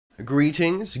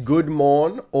Greetings, good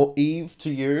morn or eve to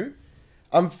you.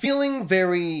 I'm feeling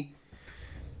very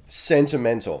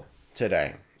sentimental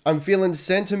today. I'm feeling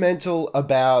sentimental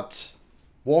about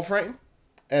Warframe,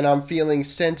 and I'm feeling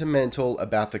sentimental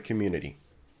about the community.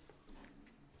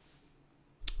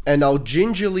 And I'll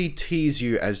gingerly tease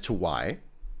you as to why.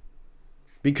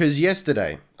 Because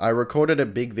yesterday, I recorded a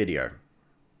big video.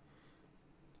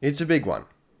 It's a big one.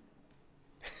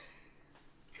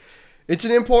 It's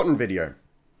an important video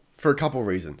for a couple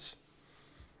reasons.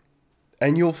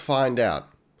 And you'll find out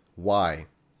why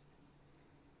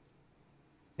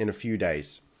in a few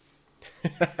days.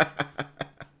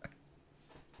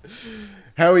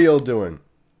 How are y'all doing?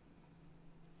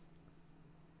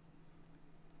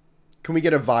 Can we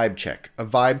get a vibe check? A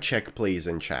vibe check, please,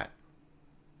 in chat.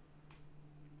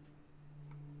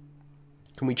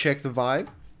 Can we check the vibe?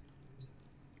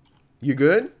 You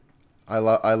good? I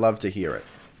love to hear it.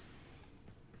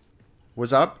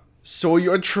 What's up? Saw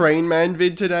your Train Man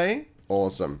vid today?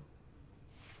 Awesome.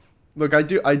 Look, I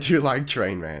do like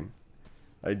Train Man.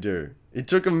 I do. It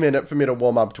took a minute for me to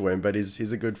warm up to him, but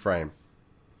he's a good frame.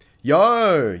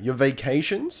 Yo, your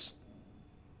vacations?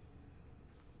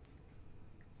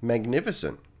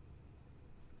 Magnificent.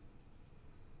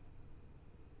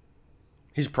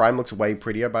 His Prime looks way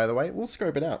prettier, by the way. We'll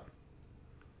scope it out.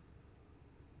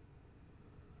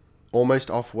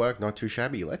 Almost off work, not too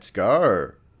shabby. Let's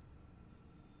go.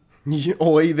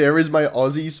 Oi, there is my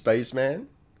Aussie spaceman.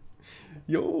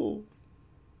 Yo.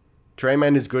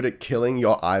 Trainman is good at killing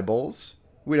your eyeballs.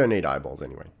 We don't need eyeballs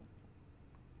anyway.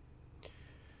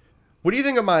 What do you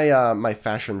think of my my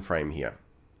fashion frame here?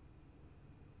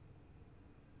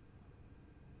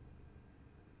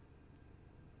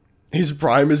 His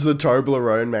Prime is the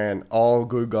Toblerone man. Oh,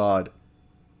 good God.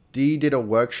 D did a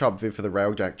workshop vid for the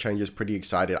Railjack changes. Pretty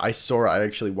excited. I saw it. I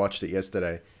actually watched it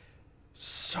yesterday.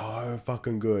 So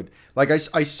fucking good. Like, I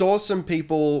saw some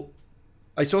people...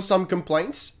 I saw some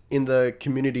complaints in the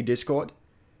community Discord.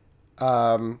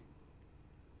 That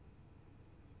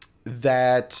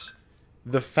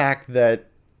the fact that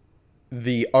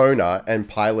the owner and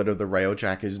pilot of the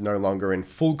Railjack is no longer in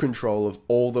full control of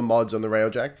all the mods on the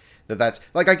Railjack. That's...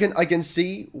 Like, I can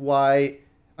see why...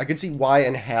 I can see why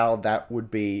and how that would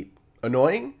be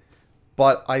annoying.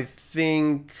 But I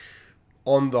think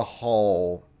on the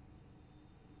whole...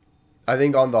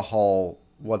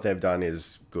 what they've done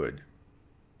is good.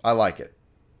 I like it.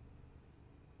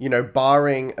 You know,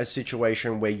 barring a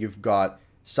situation where you've got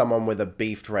someone with a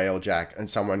beefed Railjack and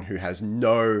someone who has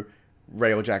no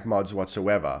Railjack mods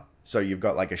whatsoever. So you've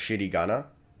got like a shitty gunner.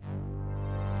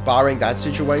 Barring that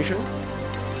situation,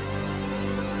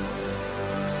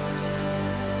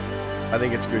 I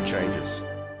think it's good changes.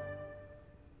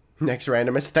 Next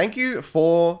randomist. Thank you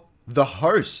for the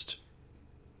host.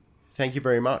 Thank you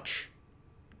very much.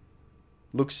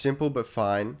 Looks simple but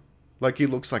fine. Like he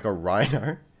looks like a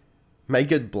rhino.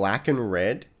 Make it black and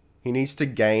red. He needs to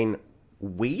gain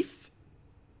Weath?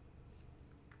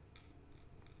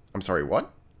 I'm sorry,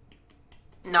 what?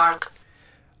 Narc.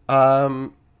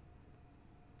 Can't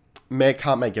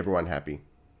make everyone happy.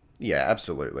 Yeah,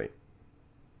 absolutely.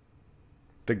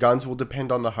 The guns will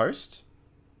depend on the host?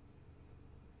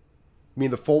 You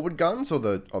mean the forward guns or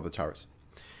the turrets?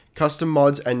 Custom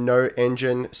mods and no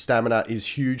engine stamina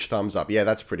is huge thumbs up. Yeah,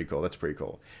 that's pretty cool. That's pretty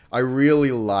cool. I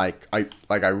really like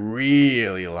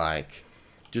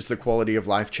just the quality of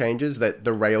life changes that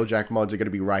the Railjack mods are going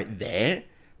to be right there.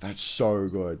 That's so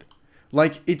good.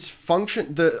 Like, it's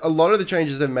a lot of the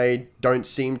changes they've made don't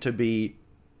seem to be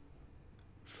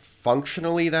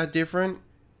functionally that different.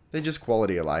 They're just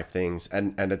quality of life things,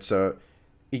 and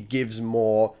it gives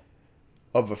more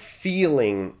of a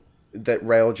feeling that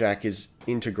Railjack is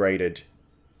integrated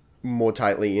more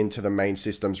tightly into the main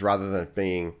systems rather than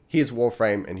being, here's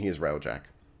Warframe and here's Railjack.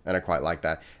 And I quite like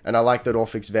that. And I like that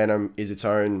Orphix Venom is its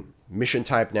own mission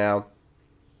type now,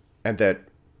 and that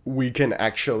we can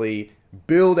actually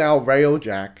build our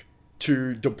Railjack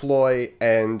to deploy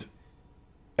and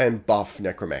buff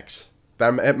Necromechs.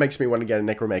 It makes me want to get a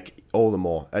Necromech all the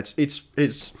more. It's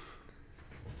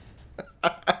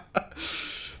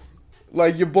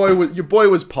like your boy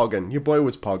was pogging. Your boy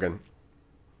was pogging.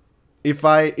 If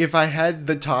I had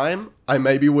the time, I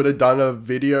maybe would have done a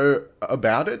video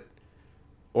about it,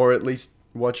 or at least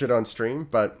watch it on stream.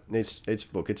 But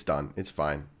look, it's done. It's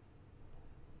fine.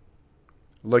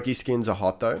 Loki skins are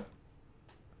hot though.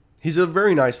 He's a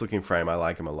very nice looking frame. I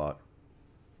like him a lot.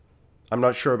 I'm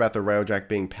not sure about the Railjack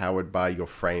being powered by your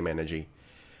frame energy.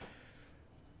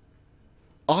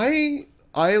 I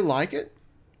like it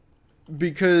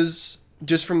because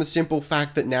just from the simple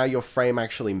fact that now your frame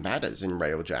actually matters in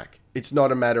Railjack. It's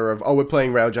not a matter of, oh, we're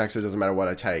playing Railjack, so it doesn't matter what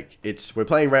I take. It's, we're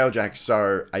playing Railjack,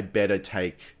 so I better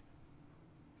take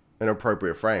an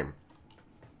appropriate frame.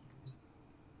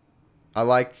 I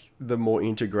like the more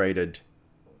integrated...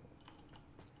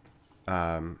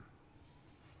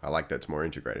 I like that it's more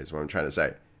integrated, is what I'm trying to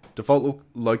say. Default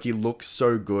Loki looks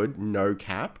so good, no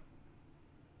cap.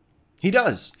 He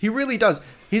does. He really does.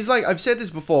 He's like, I've said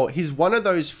this before, he's one of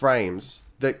those frames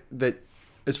that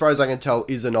as far as I can tell,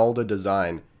 is an older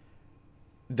design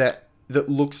that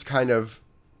looks kind of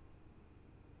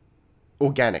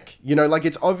organic. You know, like,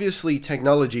 it's obviously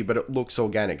technology, but it looks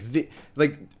organic.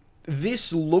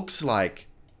 This looks like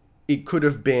it could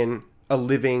have been a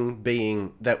living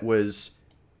being that was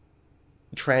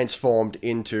transformed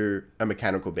into a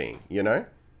mechanical being, you know?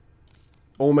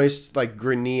 Almost like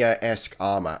Grineer-esque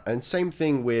armor. And same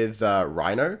thing with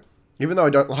Rhino. Even though I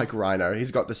don't like Rhino,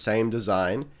 he's got the same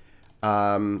design.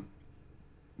 Nyx,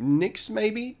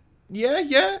 maybe?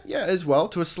 Yeah, as well,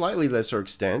 to a slightly lesser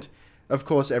extent. Of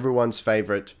course, everyone's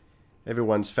favorite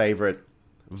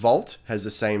Vault has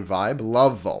the same vibe.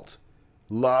 Love Vault.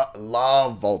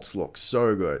 Love Vault's look.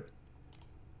 So good.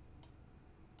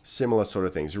 Similar sort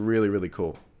of things. Really, really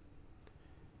cool.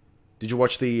 Did you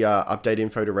watch the update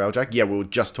info to Railjack? Yeah, we were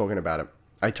just talking about it.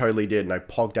 I totally did, and I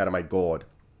pogged out of my gourd.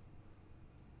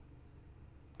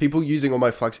 People using all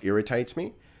my flux irritates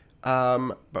me.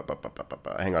 Hang on,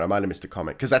 I might have missed a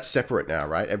comment. Because that's separate now,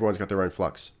 right? Everyone's got their own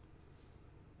flux.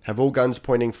 Have all guns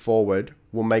pointing forward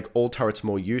will make all turrets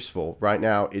more useful. Right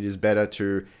now, it is better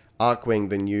to arc wing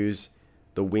than use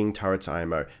the wing turret's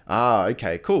IMO. Ah,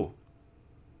 okay, cool.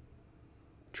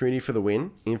 Trinity for the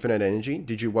win. Infinite energy.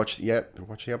 Did you watch? Yep,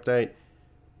 watch the update.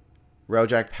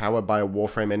 Railjack powered by a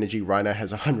Warframe energy. Rhino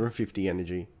has 150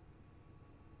 energy.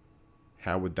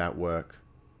 How would that work?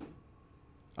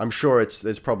 I'm sure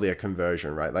there's probably a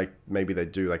conversion, right? Like maybe they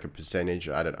do like a percentage.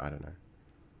 I don't know.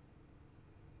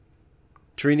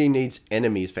 Trinity needs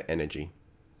enemies for energy.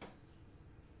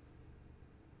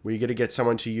 Were you gonna get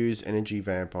someone to use energy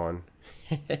vamp on?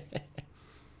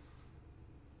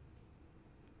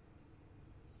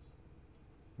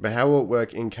 But how will it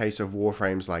work in case of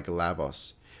Warframes like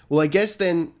Lavos? Well, I guess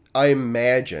then I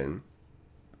imagine...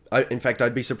 in fact,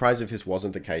 I'd be surprised if this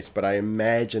wasn't the case, but I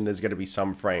imagine there's going to be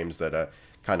some frames that are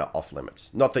kind of off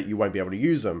limits. Not that you won't be able to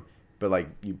use them, but like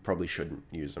you probably shouldn't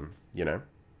use them, you know?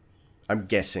 I'm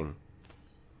guessing.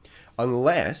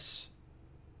 Unless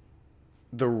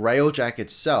the Railjack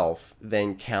itself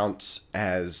then counts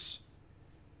as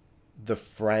the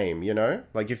frame, you know?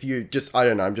 Like if you just... I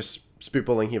don't know, I'm just...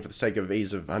 spitballing here for the sake of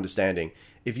ease of understanding.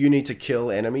 If you need to kill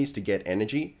enemies to get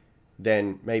energy,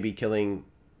 then maybe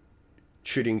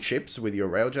shooting ships with your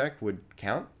Railjack would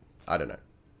count. I don't know.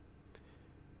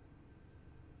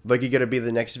 Like, you're going to be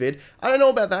the next vid? I don't know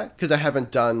about that, because I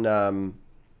haven't done...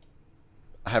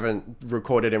 I haven't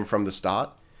recorded him from the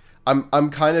start. I'm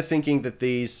kind of thinking that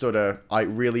these sort of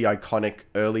really iconic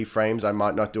early frames I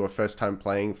might not do a first time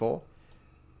playing for.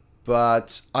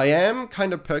 But I am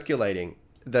kind of percolating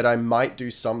that I might do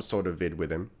some sort of vid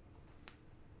with him.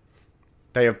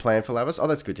 They have planned for Lavos? Oh,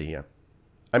 that's good to hear.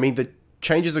 I mean, the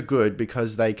changes are good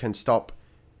because they can stop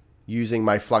using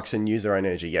my flux and use their own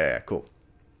energy. Yeah, cool.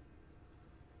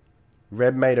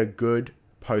 Reb made a good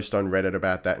post on Reddit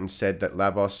about that and said that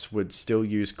Lavos would still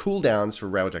use cooldowns for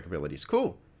Railjack abilities.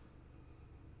 Cool.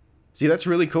 See, that's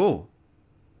really cool.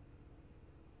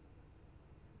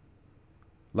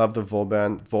 Love the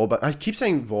Vorburn. I keep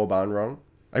saying Vorburn wrong.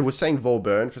 I was saying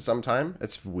Vorburn for some time.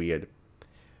 It's weird.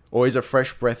 Always a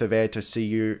fresh breath of air to see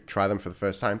you try them for the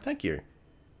first time. Thank you.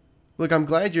 Look, I'm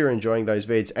glad you're enjoying those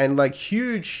vids. And like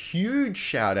huge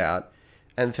shout out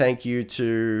and thank you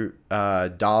to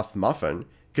Darth Muffin,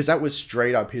 because that was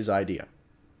straight up his idea.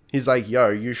 He's like, yo,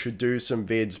 you should do some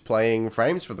vids playing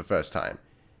frames for the first time.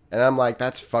 And I'm like,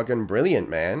 that's fucking brilliant,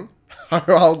 man.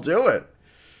 I'll do it.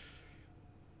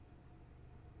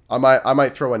 I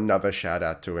might throw another shout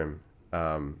out to him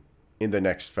in the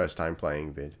next first time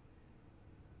playing vid.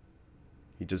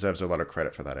 He deserves a lot of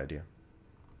credit for that idea.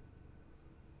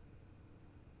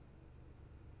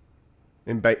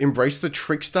 Embrace the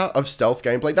trickster of stealth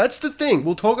gameplay. That's the thing.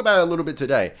 We'll talk about it a little bit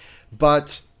today.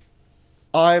 But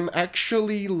I'm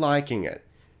actually liking it.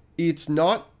 It's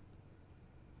not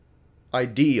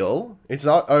ideal. It's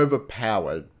not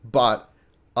overpowered. But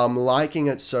I'm liking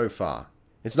it so far.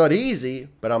 It's not easy,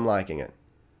 but I'm liking it.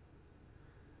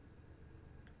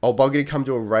 Old Boggity come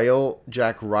to a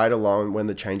Railjack ride along when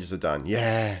the changes are done.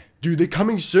 Yeah. Dude, they're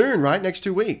coming soon, right? Next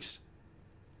 2 weeks.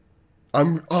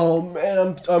 Oh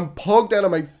man, I'm pogged out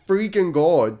of my freaking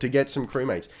gourd to get some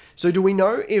crewmates. So do we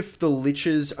know if the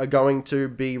liches are going to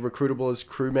be recruitable as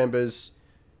crew members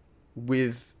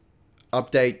with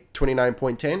update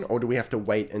 29.10, or do we have to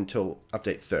wait until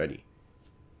update 30?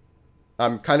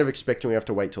 I'm kind of expecting we have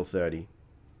to wait till 30.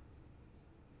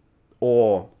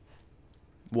 Or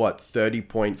what,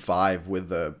 30.5 with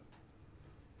the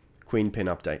Queen Pin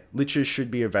update. Liches should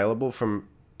be available from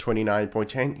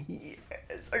 29.10. Yes.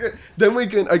 Okay. Then we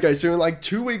can, okay, so in like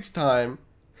 2 weeks time,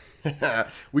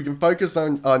 we can focus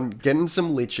on getting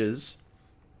some liches.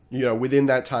 You know, within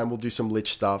that time, we'll do some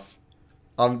lich stuff.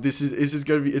 This is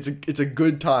gonna be, it's a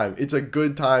good time. It's a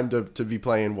good time to be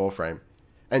playing Warframe.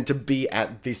 And to be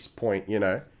at this point, you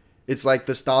know. It's like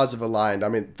the stars have aligned. I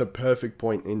mean, the perfect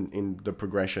point in the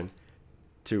progression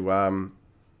to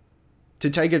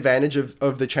take advantage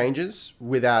of the changes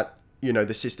without, you know,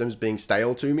 the systems being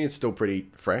stale to me. It's still pretty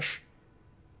fresh.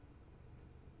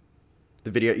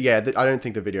 The video, yeah, I don't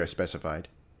think the video is specified.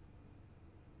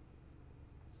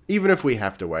 Even if we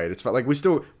have to wait, it's like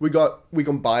we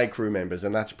can buy crew members,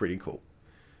 and that's pretty cool.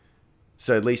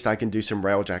 So at least I can do some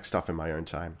Railjack stuff in my own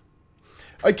time.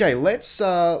 Okay, let's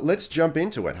jump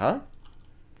into it, huh?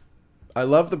 I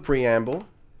love the preamble.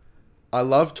 I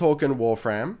love talking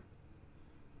Warframe.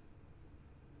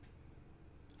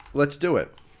 Let's do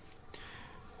it.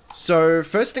 So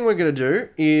first thing we're going to do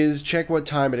is check what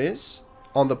time it is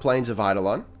on the plains of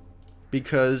Eidolon,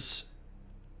 because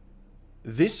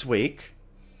this week,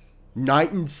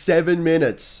 night and 7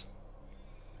 minutes.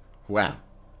 Wow.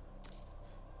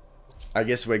 I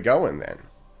guess we're going then.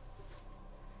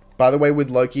 By the way, with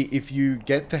Loki, if you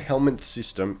get the helmet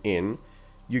system in,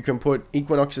 you can put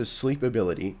Equinox's sleep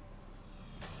ability,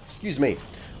 excuse me,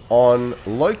 on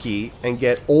Loki and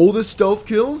get all the stealth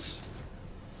kills.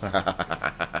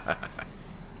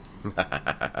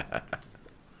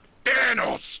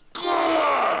 Thanos,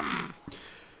 scum!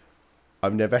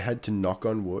 I've never had to knock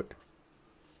on wood.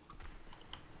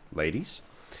 Ladies.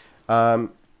 Gonna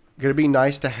be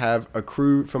nice to have a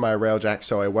crew for my Railjack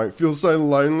so I won't feel so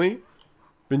lonely.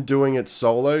 Been doing it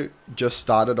solo. Just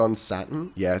started on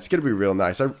Saturn. Yeah, it's gonna be real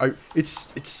nice.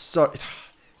 It's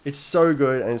so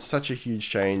good, and it's such a huge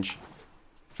change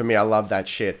for me. I love that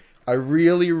shit. I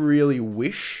really, really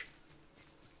wish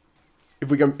if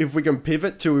we can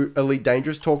pivot to Elite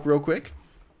Dangerous talk real quick.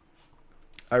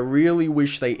 I really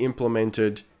wish they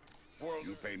implemented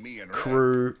You pay me in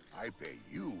crew, I pay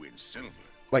you in silver.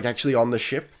 like actually on the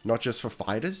ship, not just for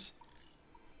fighters.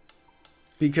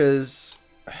 Because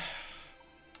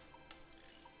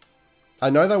I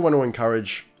know they want to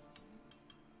encourage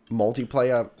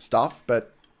multiplayer stuff,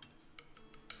 but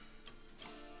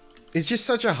it's just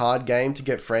such a hard game to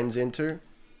get friends into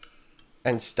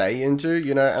and stay into,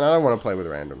 you know, and I don't want to play with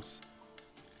randoms.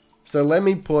 So let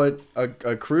me put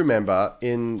a crew member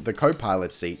in the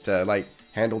co-pilot seat to, like,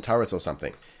 handle turrets or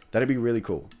something. That'd be really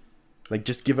cool. Like,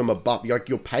 just give them a buff. You're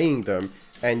paying them,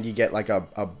 and you get, like,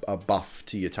 a buff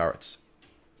to your turrets.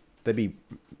 That'd be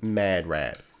mad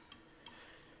rad.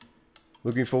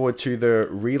 Looking forward to the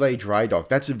Relay Dry Dock.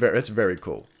 That's very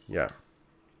cool. Yeah.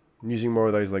 Using more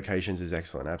of those locations is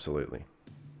excellent. Absolutely.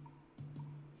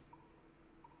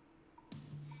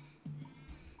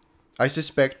 I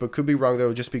suspect, but could be wrong, there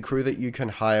will just be crew that you can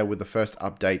hire with the first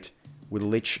update with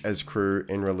Lich as crew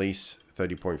in release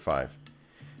 30.5.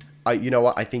 You know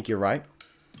what? I think you're right.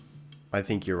 I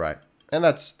think you're right. And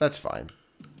that's fine.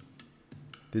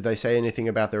 Did they say anything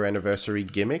about their anniversary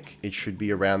gimmick? It should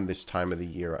be around this time of the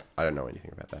year. I don't know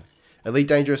anything about that. Elite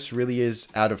Dangerous really is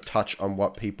out of touch on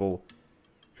what people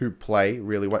who play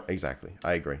really want. Exactly.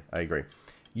 I agree.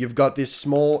 You've got this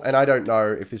small, and I don't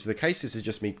know if this is the case, this is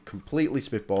just me completely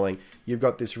spitballing. You've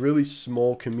got this really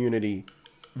small community,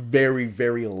 very,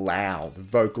 very loud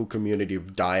vocal community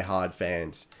of die-hard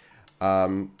fans,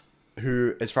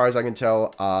 who, as far as I can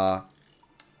tell, are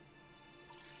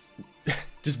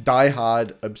just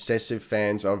die-hard, obsessive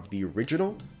fans of the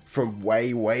original from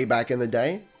way, way back in the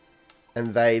day.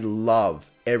 And they love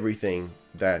everything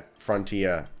that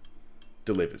Frontier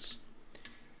delivers.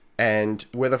 And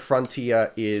whether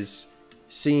Frontier is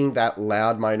seeing that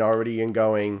loud minority and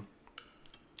going,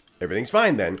 everything's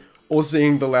fine then, or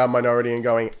seeing the loud minority and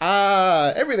going,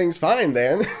 everything's fine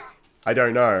then. I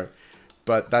don't know.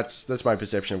 But that's my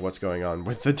perception of what's going on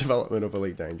with the development of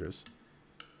Elite Dangerous.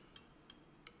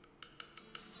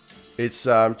 It's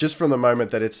just from the moment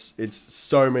that it's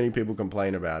so many people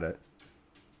complain about it,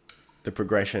 the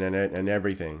progression in it and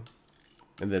everything,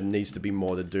 and there needs to be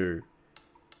more to do.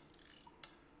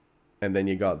 And then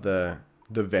you got the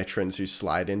veterans who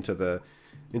slide into the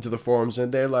forums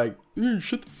and they're like,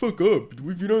 shut the fuck up.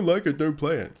 If you don't like it, don't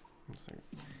play it.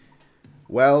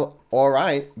 Well,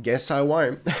 alright. Guess I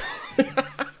won't.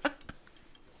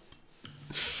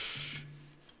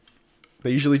 They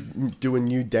usually do a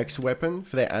new Dex weapon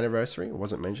for their anniversary. It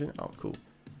wasn't mentioned. Oh, cool.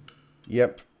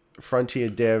 Yep. Frontier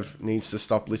Dev needs to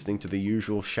stop listening to the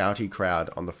usual shouty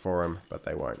crowd on the forum, but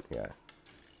they won't. Yeah.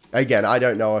 Again, I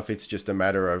don't know if it's just a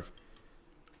matter of,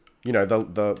 you know,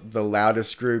 the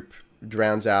loudest group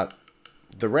drowns out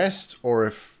the rest, or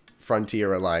if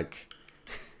Frontier are like,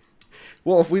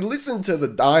 well, if we listen to the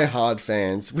die-hard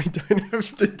fans, we don't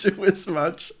have to do as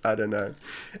much. I don't know.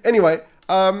 Anyway,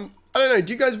 I don't know.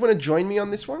 Do you guys want to join me on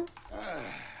this one?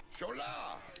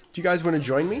 Do you guys want to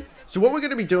join me? So what we're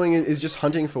going to be doing is just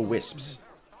hunting for wisps.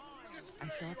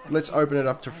 Let's open it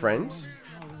up to friends.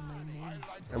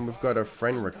 And we've got a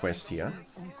friend request here.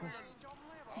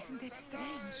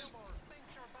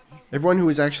 Everyone who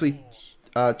is actually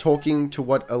talking to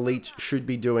what Elite should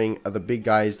be doing are the big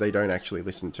guys they don't actually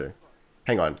listen to.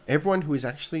 Hang on. Everyone who is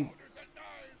actually...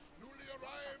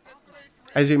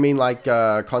 As you mean like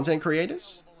content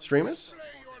creators? Streamers?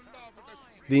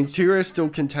 The interior still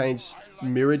contains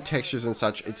mirrored textures and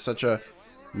such. It's such a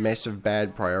mess of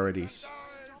bad priorities.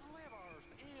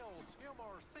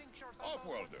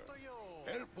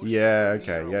 Yeah,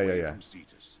 okay. Yeah.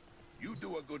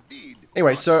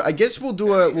 Anyway, so I guess we'll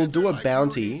do a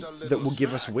bounty that will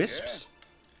give us wisps.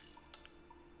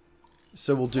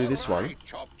 So we'll do this one.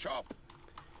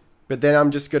 But then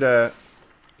I'm just gonna...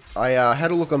 I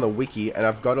had a look on the wiki and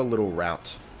I've got a little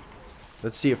route.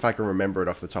 Let's see if I can remember it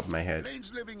off the top of my head.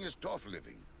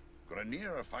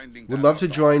 Would love to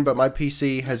join, but my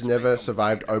PC has never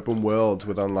survived open worlds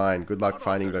with online. Good luck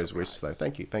finding those wisps, though.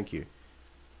 Thank you, thank you.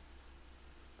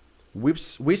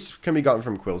 Wisps can be gotten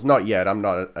from quills. Not yet. I'm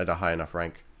not at a high enough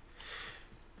rank.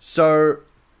 So,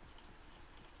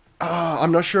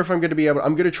 I'm not sure if I'm going to be able...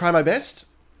 I'm going to try my best,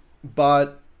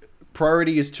 but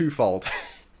priority is twofold.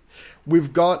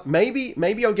 We've got... Maybe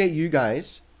I'll get you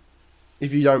guys,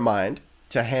 if you don't mind,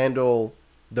 to handle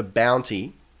the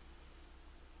bounty.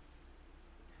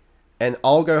 And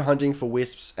I'll go hunting for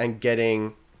wisps and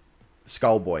getting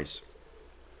skull boys.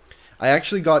 I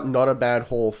actually got not a bad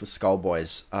haul for skull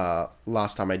boys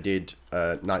last time I did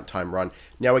a nighttime run.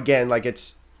 Now again, like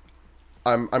it's...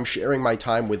 I'm sharing my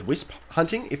time with wisp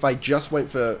hunting. If I just went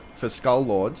for skull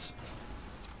lords,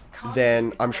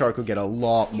 then I'm sure I could get a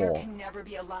lot more. Can never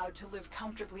be allowed to live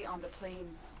comfortably on the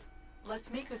plains.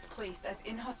 Let's make this place as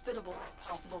inhospitable as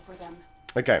possible for them.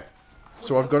 Okay,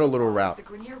 so I've got a little route. The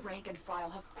Grenier rank and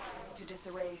file have fallen into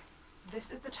disarray.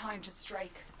 This is the time to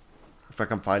strike. If I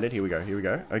can find it, here we go. Here we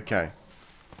go. Okay.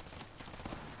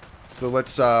 So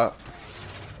let's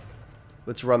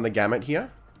run the gamut here.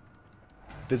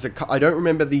 There's a... I don't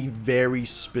remember the very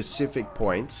specific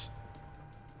points.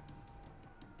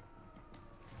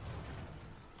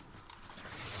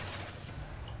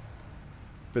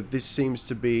 But this seems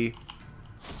to be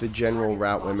the general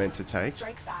route we're meant to take.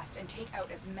 Strike fast and take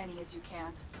out as many as you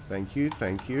can. Thank you,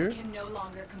 thank you. We can no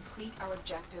longer complete our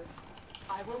objective.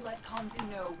 I will let Kanzu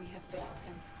know we have failed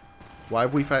him. Why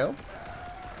have we failed?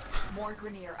 More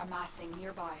Grenier amassing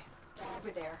nearby. Get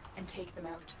over there and take them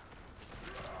out.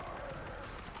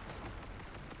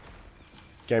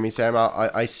 Gamey Sam,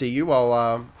 I see you.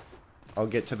 I'll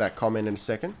get to that comment in a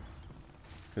second.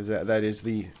 Because that is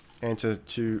the answer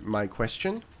to my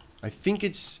question. I think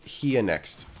it's here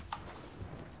next.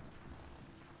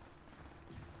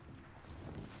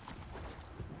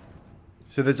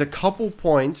 So there's a couple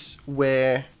points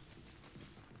where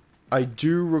I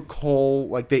do recall,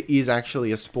 like there is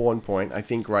actually a spawn point, I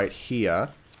think right here.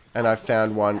 And I've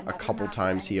found one a couple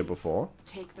times here before.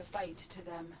 Take the fight to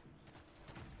them.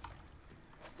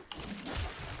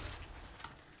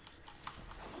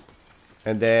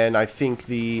 And then I think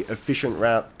the efficient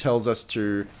route tells us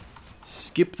to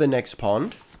skip the next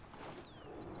pond.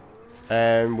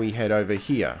 And we head over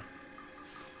here.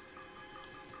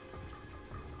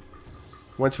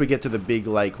 Once we get to the big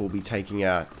lake, we'll be taking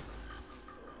out...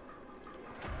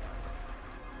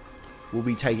 We'll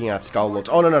be taking out skull lords.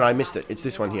 Oh, no, I missed it. It's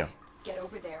this one here. Get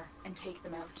over there and take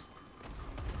them out.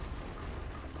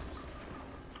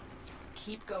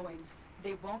 Keep going.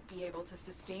 They won't be able to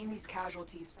sustain these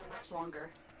casualties for much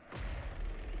longer.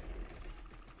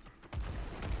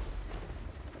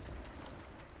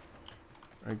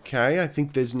 Okay, I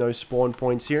think there's no spawn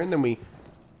points here. And then we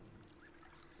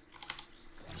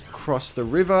cross the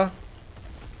river.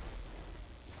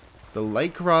 The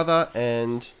lake, rather,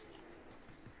 and...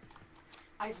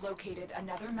 I've located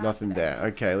another nothing there.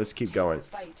 Okay, let's keep going.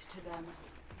 Fight to them.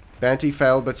 Bounty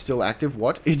failed, but still active.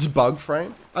 What? It's bug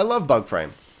frame? I love bug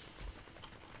frame.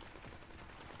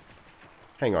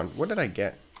 Hang on, what did I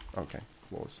get? Okay,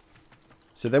 floors.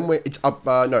 So then we're... It's up...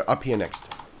 no, up here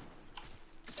next.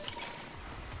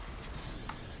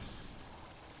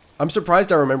 I'm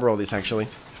surprised I remember all this, actually.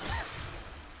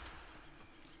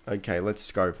 Okay, let's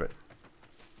scope it.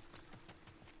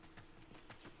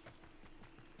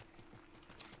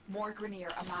 More Grenier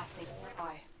amassing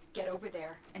nearby. Get over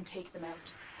there and take them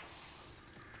out.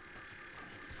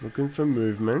 Looking for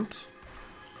movement.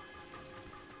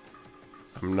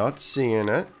 I'm not seeing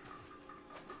it.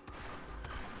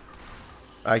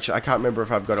 Actually, I can't remember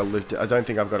if I've got a loot... I don't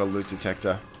think I've got a loot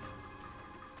detector.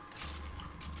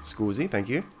 Scusi, thank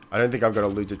you. I don't think I've got a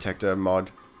loot detector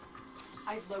mod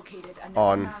I've located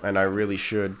on, and I really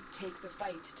should. Take the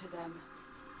fight to them.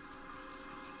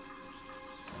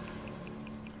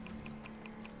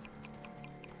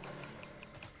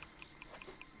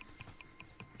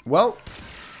 Well,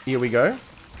 here we go.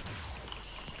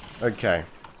 Okay.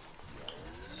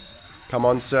 Come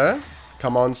on, sir.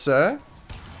 Come on, sir.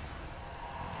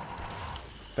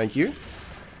 Thank you.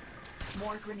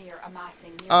 More Grenier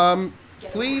amassing.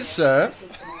 Please, sir.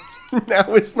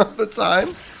 Now is not the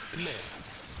time.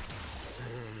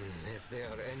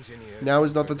 Now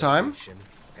is not the time.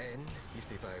 And if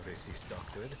the virus is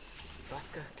doctored,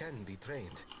 Vasca can be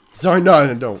trained. Sorry,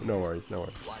 no, no worries, no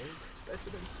worries. Wild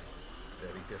specimens,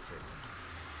 very different.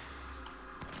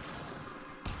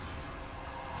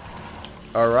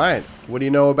 Alright, what do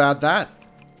you know about that?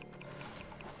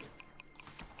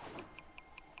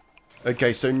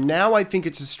 Okay, so now I think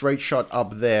it's a straight shot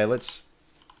up there. Let's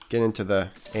get into the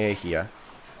air here.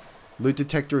 Loot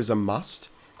detector is a must.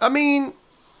 I mean,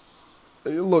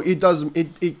 look, it does,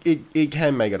 it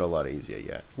can make it a lot easier,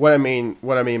 yeah. What I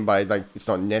mean by, like, it's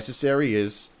not necessary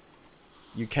is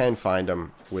you can find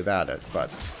them without it,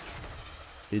 but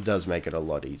it does make it a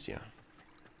lot easier.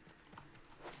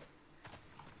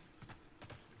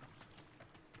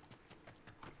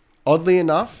 Oddly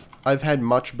enough, I've had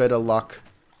much better luck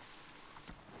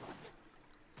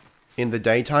in the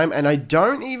daytime, and I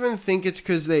don't even think it's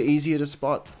because they're easier to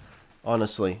spot,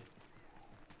 honestly.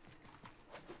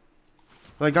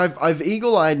 Like, I've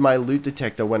eagle-eyed my loot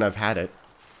detector when I've had it.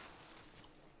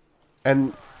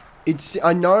 And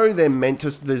I know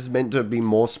there's meant to be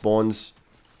more spawns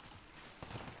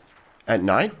at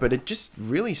night, but it just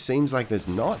really seems like there's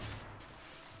not.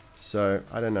 So,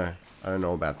 I don't know. I don't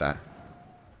know about that.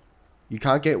 You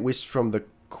can't get whisked from the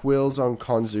quills on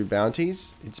Konzu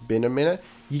bounties. It's been a minute.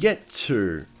 You get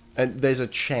 2, and there's a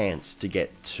chance to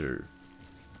get 2.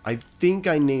 I think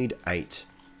I need 8.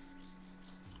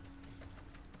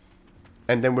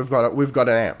 And then we've got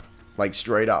an amp, like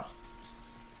straight up.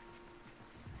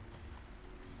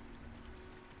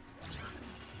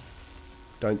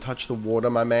 Don't touch the water,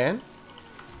 my man.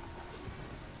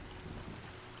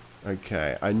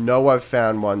 Okay, I know I've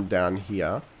found one down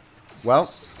here.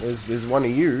 Well, there's one of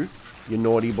you, you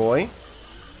naughty boy.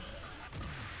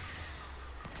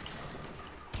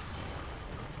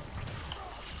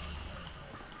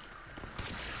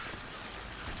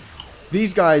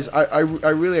 These guys, I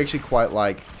really actually quite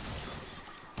like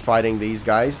fighting these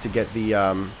guys to get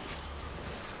the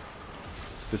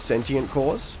sentient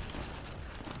cores.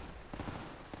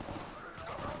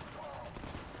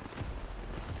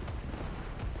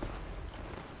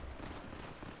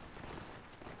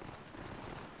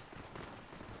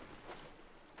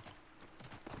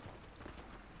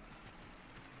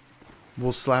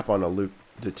 We'll slap on a loot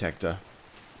detector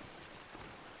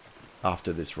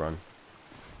after this run.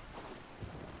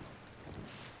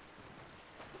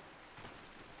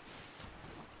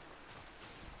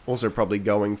 Also probably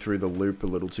going through the loop a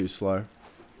little too slow.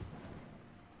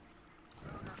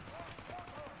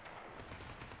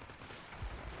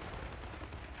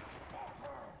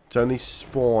 It's only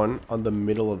spawn on the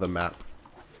middle of the map.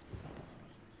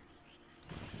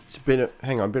 It's been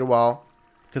hang on, been a while.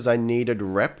 Because I needed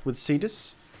rep with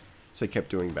Cetus. So I kept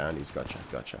doing bounties. Gotcha,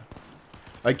 gotcha.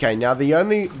 Okay, now the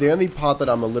only part that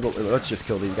I'm a little... Let's just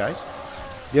kill these guys.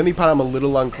 The only part I'm a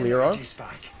little unclear of...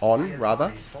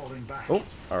 rather. Oh,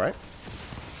 alright.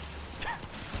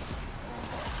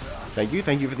 Thank you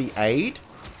for the aid.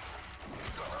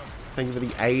 Thank you for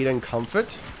the aid and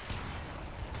comfort.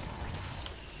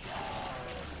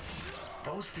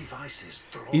 Those devices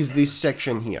Is this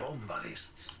section here.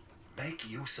 Make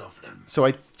use of them. So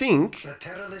I think... The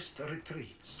terrorist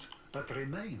retreats, but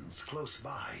remains close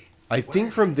by. I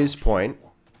think from this point,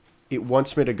 it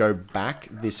wants me to go back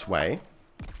this way.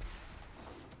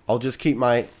 I'll just keep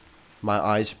my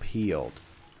eyes peeled.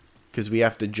 Because we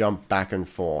have to jump back and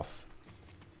forth.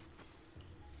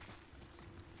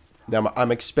 Now,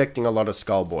 I'm expecting a lot of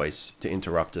skull boys to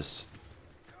interrupt us.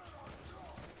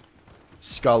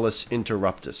 Skullus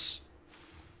interruptus.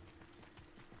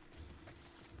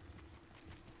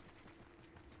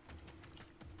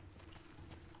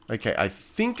 Okay, I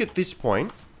think at this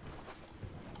point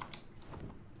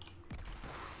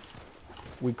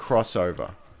we cross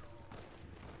over.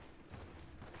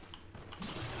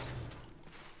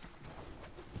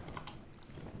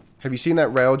 Have you seen that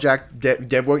Railjack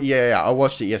dev work? Yeah, I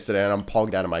watched it yesterday and I'm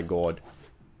pogged out of my gourd.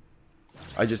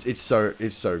 It's so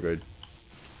good.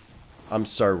 I'm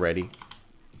so ready.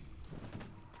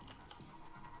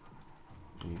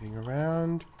 Anything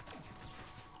around?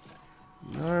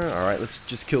 No. All right, let's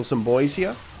just kill some boys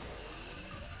here.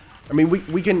 I mean,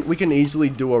 we can easily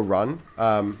do a run.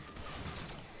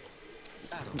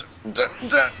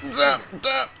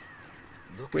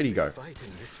 Where'd he go?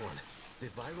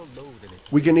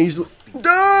 We can easily.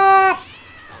 I'll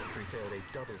prepare a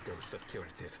double dose of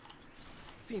curative.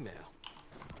 Female.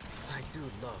 I do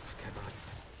love kebabs.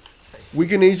 We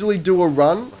can easily do a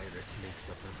run. Virus makes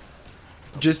of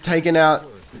them. Just taking out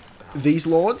these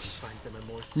lords. Find them a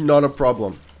more Not a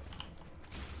problem.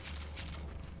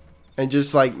 And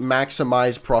just like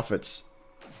maximize profits.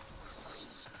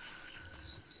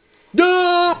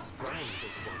 No! brown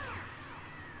this one.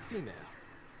 Female.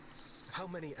 How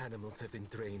many animals have been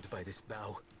drained by this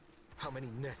bow? How many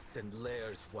nests and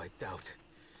lairs wiped out?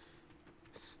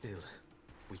 Still,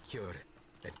 we cure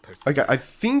and pursue. Okay, I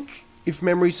think, if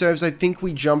memory serves, I think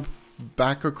we jump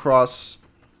back across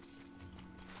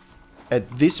at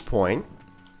this point.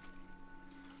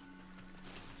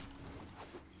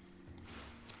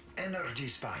 Energy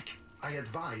spike. I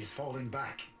advise falling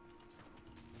back.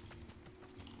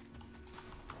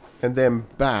 And then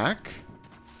back.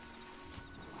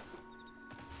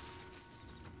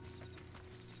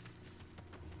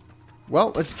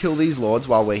 Well, let's kill these lords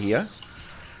while we're here.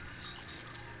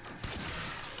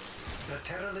 The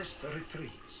terrorist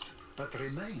retreats, but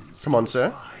remains. Come on, close sir.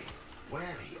 by,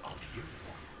 wary of you.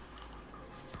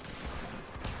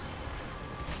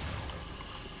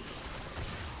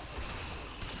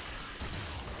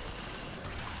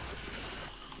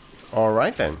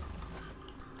 Alright then.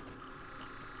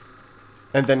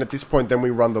 And then at this point, then we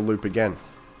run the loop again.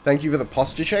 Thank you for the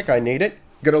posture check. I need it.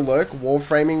 Got a lurk.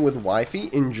 Warframing with wifey.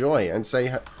 Enjoy. And say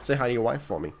hi to your wife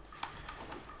for me.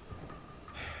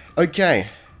 Okay.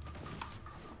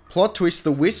 Plot twist.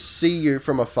 The wisps see you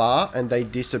from afar and they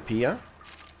disappear.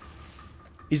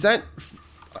 Is that...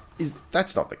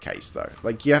 That's not the case though.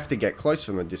 Like, you have to get close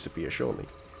for them to disappear, surely.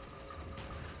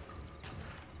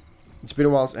 It's been a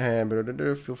while.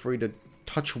 Feel free to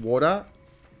touch water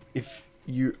if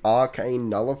you arcane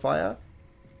nullifier.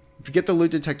 If you get the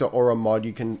loot detector or a mod,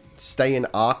 you can stay in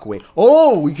Arcwing.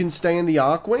 Oh, we can stay in the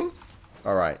Arcwing?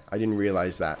 Alright, I didn't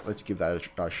realize that. Let's give that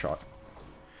a shot.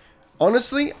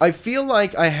 Honestly, I feel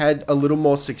like I had a little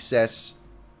more success.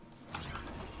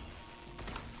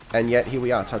 And yet, here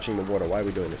we are, touching the water. Why are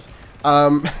we doing this?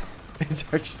 It's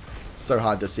actually so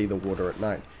hard to see the water at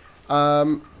night.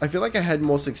 I feel like I had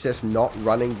more success not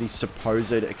running the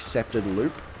supposed accepted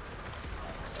loop.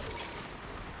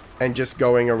 And just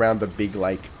going around the big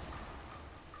lake.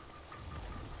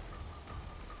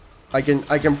 I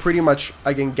can pretty much,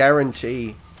 I can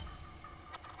guarantee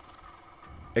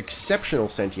exceptional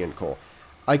sentient core.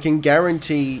 I can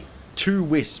guarantee 2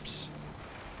 wisps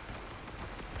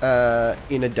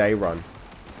in a day run.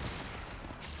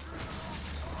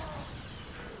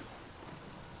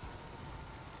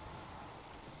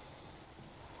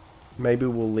 Maybe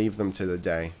we'll leave them to the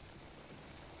day.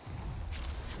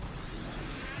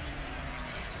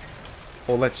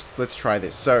 Or let's try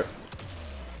this. So,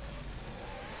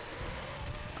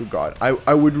 good God,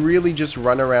 I would really just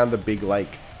run around the big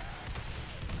lake.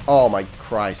 Oh my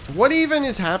Christ. What even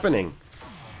is happening?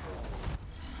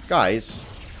 Guys,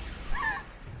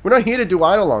 we're not here to do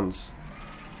Eidolons.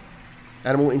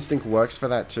 Animal Instinct works for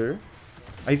that too.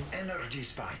 I Energy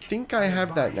spike. think I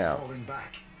have that now. Falling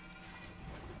back.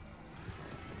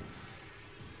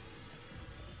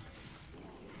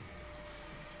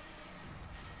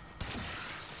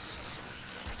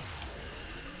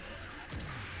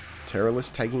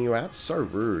 Terrorist taking you out? So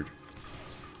rude.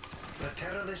 The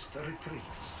terrorist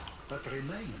retreats, but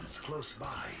remains close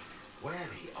by,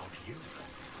 wary of you.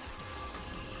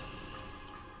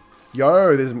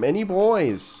 Yo, there's many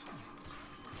boys.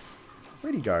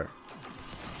 Where'd he go?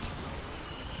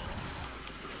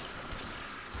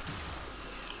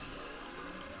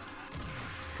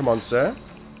 Come on, sir.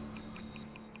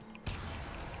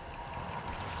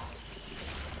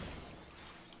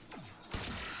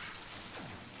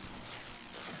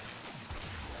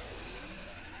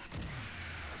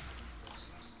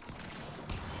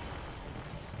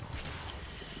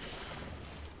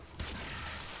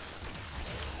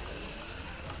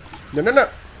 No, no, no.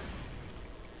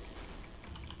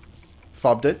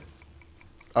 Fobbed it.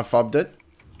 I fobbed it.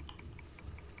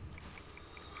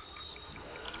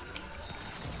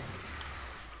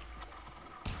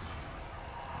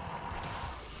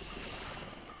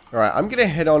 Alright, I'm gonna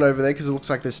head on over there because it looks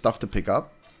like there's stuff to pick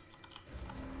up.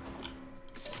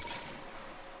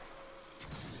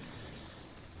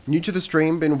 New to the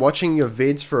stream, been watching your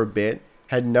vids for a bit.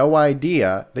 Had no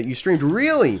idea that you streamed.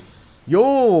 Really?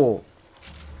 Yo!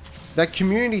 That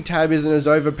community tab isn't as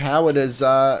overpowered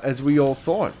as we all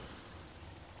thought.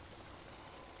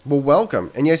 Well,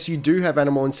 welcome. And yes, you do have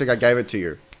Animal Instinct. I gave it to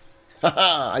you.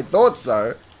 Haha, I thought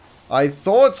so. I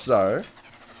thought so.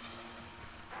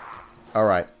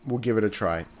 Alright, we'll give it a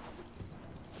try.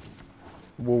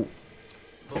 We'll...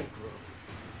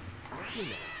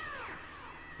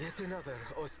 Yet another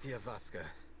Ostia Vasca.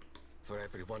 For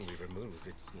every one we remove,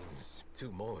 it seems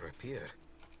 2 more appear.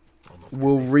 Almost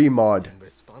We'll remod in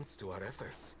response to our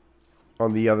efforts.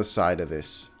 on the other side of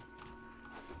this.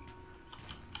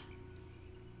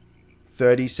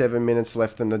 37 minutes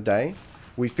left in the day.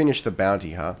 We finished the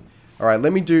bounty, huh? All right,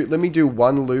 let me do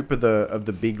one loop of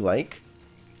the big lake,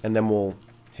 and then we'll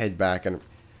head back. And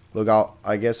look,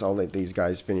 I guess I'll let these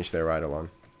guys finish their ride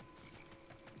along.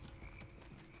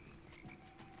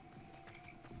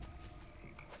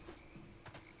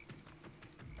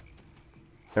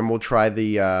 And we'll try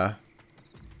the Arcwing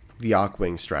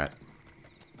strat.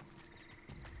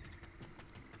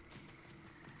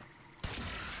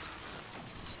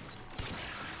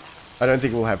 I don't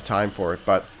think we'll have time for it,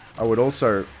 but I would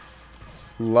also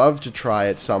love to try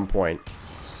at some point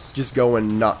just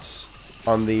going nuts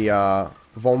on the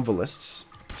Vonvalists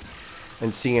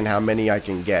and seeing how many I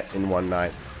can get in one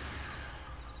night.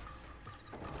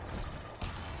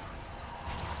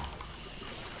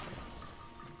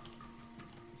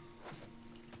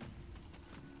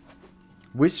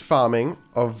 Wisp farming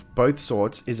of both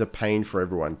sorts is a pain for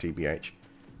everyone, TBH.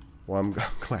 Well, I'm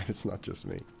glad it's not just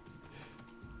me.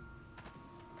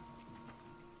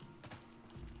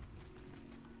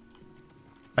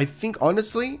 I think,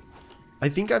 honestly, I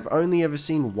think I've only ever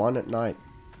seen one at night.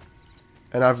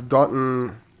 And I've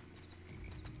gotten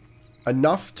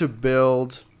enough to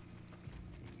build...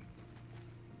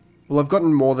 Well, I've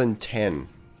gotten more than 10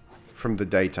 from the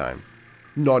daytime.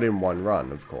 Not in one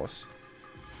run, of course.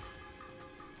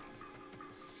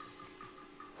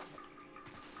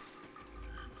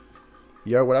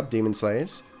 Yo, what up, Demon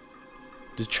Slayers?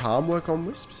 Does Charm work on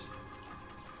Wisps?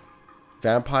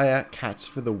 Vampire Cats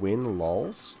for the win,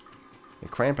 lols. They're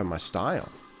cramping my style.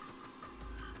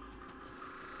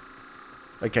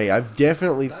 Okay, I've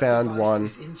definitely found one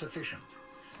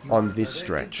on this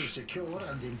stretch. To secure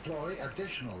and employ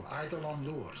additional Eidolon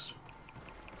lures.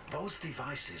 Those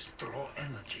devices draw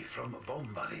energy from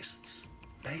Vonvalists.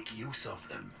 Make use of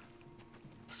them.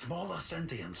 Smaller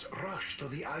sentients rush to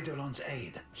the Eidolon's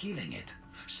aid, healing it.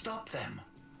 Stop them.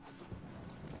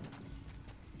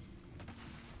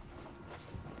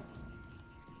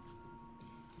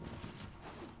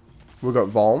 We've got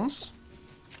Volms.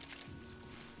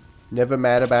 Never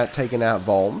mad about taking out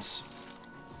Volms.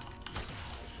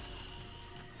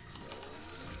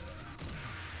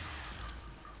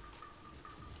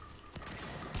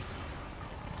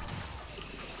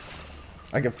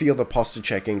 I can feel the posture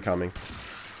check incoming.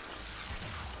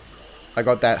 I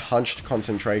got that hunched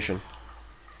concentration.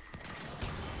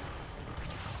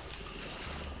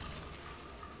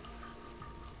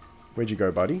 Where'd you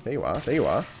go, buddy? There you are. There you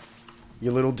are.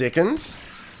 You little Dickens.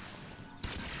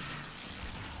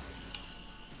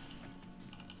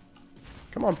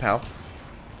 Come on, pal.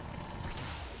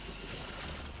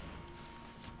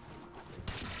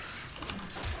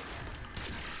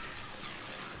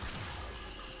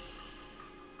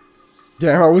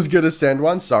 Damn, I was gonna send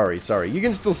one. Sorry, sorry. You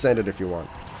can still send it if you want.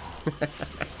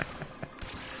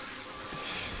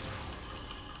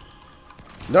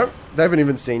 Nope, they haven't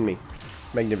even seen me.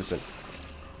 Magnificent.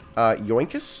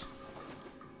 Yoinkus?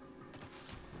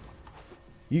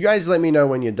 You guys let me know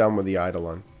when you're done with the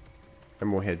Eidolon.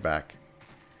 And we'll head back.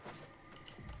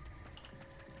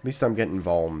 At least I'm getting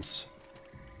Volms.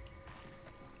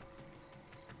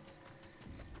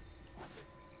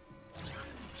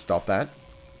 Stop that.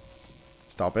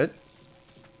 Stop it.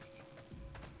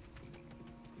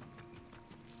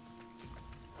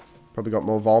 Probably got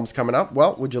more Volms coming up.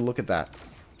 Well, would you look at that.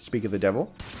 Speak of the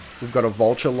devil. We've got a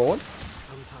Vulture Lord.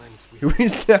 Who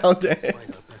is now dead.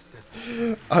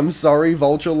 I'm sorry,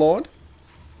 Vulture Lord.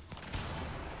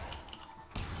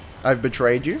 I've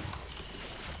betrayed you.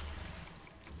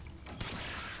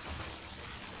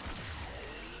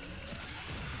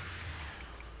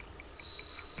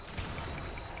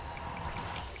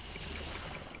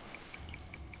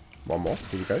 One more.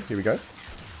 Here we go. Here we go.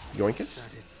 Yoinkus.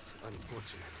 That is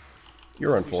unfortunate.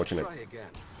 You're unfortunate. Try again.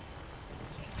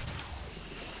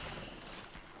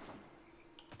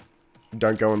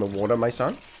 Don't go in the water, my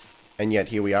son. And yet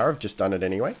here we are. I've just done it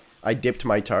anyway. I dipped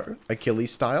my toe,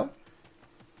 Achilles style.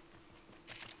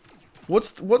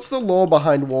 What's the lore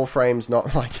behind Warframes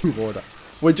not liking water?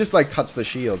 Well, it just like cuts the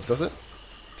shields, does it?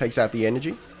 Takes out the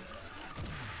energy.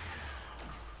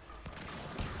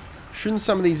 Shouldn't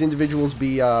some of these individuals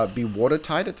be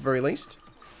watertight at the very least?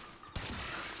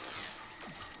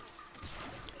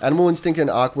 Animal Instinct and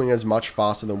Arcwing is much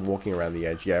faster than walking around the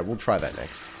edge. Yeah, we'll try that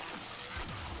next.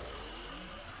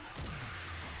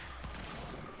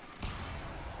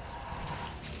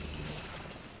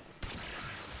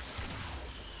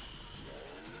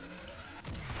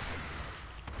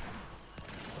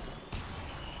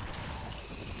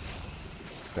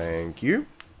 Thank you.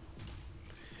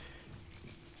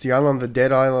 It's the island, the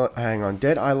Dead Island. Hang on.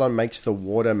 Dead Island makes the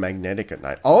water magnetic at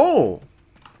night. Oh!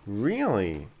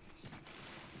 Really?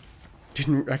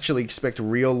 Didn't actually expect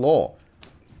real lore.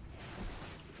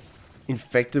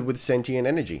 Infected with sentient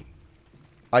energy.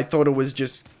 I thought it was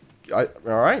just...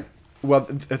 Alright. Well,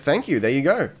 thank you. There you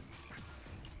go.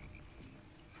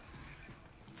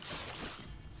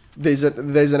 There's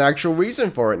an actual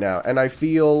reason for it now. And I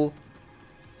feel...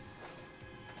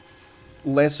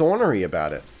 less ornery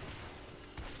about it.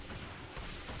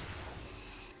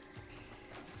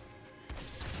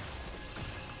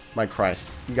 My Christ.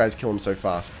 You guys kill him so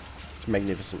fast. It's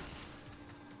magnificent.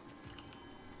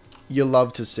 You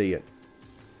love to see it.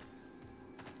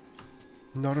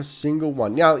 Not a single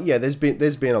one. Now, yeah, there's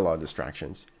been a lot of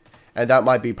distractions. And that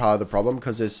might be part of the problem,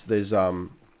 because there's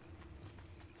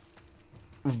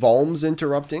Volms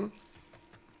interrupting.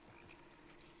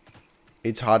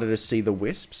 It's harder to see the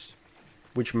wisps,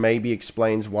 which maybe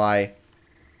explains why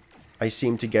I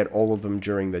seem to get all of them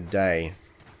during the day.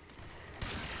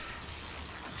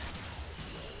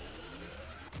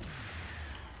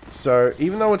 So,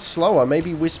 even though it's slower,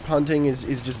 maybe wisp hunting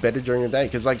is just better during the day.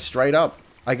 Because, like, straight up,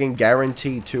 I can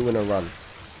guarantee 2 in a run.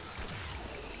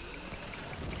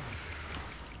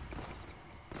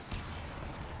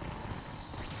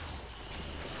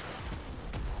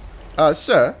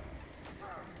 Sir?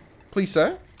 Please,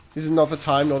 sir? This is not the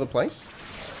time nor the place.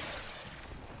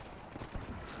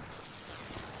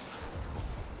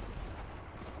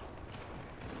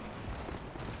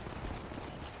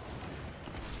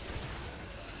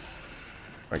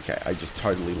 Okay, I just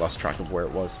totally lost track of where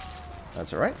it was.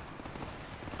 That's alright.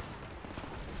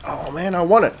 Oh man, I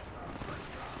want it.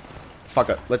 Fuck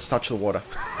it, let's touch the water.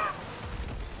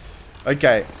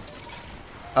 Okay.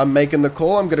 I'm making the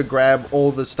call. I'm gonna grab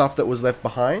all the stuff that was left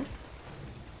behind.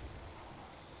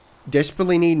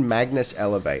 Desperately need Magnus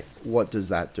Elevate. What does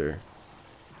that do?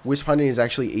 Wisp hunting is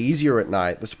actually easier at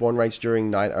night. The spawn rates during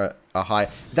night are high.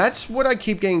 That's what I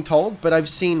keep getting told, but I've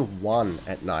seen 1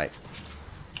 at night.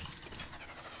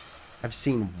 I've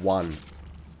seen 1.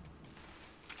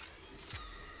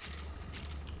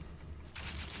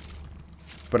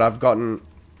 But I've gotten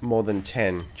more than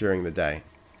 10 during the day.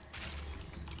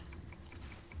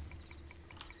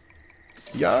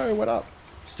 Yo, what up?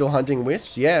 Still hunting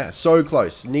wisps? Yeah, so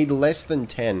close. Need less than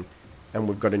 10, and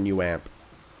we've got a new amp.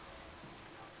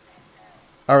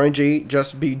 RNG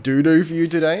just be doo-doo for you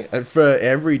today? For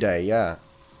every day, yeah.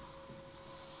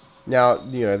 Now,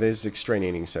 you know, there's extreme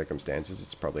eating circumstances.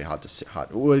 It's probably hard to see.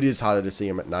 Well, it is harder to see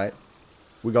them at night.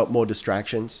 We got more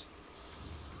distractions.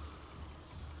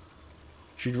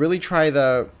 Should really try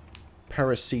the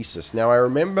paracesis. Now, I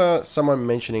remember someone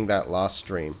mentioning that last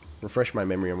stream. Refresh my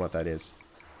memory on what that is.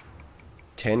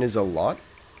 10 is a lot.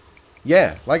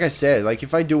 Yeah, like I said, like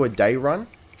if I do a day run,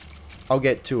 I'll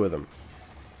get 2 of them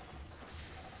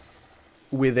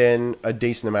within a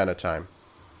decent amount of time.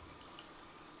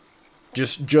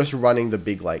 Just running the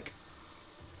big lake.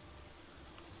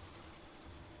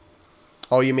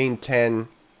 Oh, you mean 10?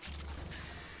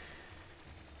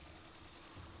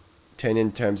 10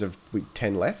 in terms of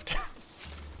 10 left?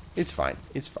 It's fine.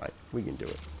 It's fine. We can do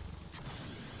it.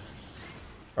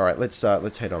 All right, let's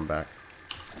head on back.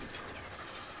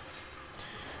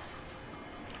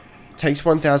 Takes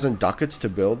 1,000 ducats to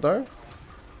build though.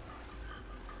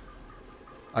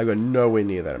 I got nowhere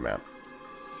near that amount.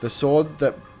 The sword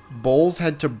that Balls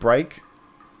had to break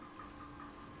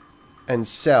and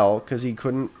sell because he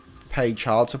couldn't pay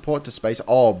child support to space.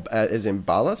 Oh, as in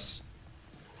Ballas?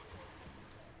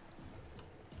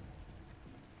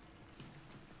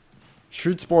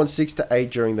 Should spawn 6 to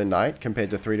 8 during the night compared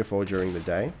to 3 to 4 during the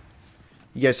day.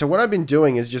 Yeah, so what I've been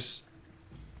doing is just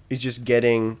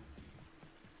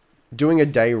doing a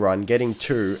day run, getting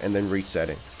 2, and then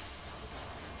resetting.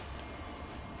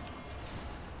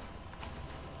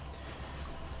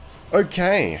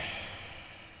 Okay.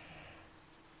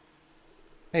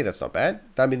 Hey, that's not bad.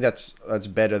 I mean, that's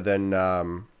better than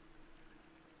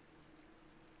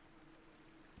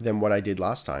than what I did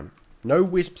last time. No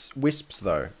wisps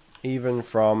though, even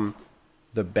from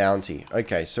the bounty.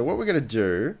 Okay, so what we're going to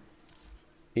do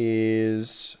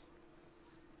is...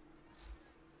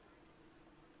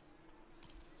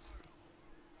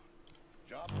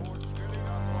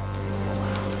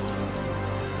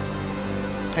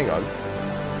 Hang on.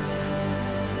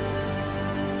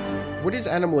 What is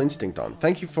Animal Instinct on?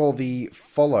 Thank you for the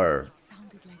follow.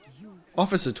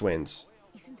 Officer Twins.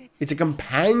 It's a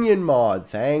companion mod.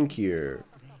 Thank you.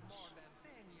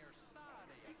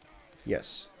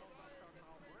 Yes.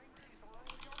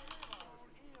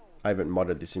 I haven't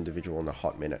modded this individual in a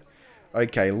hot minute.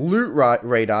 Okay, loot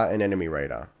radar and enemy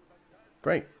radar.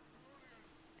 Great.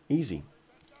 Easy.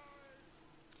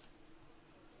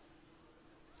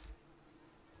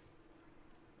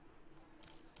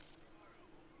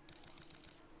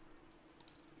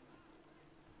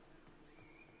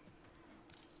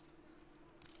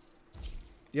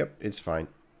 Yep, it's fine.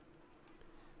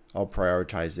 I'll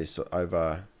prioritize this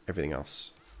over everything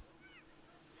else.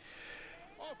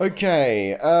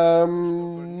 Okay,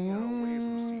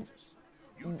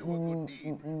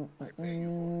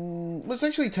 let's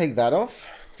actually take that off,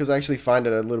 because I actually find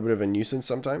it a little bit of a nuisance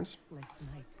sometimes.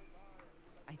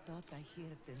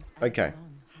 Okay.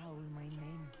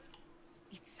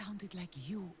 It sounded like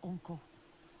you, Uncle.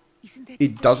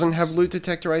 It doesn't have loot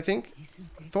detector, I think.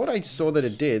 I thought I saw that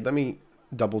it did. Let me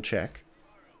double check.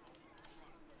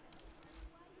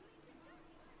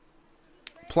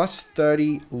 Plus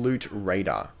 30 loot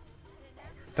radar.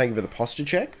 Thank you for the posture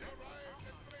check.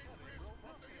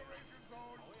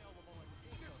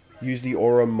 Use the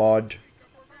aura mod.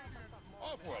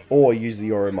 Or use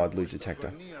the aura mod loot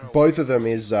detector. Both of them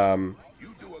is, both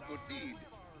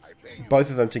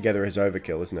of them together is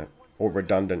overkill, isn't it? Or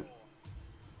redundant.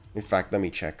 In fact, let me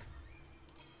check.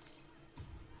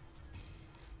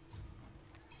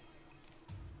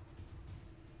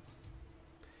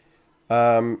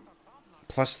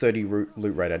 Plus 30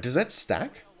 loot radar. Does that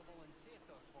stack?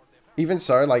 Even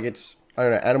so, like it's... I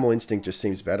don't know, Animal Instinct just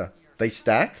seems better. They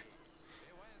stack?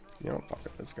 You know, fuck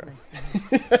it, let's go.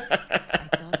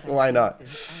 Why not?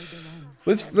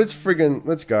 Let's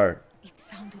go.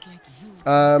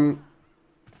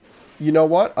 You know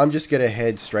what? I'm just gonna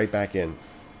head straight back in.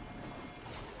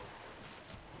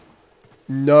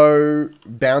 No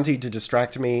bounty to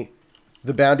distract me.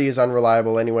 The bounty is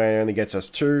unreliable anyway, it only gets us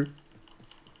 2.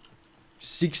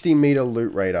 60-meter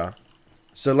loot radar.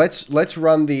 So let's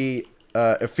run the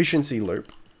efficiency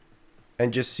loop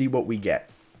and just see what we get.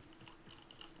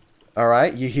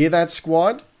 Alright, you hear that,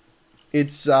 squad?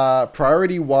 It's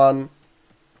priority 1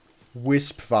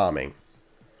 wisp farming.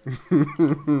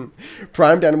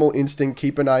 Primed Animal Instinct,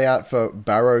 keep an eye out for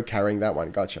Barrow carrying that one.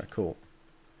 Gotcha, cool.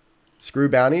 Screw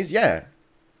bounties, yeah.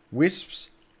 Wisps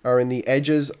are in the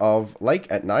edges of lake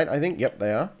at night, I think. Yep,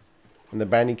 they are. And the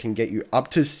bounty can get you up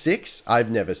to 6. I've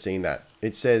never seen that.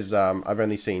 It says I've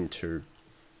only seen 2.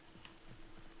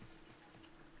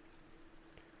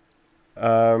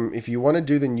 If you want to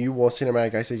do the new war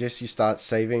cinematic, I suggest you start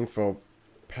saving for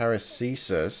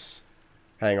paracesis.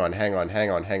 Hang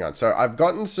on. So I've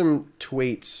gotten some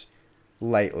tweets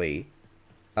lately.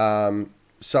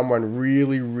 Someone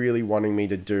really wanting me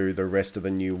to do the rest of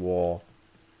the new war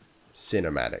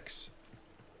cinematics.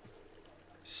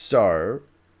 So,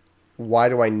 why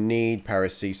do I need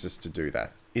paracesis to do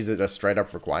that? Is it a straight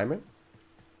up requirement?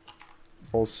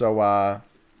 Also,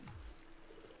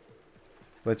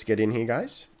 let's get in here,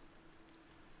 guys.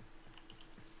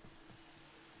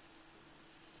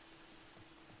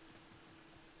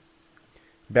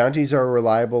 Bounties are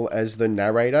reliable as the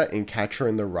narrator in Catcher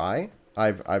in the Rye.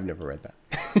 I've never read that.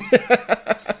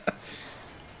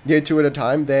 Yeah, 2 at a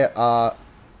time. There are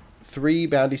 3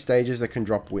 bounty stages that can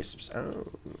drop wisps.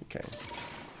 Oh, okay.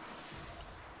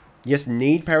 Yes,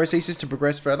 need paracesis to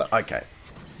progress further? Okay.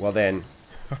 Well then,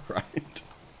 alright.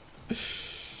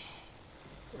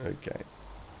 Okay.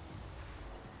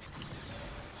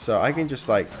 So I can just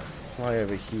like fly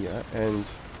over here and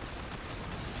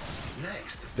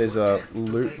there's a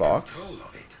loot box.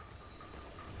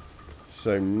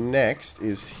 So next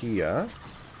is here.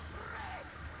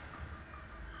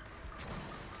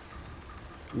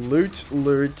 Loot.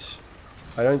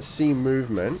 I don't see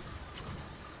movement.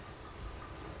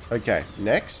 Okay,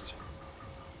 next.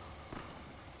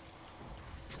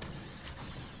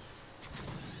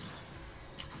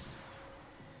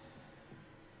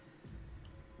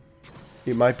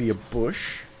 It might be a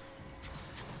bush.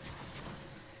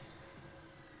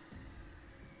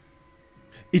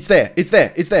 It's there.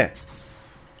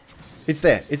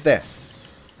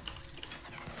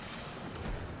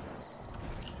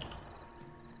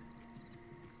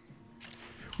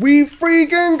 We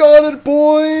freaking got it,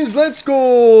 boys. Let's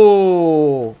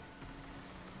go.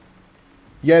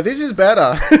 Yeah, this is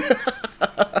better.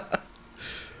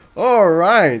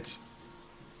 Alright.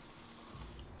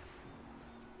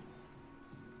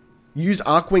 Use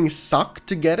Arcwing Suck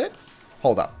to get it?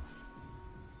 Hold up.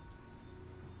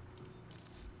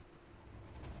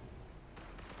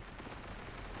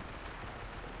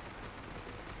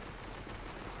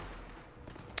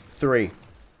 Three.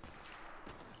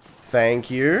 Thank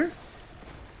you.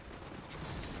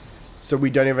 So we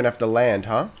don't even have to land,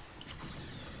 huh?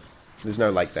 There's no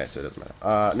lake there, so it doesn't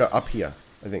matter. No, up here,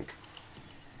 I think.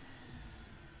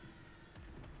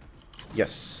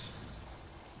 Yes.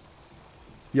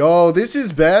 Yo, this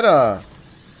is better.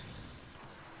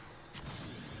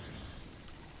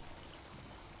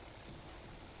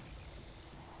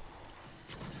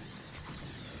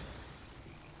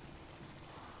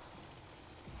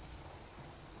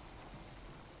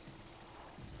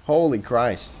 Holy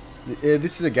Christ.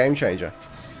 This is a game changer.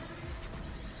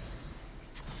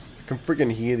 I can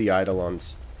freaking hear the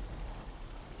Eidolons.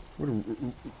 What a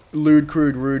lewd,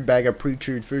 crude, rude bag of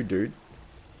pre-chewed food, dude.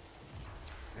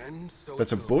 So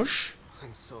That's a bush?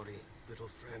 I'm sorry, little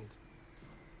friend.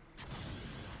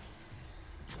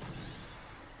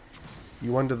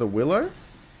 You under the willow?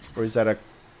 Or is that a...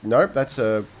 Nope, that's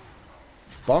a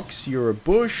box. You're a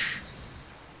bush.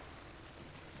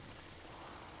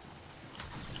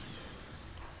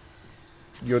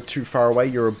 You're too far away.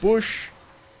 You're a bush.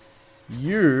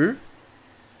 You...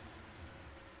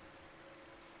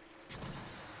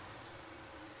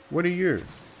 What are you?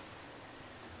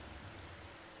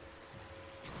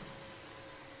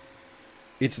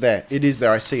 It's there. It is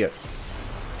there. I see it.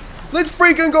 Let's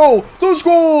freaking go! Let's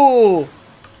go!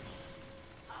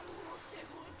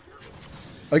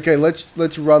 Okay,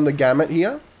 let's run the gamut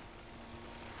here.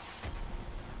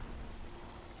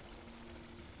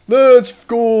 Let's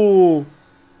go!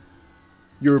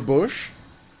 You're a bush.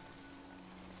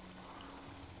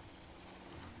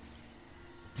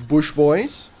 Bush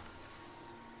boys.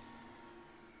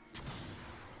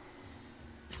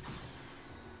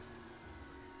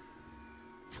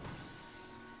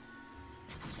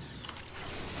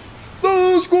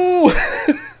 Let's go!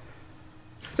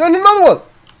 And another one!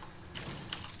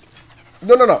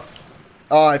 No.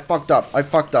 Oh, I fucked up. I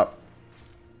fucked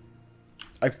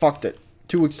it.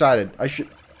 Too excited. I should...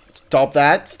 Stop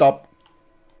that. Stop.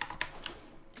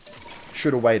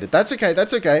 Should have waited. That's okay.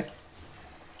 That's okay.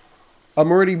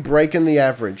 I'm already breaking the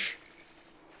average.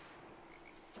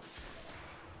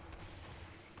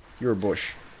 You're a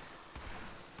bush.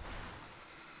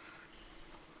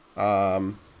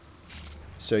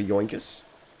 So yoinkus.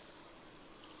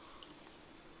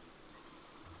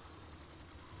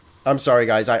 I'm sorry,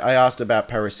 guys. I asked about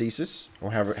paracesis,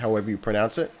 or however you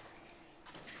pronounce it.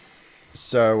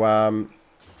 So, I'll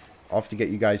have to get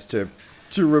you guys to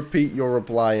repeat your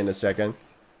reply in a second.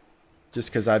 Just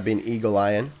because I've been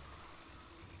eagle-eyeing.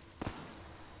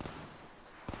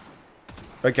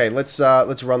 Okay, let's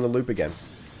run the loop again.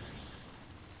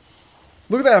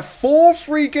 Look at that, 4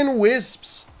 freaking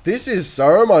wisps. This is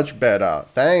so much better.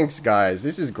 Thanks, guys.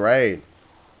 This is great.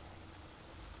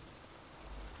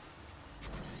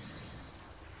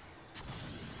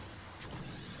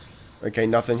 Okay,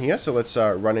 nothing here, so let's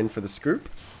run in for the scoop.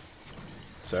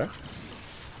 So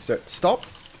stop.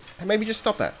 And maybe just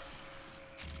stop that.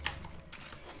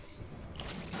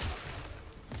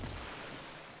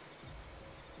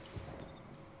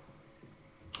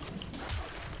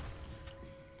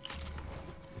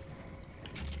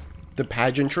 The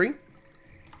pageantry.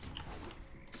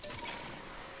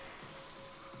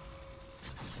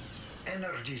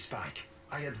 Energy spike.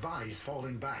 I advise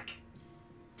falling back.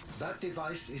 That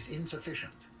device is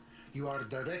insufficient. You are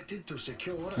directed to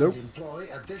secure Nope. and employ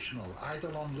additional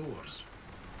Eidolon lures.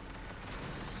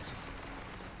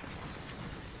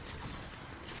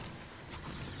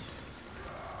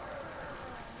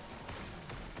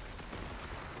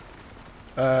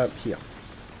 Here.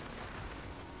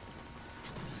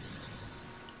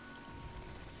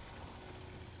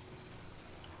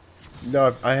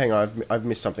 No, hang on. I've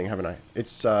missed something, haven't I?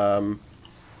 It's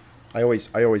I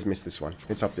always miss this one.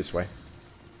 It's up this way.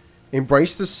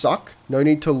 Embrace the suck. No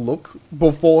need to look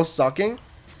before sucking.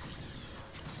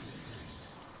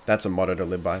 That's a motto to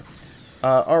live by.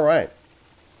 All right.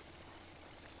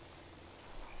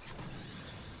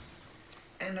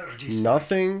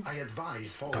 Nothing. I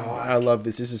advise falling God, back. I love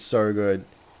this. This is so good.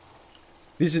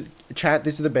 This is chat.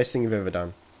 This is the best thing you've ever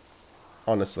done.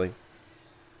 Honestly.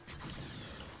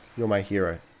 You're my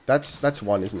hero. That's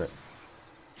one, isn't it?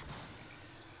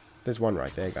 There's one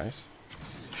right there, guys.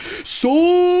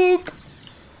 Suck!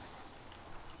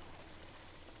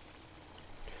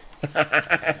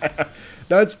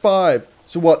 That's 5.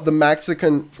 So what, the max that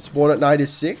can spawn at night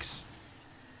is 6?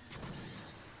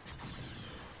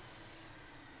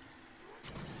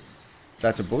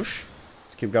 That's a bush.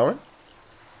 Let's keep going.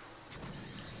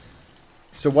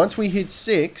 So once we hit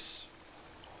 6,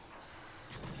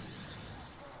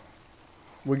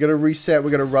 we're going to reset. We're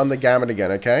going to run the gamut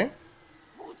again, okay?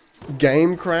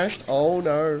 Game crashed. Oh,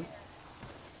 no.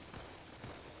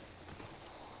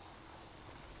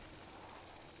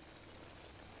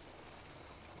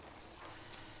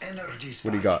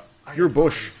 What do you got? You're a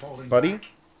bush, buddy.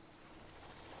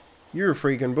 You're a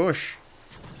freaking bush.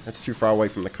 That's too far away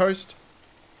from the coast.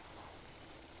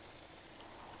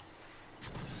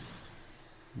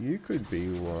 You could be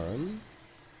one.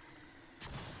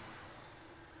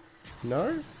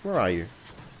 No? Where are you?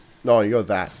 No, you're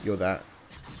that. You're that.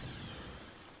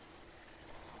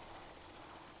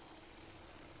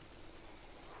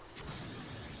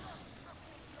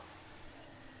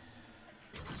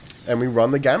 And we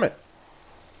run the gamut.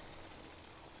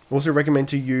 Also recommend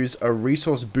to use a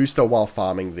resource booster while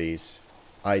farming these.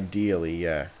 Ideally,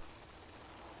 yeah.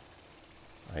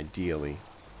 Ideally.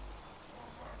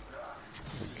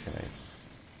 Okay.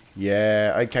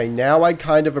 Yeah, okay, now I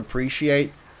kind of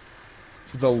appreciate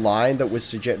the line that was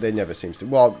suggested. There never seems to...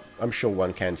 Well, I'm sure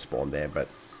one can spawn there, but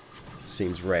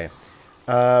seems rare.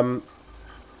 So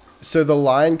the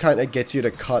line kind of gets you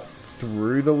to cut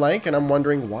through the lake, and I'm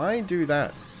wondering, why do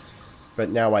that? But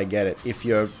now I get it. If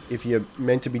you're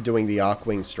meant to be doing the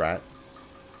Arcwing strat,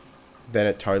 then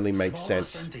it totally makes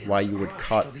sense why you would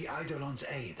cut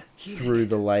through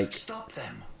the lake. Stop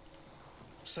them.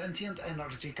 Sentient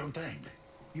energy contained.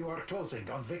 You are closing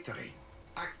on victory.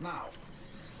 Act now.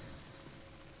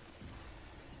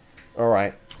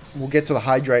 Alright. We'll get to the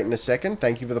hydrate in a second.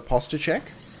 Thank you for the posture check.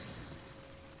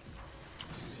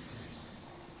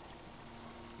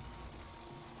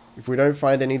 If we don't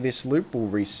find any of this loop, we'll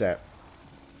reset.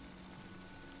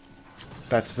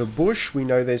 That's the bush. We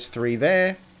know there's 3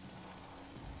 there.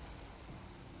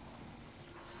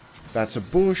 That's a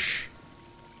bush.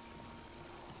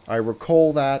 I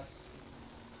recall that.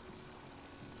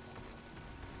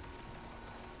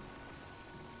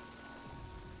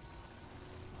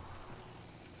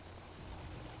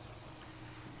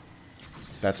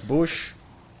 That's bush.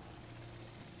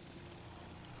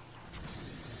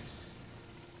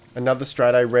 Another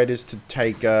strat I read is to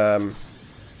take,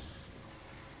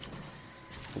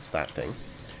 what's that thing?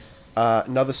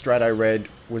 Another strat I read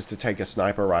was to take a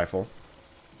sniper rifle.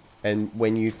 And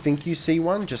when you think you see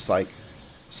one, just like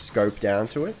scope down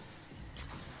to it.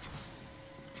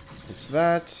 It's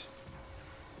that.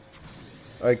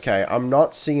 Okay, I'm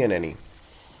not seeing any.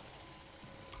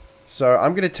 So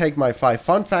I'm going to take my 5.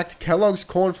 Fun fact, Kellogg's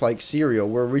Cornflakes cereal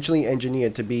were originally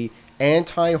engineered to be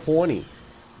anti-horny.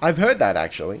 I've heard that,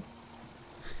 actually.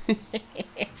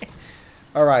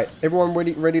 Alright, everyone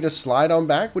ready to slide on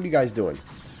back? What are you guys doing?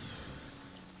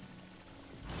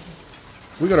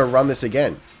 We got to run this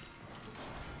again.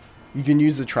 You can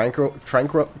use the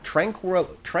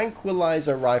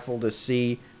tranquilizer rifle to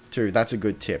see too. That's a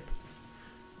good tip.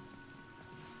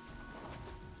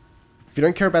 If you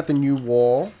don't care about the new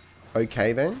wall,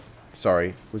 okay then.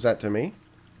 Sorry, was that to me?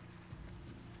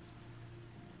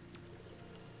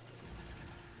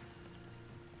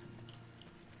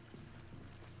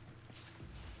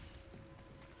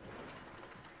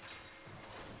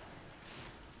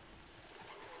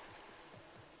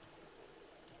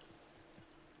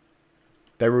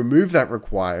 They removed that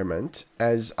requirement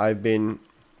as I've been...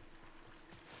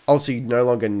 Oh, so you no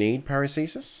longer need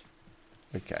paracesis?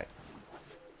 Okay.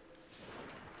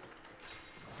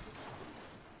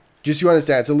 Just so you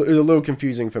understand, it's a little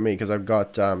confusing for me because I've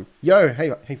got... Yo,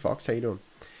 hey Fox, how you doing?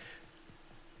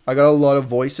 I got a lot of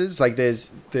voices. Like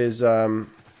there's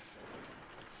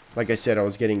like I said, I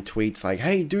was getting tweets like,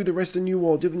 hey, do the rest of New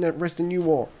War, do the rest of New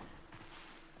War.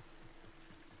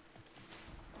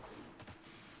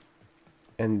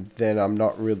 And then I'm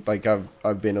not real, like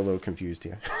I've been a little confused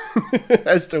here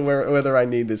as to whether I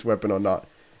need this weapon or not.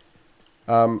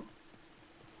 I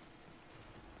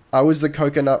was the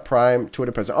Coconut Prime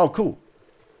Twitter person. Oh, cool.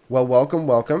 Well,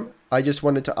 welcome. I just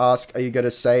wanted to ask, are you going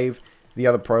to save the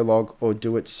other prologue or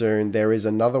do it soon? There is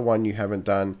another one you haven't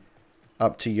done.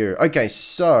 Up to you. Okay,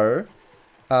 so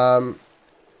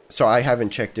I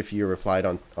haven't checked if you replied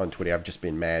on Twitter. I've just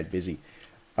been mad busy.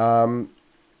 But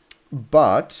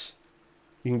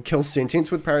you can kill sentients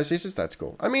with paracesis. That's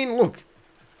cool. I mean, look,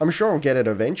 I'm sure I'll get it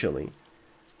eventually.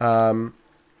 So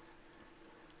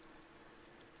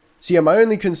yeah, my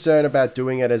only concern about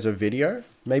doing it as a video,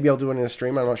 maybe I'll do it in a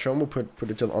stream, I'm not sure, and we'll put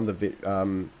it on the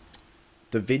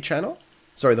vid channel.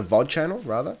 Sorry, the VOD channel,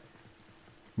 rather.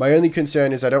 My only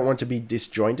concern is I don't want to be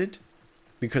disjointed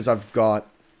because I've got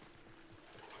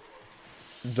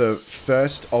the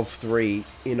first of 3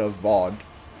 in a VOD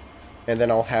and then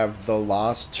I'll have the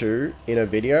last 2 in a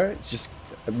video.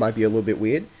 It might be a little bit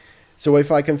weird. So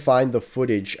if I can find the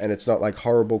footage and it's not like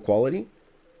horrible quality,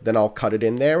 then I'll cut it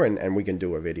in there and we can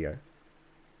do a video.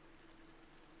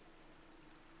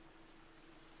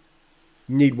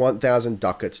 You need 1,000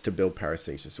 ducats to build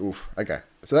paracesis. Oof. Okay.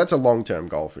 So that's a long-term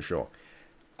goal for sure.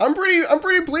 I'm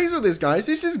pretty pleased with this, guys.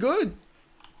 This is good.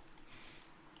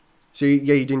 So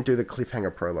yeah, you didn't do the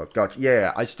cliffhanger prologue. Gotcha.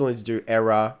 Yeah, I still need to do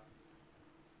error.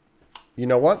 You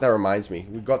know what? That reminds me.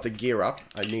 We got the gear up.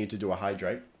 I need to do a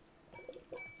hydrate.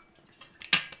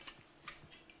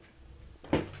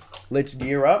 Let's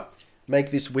gear up.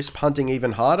 Make this wisp hunting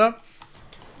even harder.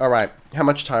 Alright, how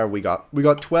much time have we got? We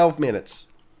got 12 minutes.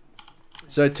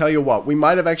 So tell you what, we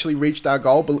might have actually reached our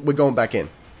goal, but we're going back in.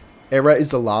 Error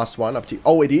is the last one up to...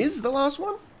 Oh, it is the last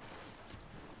one?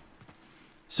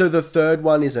 So the third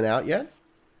one isn't out yet?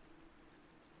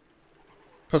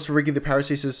 Plus for Ricky the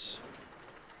Paracesis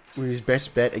with his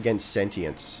best bet against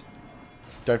sentience.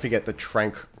 Don't forget the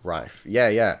Trank Rife.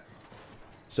 Yeah.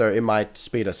 So it might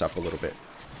speed us up a little bit.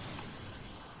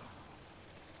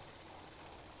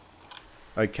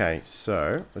 Okay,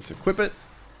 so let's equip it.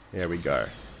 There we go.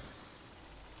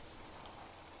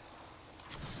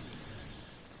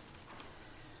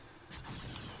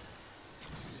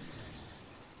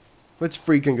 Let's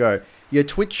freaking go. Yeah,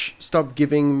 Twitch stopped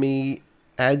giving me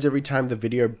ads every time the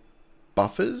video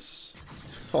buffers.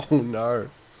 Oh no.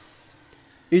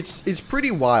 It's pretty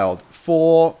wild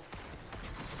for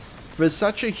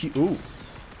such a ooh.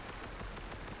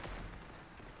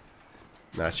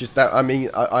 No, it's just that, I mean,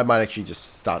 I might actually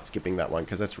just start skipping that one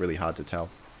because that's really hard to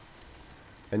tell.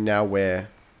 And now we're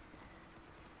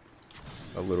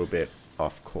a little bit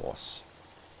off course.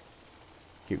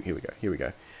 Here we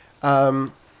go.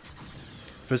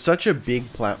 For such a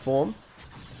big platform,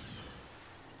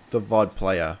 the VOD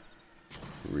player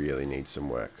really needs some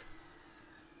work.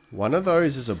 One of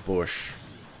those is a bush.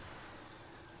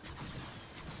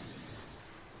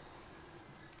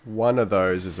 One of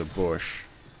those is a bush.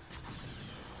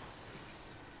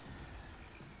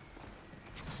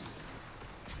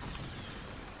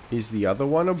 Is the other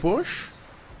one a bush?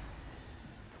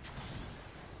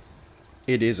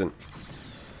 It isn't.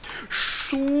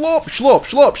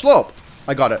 Schlop!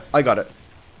 I got it.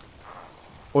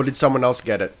 Or did someone else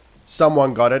get it?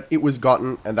 Someone got it. It was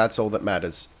gotten, and that's all that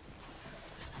matters.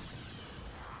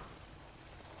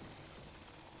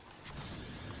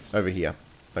 Over here.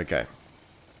 Okay.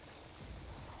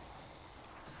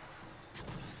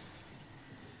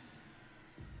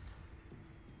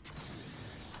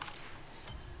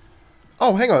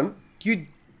 Oh, hang on. You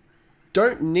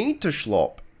don't need to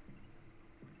schlop.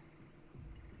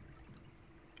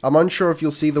 I'm unsure if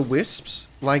you'll see the wisps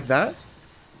like that.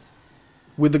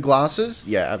 With the glasses?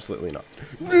 Yeah, absolutely not.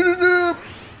 A weak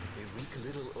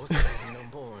little no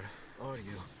more, are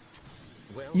you?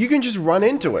 Well, You can just run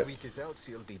into before it. the week is out,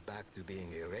 she'll be back to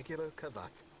being a regular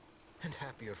Kavat. And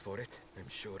happier for it, I'm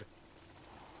sure.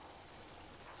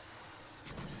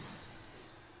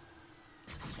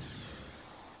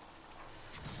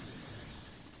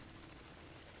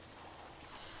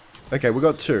 Okay, we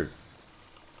got 2.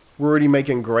 We're already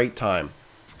making great time.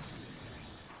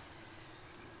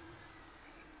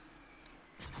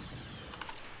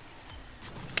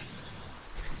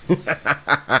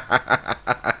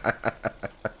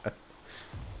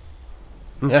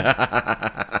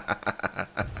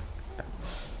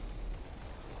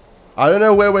 I don't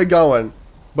know where we're going,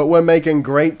 but we're making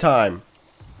great time.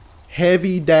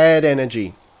 Heavy dad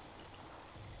energy.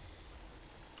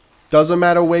 Doesn't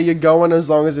matter where you're going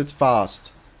as long as it's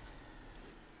fast.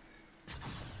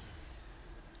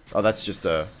 Oh, that's just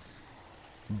a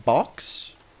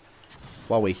box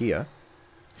while we're here.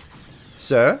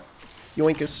 Sir,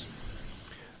 yoinkus.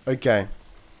 Okay.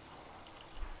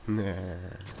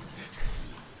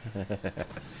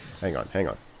 Hang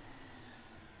on.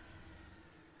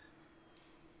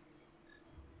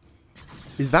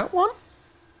 Is that one?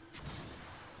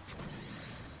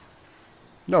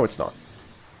 No, it's not.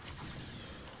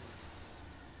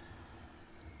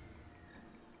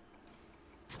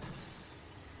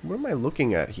 What am I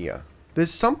looking at here? There's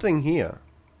something here.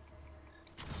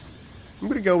 I'm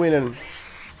gonna go in and...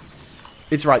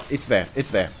 It's right. It's there.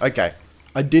 Okay.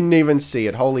 I didn't even see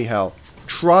it. Holy hell.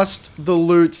 Trust the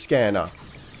loot scanner.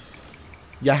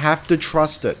 You have to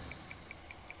trust it.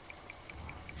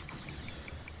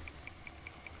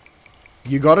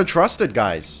 You gotta trust it,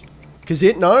 guys. Because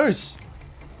it knows.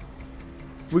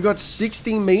 We got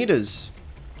 60 meters.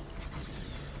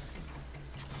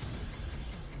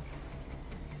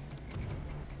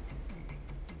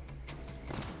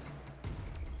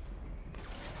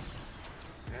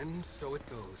 And so it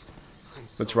goes. I'm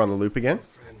Let's sorry, run the loop again.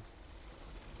 friend.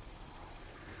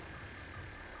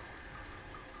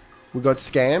 We got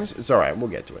scams. It's alright, we'll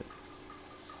get to it.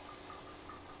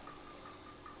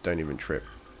 Don't even trip.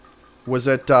 Was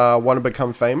it want to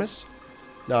become famous?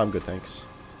 No, I'm good, thanks.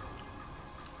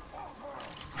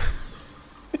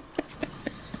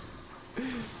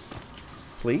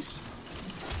 Please?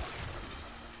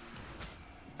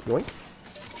 Yoink.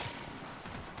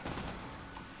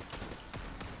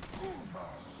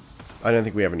 I don't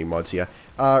think we have any mods here.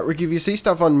 Rick, if you see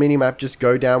stuff on minimap, just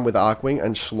go down with Arcwing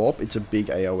and slop. It's a big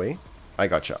AoE. I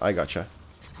gotcha, I gotcha.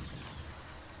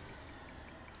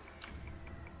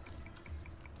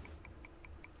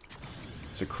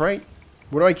 It's a crate.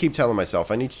 What do I keep telling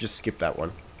myself? I need to just skip that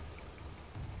one.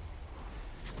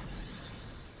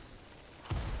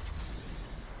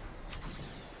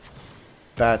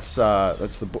 That's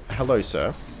the... Hello,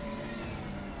 sir.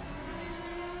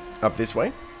 Up this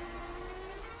way?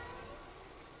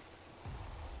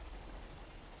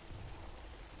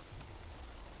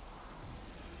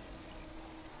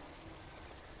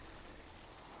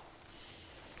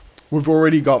 We've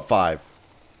already got 5.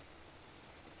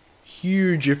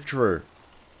 Huge if true.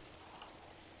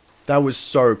 That was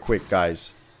so quick,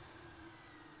 guys.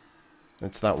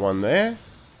 That's that one there.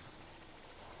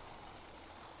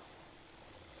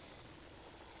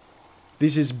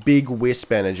 This is big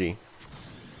wisp energy.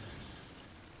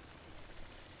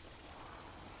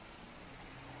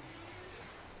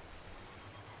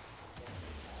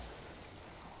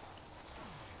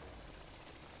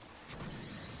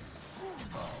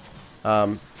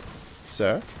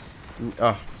 Sir?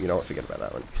 Oh, you know what? Forget about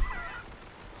that one.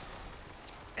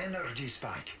 Energy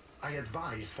spike. I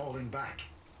advise falling back.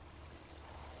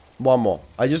 One more.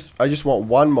 I just want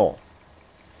one more.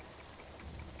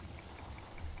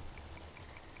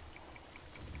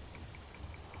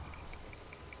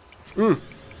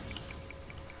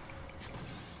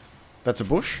 That's a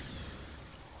bush.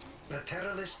 The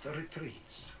terrorist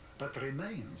retreats, but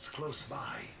remains close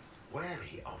by,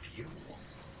 wary of you.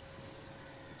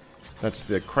 That's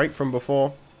the crate from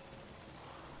before.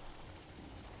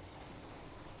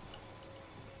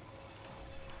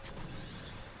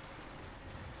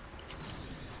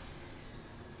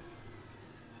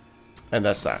 And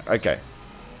that's that. Okay.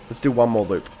 Let's do one more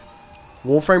loop.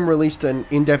 Warframe released an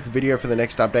in-depth video for the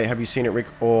next update. Have you seen it, Rick?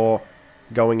 Or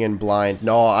going in blind?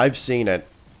 No, I've seen it.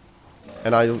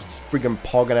 And I was freaking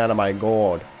pogging out of my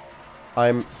gourd.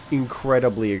 I'm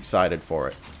incredibly excited for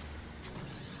it.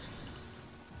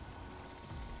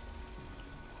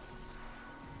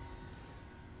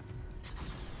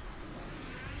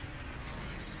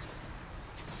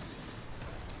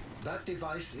 That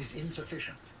device is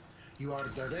insufficient. You are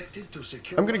directed to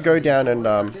secure. I'm gonna go down and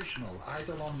additional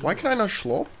eidolon why can I not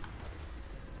schlorp?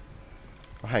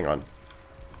 Oh, hang on.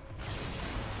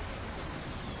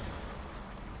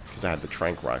 Because I had the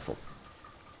trank rifle.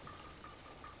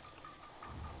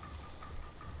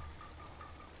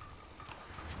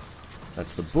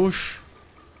 That's the bush.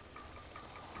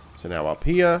 So now up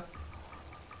here.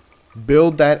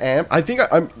 Build that amp. I think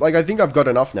I think I've got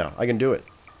enough now. I can do it.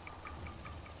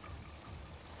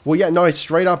 Well, yeah, no,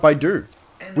 straight up I do.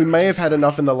 We may have had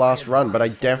enough in the last run, but I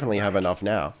definitely have enough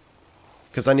now.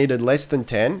 Because I needed less than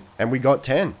 10, and we got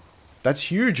 10.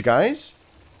 That's huge, guys.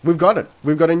 We've got it.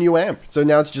 We've got a new amp. So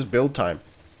now it's just build time.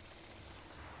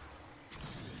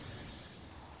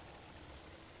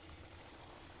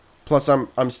 Plus,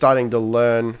 I'm starting to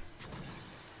learn...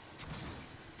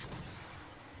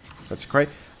 That's great.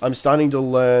 I'm starting to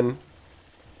learn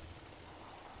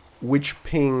which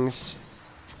pings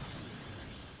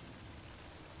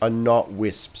are not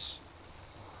wisps.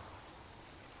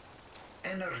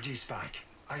 energy spike.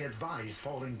 I advise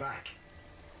falling back.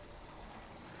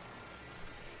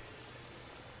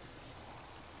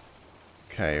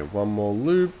 Okay, one more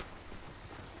loop.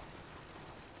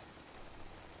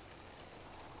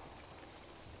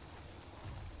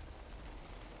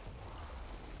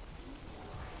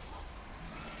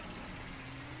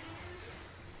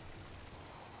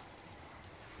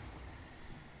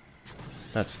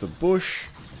 That's the bush.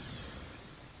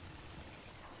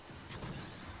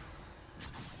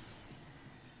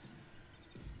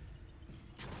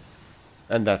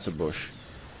 And that's a bush.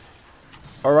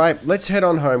 All right, let's head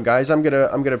on home, guys. I'm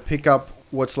gonna pick up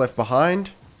what's left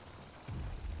behind.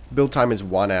 Build time is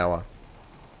 1 hour.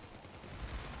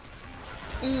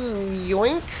 Ooh,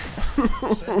 yoink.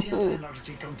 Sentient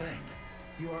energy contained.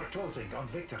 You are closing on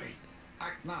victory.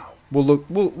 Act now. Well, look,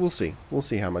 we'll see. We'll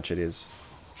see how much it is.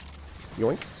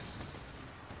 Yoink.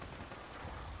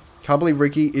 Can't believe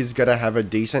Ricky is gonna have a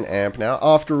decent amp now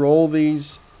after all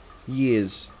these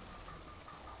years.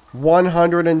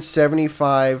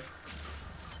 175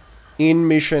 in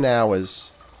mission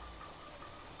hours.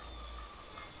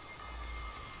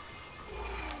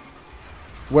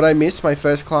 What I missed, my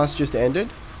first class just ended.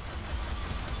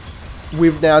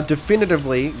 We've now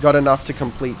definitively got enough to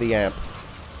complete the amp.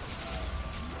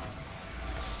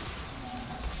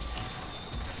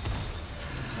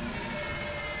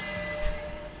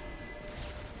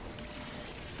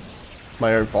 It's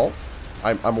my own fault.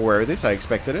 I'm aware of this. I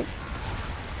expected it.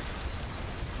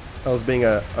 I was being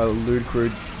a lewd,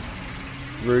 crude,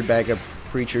 rude bag of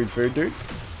pre-chewed food, dude.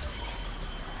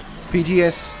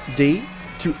 PTSD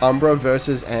to Umbra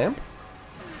versus Amp.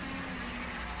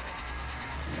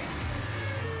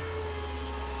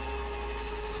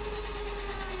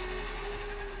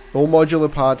 All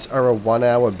modular parts are a 1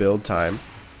 hour build time.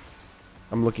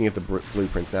 I'm looking at the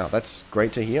blueprints now. That's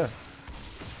great to hear.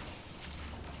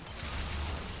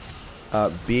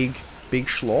 Big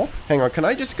schlorp. Hang on, can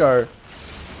I just go...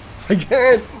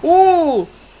 Again! Ooh!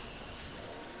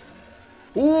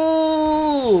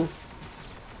 Ooh!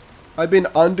 I've been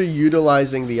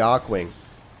underutilizing the Arcwing.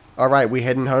 Alright, we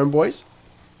heading home, boys.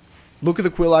 Look at the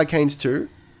Quill Arcanes too.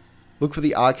 Look for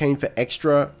the Arcane for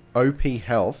extra OP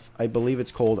health. I believe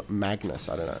it's called Magnus.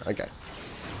 I don't know. Okay.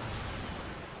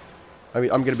 I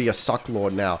mean, I'm going to be a suck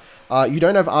lord now. You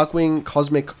don't have Arcwing.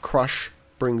 Cosmic Crush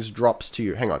brings drops to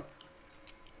you. Hang on.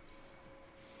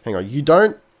 Hang on. You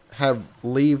don't have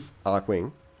leave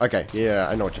Arcwing. Okay. Yeah,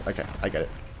 I know what you... Okay, I get it.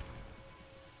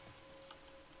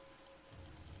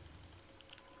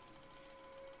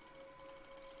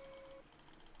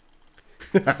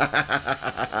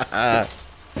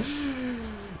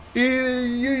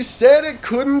 You said it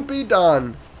couldn't be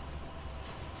done.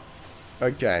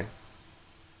 Okay.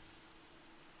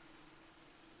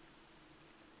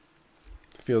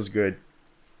 Feels good.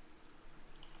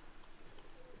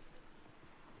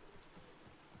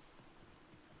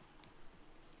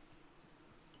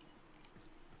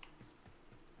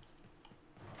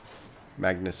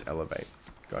 Magnus Elevate.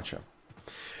 Gotcha.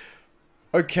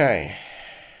 Okay.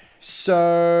 So,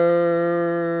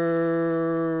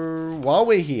 while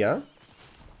we're here,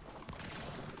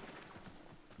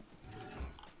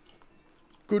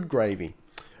 good gravy.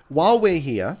 While we're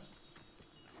here,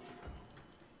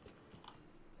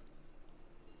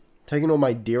 taking all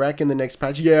my Dirac in the next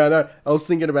patch. Yeah, I know. I was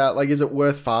thinking about, like, is it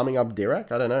worth farming up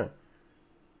Dirac? I don't know.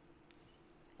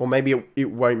 Or maybe it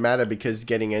won't matter because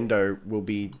getting Endo will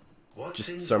be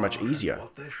just so much easier.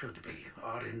 What there should be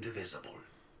are indivisible.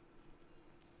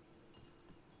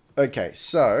 Okay,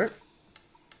 so...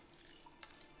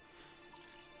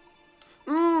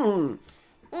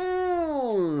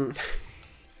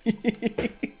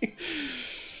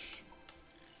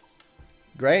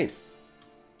 Great.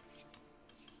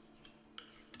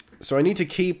 So I need to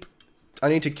keep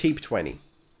 20.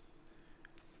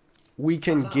 We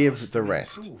can give the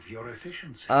rest.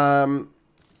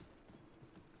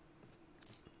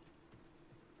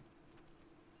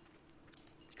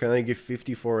 Can I give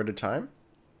 54 at a time?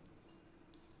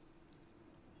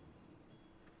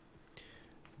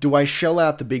 Do I shell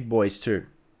out the big boys too?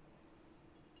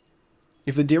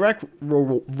 If the Dirac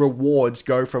rewards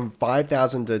go from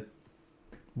 5,000 to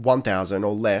 1,000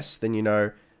 or less, then you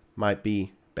know, might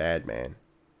be bad, man.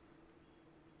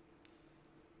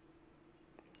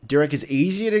 Dirac is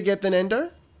easier to get than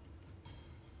Endo?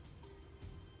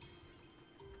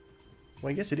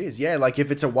 Well, I guess it is. Yeah, like if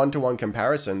it's a 1-to-1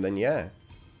 comparison, then yeah.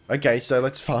 Okay, so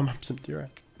let's farm up some Dirac.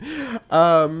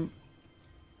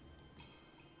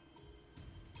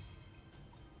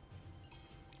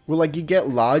 Well, like, you get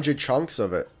larger chunks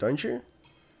of it, don't you?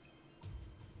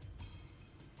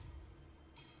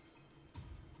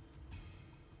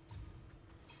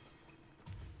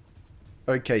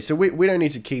 Okay, so we don't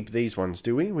need to keep these ones,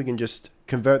 do we? We can just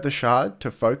convert the shard to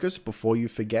focus before you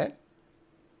forget?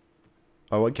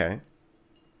 Oh, okay.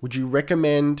 Would you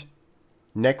recommend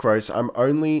Necros? I'm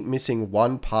only missing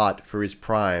one part for his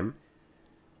prime,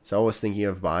 so I was thinking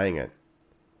of buying it.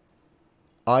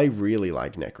 I really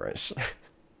like Necros.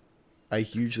 I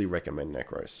hugely recommend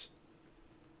Necros.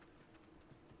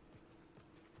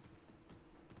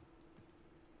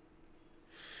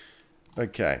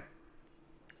 Okay.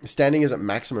 Standing is at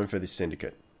maximum for this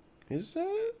syndicate. Is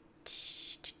it?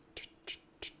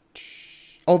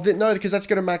 Oh, no, because that's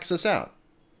going to max us out.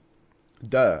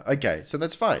 Duh. Okay, so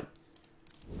that's fine.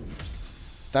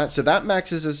 So that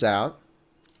maxes us out.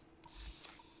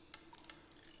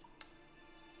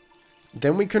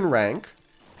 Then we can rank.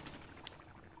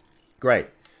 Great.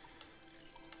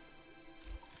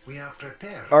 We are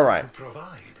prepared all right. to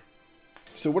provide.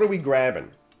 So what are we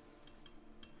grabbing?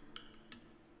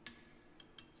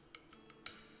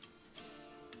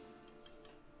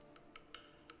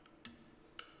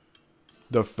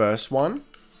 the first one.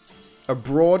 A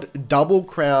broad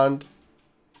double-crowned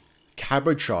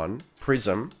cabochon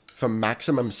prism for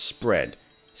maximum spread.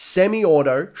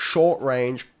 Semi-auto, short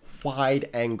range, wide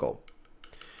angle.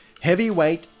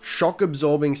 Heavyweight,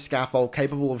 shock-absorbing scaffold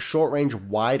capable of short range,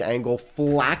 wide angle,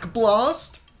 flak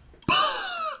blast.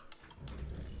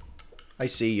 I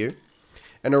see you.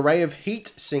 An array of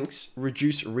heat sinks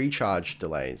reduce recharge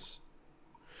delays.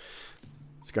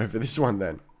 Let's go for this one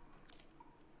then.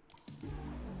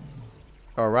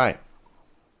 Alright.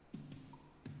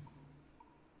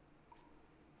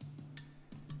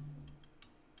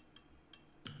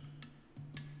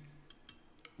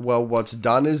 Well, what's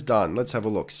done is done. Let's have a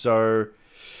look. So,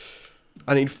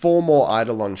 I need 4 more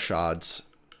Eidolon shards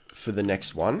for the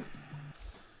next one.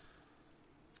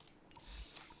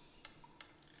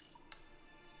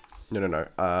 No.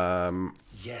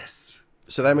 Yes.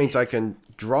 So that means I can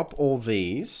drop all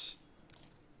these.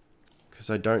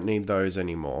 Because I don't need those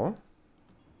anymore.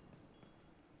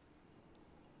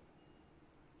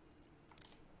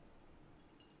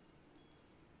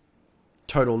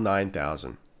 Total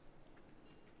 9,000.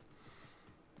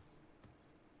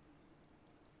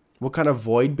 What kind of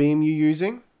void beam you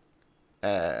using?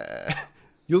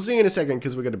 You'll see in a second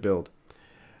because we're going to build.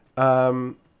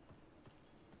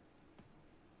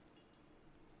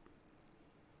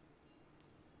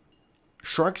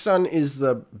 Shruxun is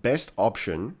the best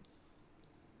option.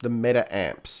 The meta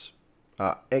amps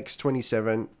are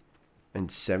X27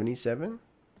 and 77.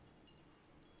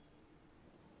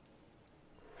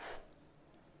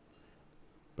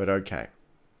 But okay.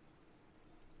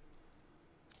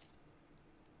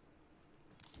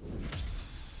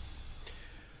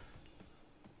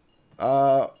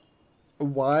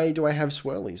 Why do I have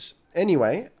swirlies?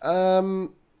 Anyway,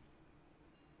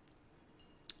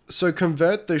 so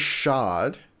convert the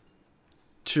shard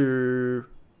to...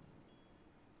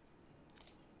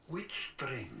 Which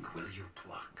string will you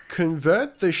pluck?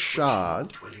 Convert the shard...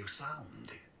 Which note will you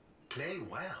sound? Play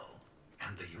well,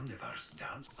 and the universe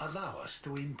does allow us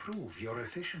to improve your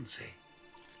efficiency.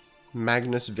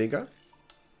 Magnus Vigor.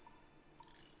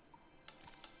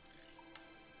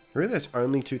 Really? That's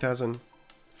only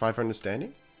 2,500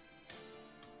 standing?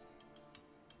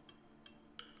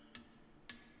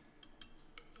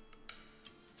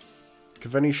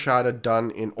 Converting shard are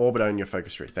done in orbiter in your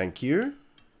focus tree. Thank you.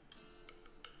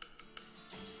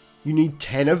 You need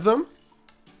 10 of them?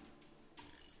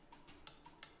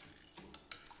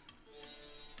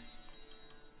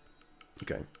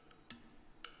 Okay.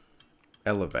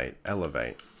 Elevate,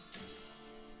 elevate.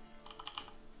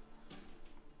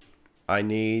 I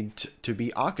need to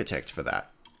be architect for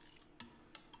that.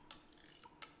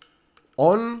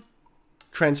 On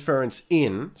transference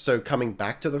in, so coming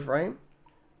back to the frame,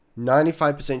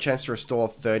 95% chance to restore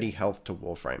 30 health to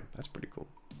Warframe. That's pretty cool.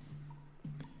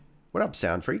 What up,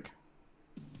 Sound Freak?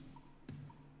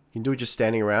 You can do it just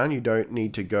standing around. You don't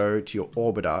need to go to your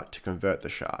orbiter to convert the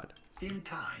shard. In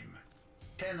time.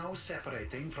 Tenno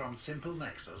separating from Simple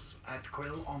Nexus at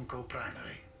Quill Onco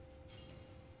Primary.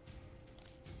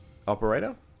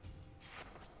 Operator?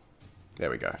 There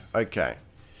we go. Okay.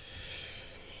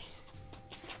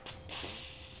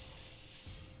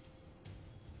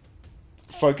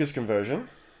 Focus conversion.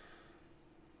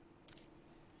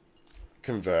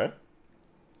 Convert.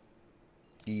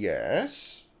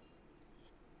 Yes.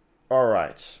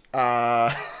 Alright.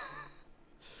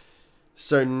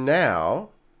 So now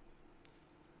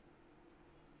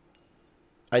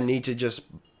I need to just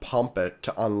pump it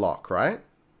to unlock, right?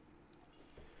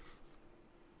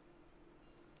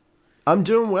 I'm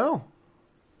doing well.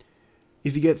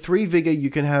 If you get 3 vigor, you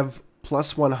can have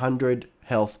plus 100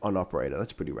 health on operator.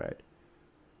 That's pretty rad.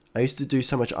 I used to do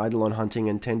so much Eidolon hunting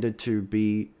and tended to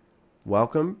be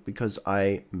welcome because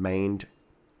I mained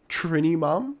Trini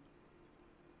Mum.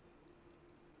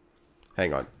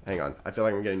 Hang on. I feel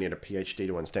like I'm going to need a PhD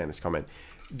to understand this comment.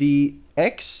 The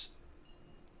X27,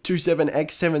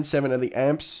 X77 are the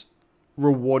amps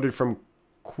rewarded from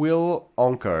Quill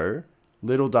Onco,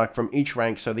 Little Duck from each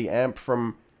rank. So the amp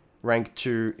from rank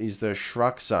 2 is the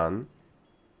Shruxun.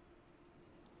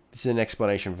 This is an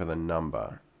explanation for the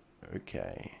number.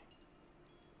 Okay.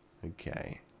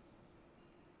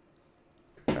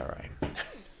 Alright.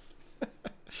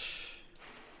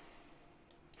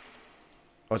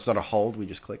 Oh, it's not a hold, we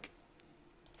just click.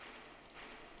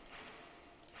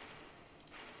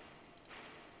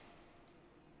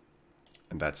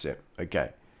 And that's it. Okay.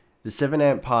 The 7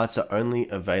 amp parts are only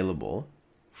available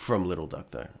from Little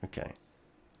Duck though. Okay.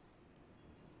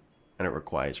 And it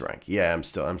requires rank. Yeah, I'm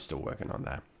still working on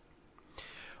that.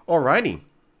 Alrighty.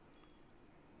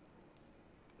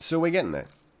 So we're getting there.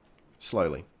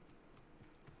 Slowly.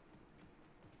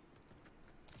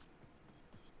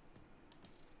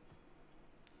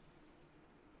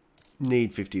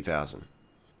 Need 50,000.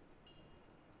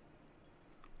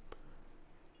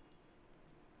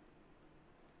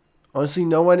 Honestly,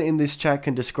 no one in this chat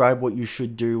can describe what you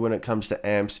should do when it comes to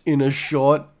amps in a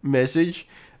short message.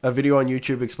 A video on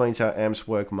YouTube explains how amps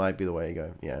work might be the way to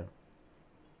go. Yeah,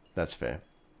 that's fair.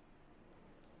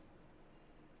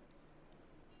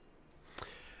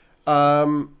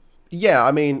 Yeah,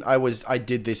 I mean, I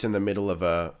did this in the middle of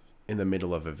a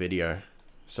video,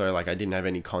 so like I didn't have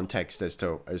any context as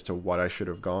to what I should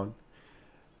have gone.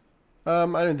 I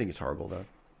don't think it's horrible though.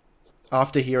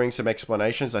 After hearing some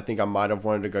explanations, I think I might have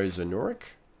wanted to go Zanuric.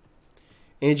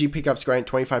 Energy pickups grant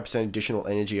 25% additional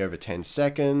energy over 10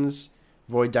 seconds.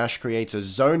 Void Dash creates a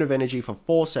zone of energy for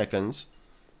 4 seconds.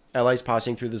 Allies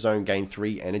passing through the zone gain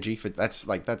 3 energy. That's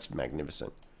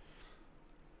magnificent.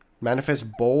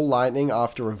 Manifest Ball Lightning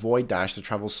after a Void Dash to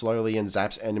travel slowly and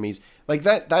zaps enemies. Like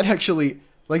that actually,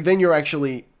 like then you're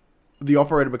actually, the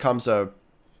operator becomes a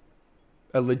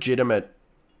legitimate,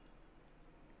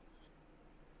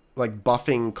 like,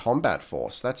 buffing combat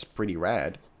force. That's pretty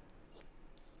rad.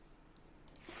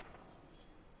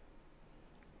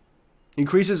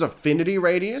 Increases affinity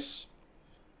radius.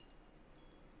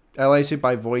 Allies hit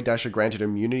by Void Dash are granted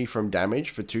immunity from damage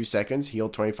for 2 seconds. Heal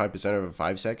 25% over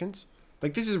 5 seconds.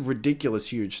 Like, this is ridiculous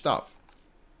huge stuff.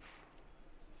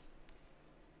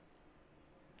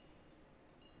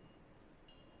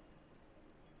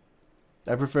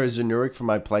 I prefer Zanuric for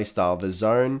my playstyle. The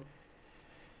zone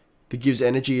that gives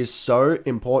energy is so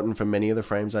important for many of the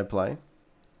frames I play.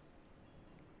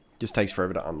 Just takes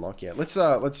forever to unlock. Yeah,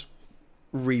 let's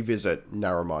revisit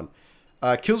Naramon.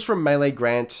 Kills from melee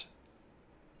grant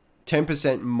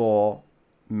 10% more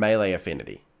melee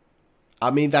affinity. I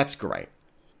mean, that's great.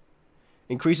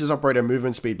 Increases operator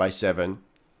movement speed by 7.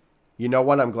 You know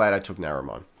what? I'm glad I took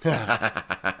Naramon.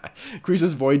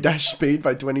 Increases Void Dash speed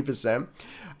by 20%.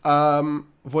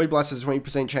 Void Blast has a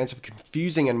 20% chance of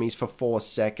confusing enemies for 4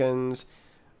 seconds.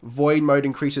 Void Mode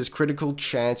increases critical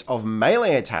chance of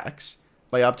melee attacks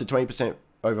by up to 20%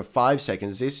 over 5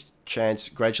 seconds. This chance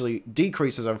gradually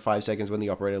decreases over 5 seconds when the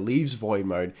operator leaves Void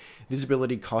Mode. This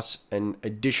ability costs an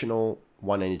additional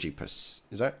 1 energy per... Is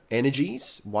that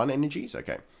energies? 1 energies?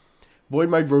 Okay. Void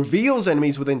Mode reveals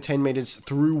enemies within 10 meters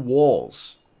through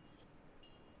walls.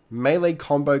 Melee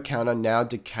combo counter now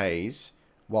decays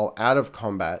while out of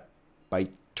combat by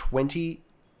 20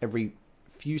 every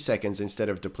few seconds instead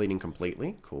of depleting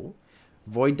completely. Cool.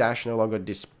 Void Dash no longer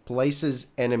displaces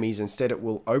enemies. Instead, it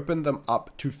will open them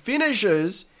up to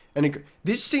finishers. And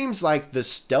this seems like the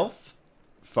stealth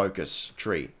focus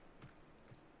tree.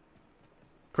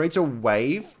 Creates a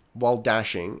wave while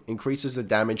dashing. Increases the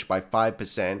damage by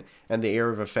 5% and the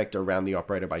area of effect around the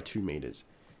operator by 2 meters.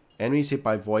 Enemies hit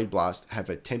by Void Blast have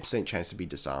a 10% chance to be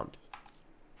disarmed.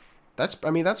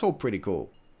 I mean, that's all pretty cool.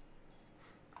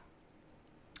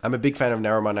 I'm a big fan of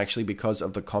Naramon actually because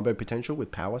of the combo potential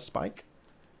with Power Spike.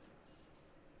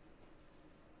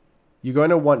 You're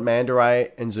going to want Mandarai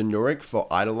and Zanuric for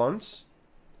Eidolons.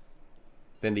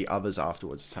 Then the others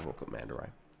afterwards. Let's have a look at Mandarai.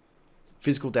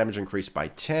 Physical damage increased by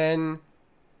 10.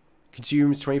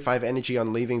 Consumes 25 energy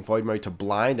on leaving Void Mode to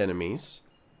blind enemies.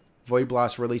 Void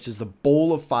Blast releases the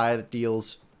Ball of Fire that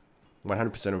deals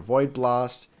 100% of Void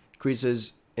Blast.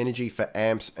 Increases energy for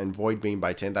amps and Void Beam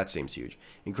by 10. That seems huge.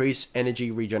 Increase energy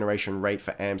regeneration rate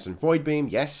for amps and Void Beam.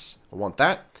 Yes, I want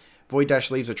that. Void Dash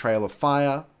leaves a trail of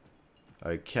fire.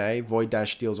 Okay, Void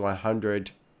Dash deals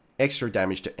 100 extra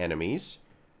damage to enemies.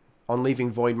 On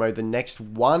leaving Void Mode, the next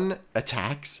 1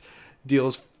 attacks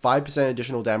deals 5%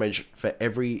 additional damage for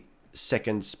every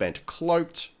second spent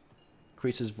cloaked.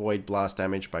 Increases Void Blast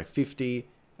damage by 50.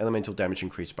 Elemental damage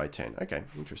increased by 10. Okay,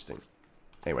 interesting.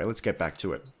 Anyway, let's get back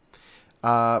to it.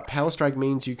 Power Strike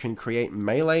means you can create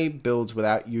melee builds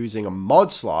without using a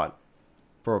mod slot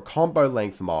for a combo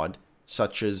length mod,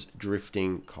 such as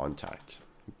Drifting Contact.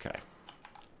 Okay.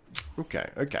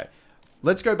 Okay.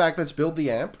 Let's go back. Let's build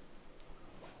the amp.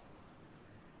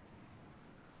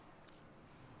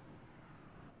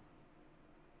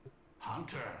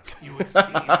 Hunter, you exceed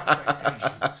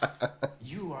expectations.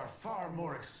 You are far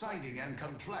more exciting and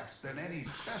complex than any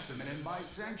specimen in my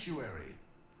sanctuary.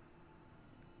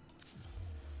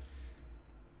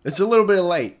 It's a little bit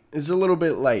late.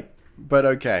 But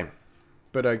okay.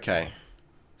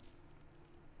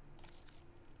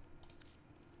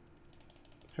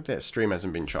 Hope that stream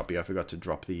hasn't been choppy. I forgot to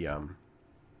drop the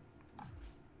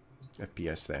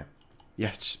FPS there. Yeah,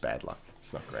 it's just bad luck.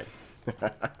 It's not great.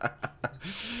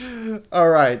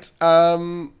 Alright.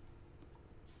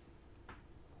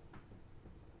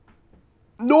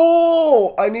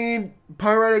 No! I need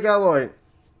pyritic alloy.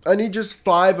 I need just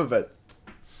 5 of it.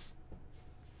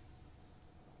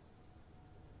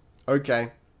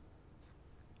 Okay.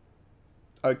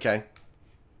 Okay.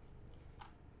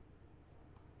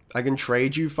 I can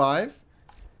trade you 5?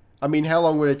 I mean, how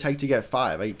long would it take to get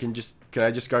 5? Can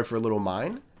I just go for a little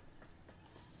mine?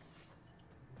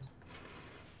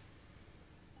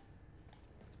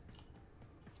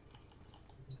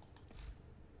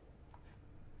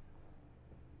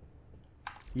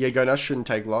 Yeah, go nuts shouldn't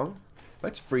take long.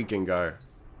 Let's freaking go.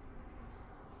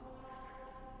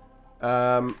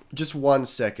 Just 1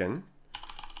 second.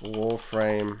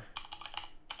 Warframe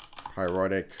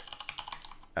pyrotic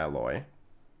alloy.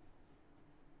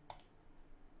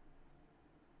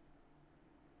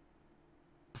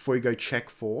 Before you go, check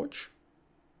forge.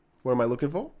 What am I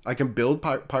looking for? I can build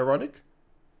pyrotic.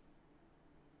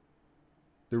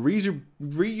 The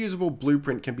reusable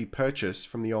blueprint can be purchased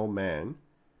from the old man.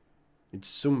 It's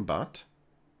Sumbat.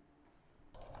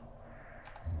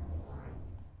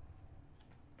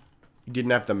 You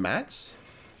didn't have the mats?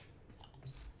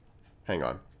 Hang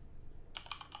on.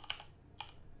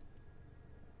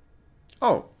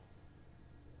 Oh.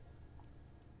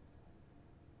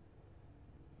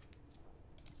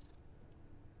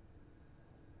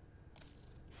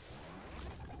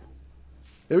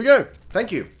 There we go.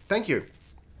 Thank you. Thank you.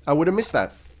 I would have missed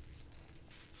that.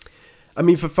 I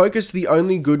mean, for focus, the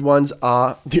only good ones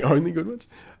are... The only good ones?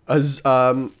 As,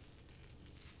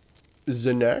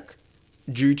 Zenerk,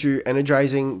 due to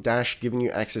energizing dash giving you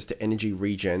access to energy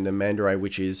regen. The Mandarai,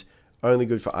 which is only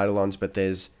good for Eidolons, but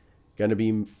there's going to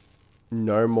be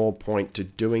no more point to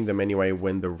doing them anyway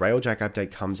when the Railjack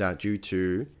update comes out due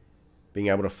to being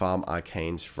able to farm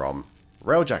arcanes from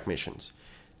Railjack missions.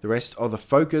 The rest of the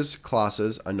focus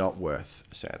classes are not worth,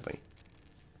 sadly.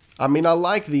 I mean, I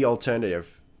like the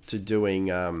alternative to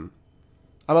doing, I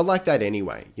would like that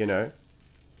anyway, you know?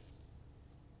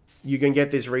 You can get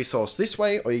this resource this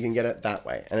way, or you can get it that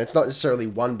way. And it's not necessarily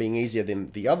one being easier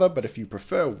than the other, but if you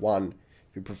prefer one,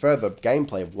 if you prefer the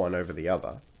gameplay of one over the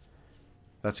other,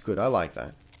 that's good. I like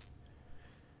that.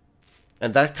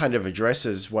 And that kind of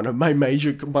addresses one of my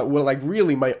major, well, like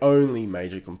really my only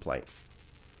major complaint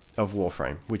of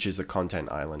Warframe, which is the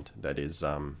content island that is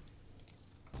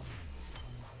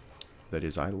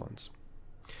Eidolons.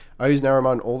 I use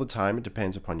Naramon all the time. It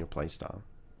depends upon your playstyle.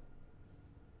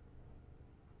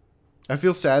 I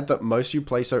feel sad that most of you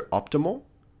play so optimal.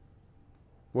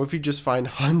 What if you just find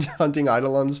hunting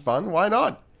Eidolons fun? Why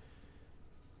not?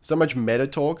 So much meta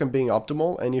talk and being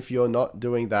optimal, and if you're not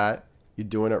doing that, you're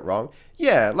doing it wrong.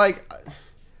 Yeah, like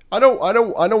I don't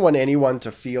want anyone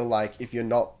to feel like if you're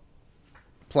not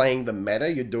playing the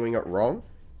meta, you're doing it wrong,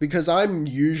 because I'm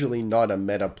usually not a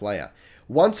meta player.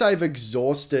 Once I've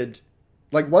exhausted,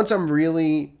 like once I'm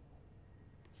really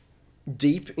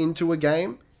deep into a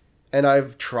game and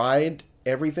I've tried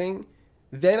everything,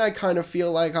 then I kind of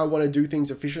feel like I want to do things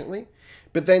efficiently.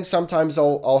 But then sometimes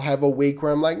I'll have a week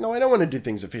where I'm like, no, I don't want to do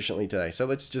things efficiently today. So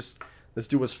let's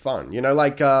do what's fun. You know,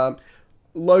 like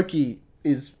Loki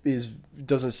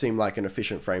doesn't seem like an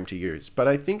efficient frame to use, but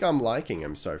I think I'm liking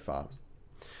him so far.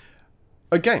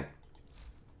 Okay.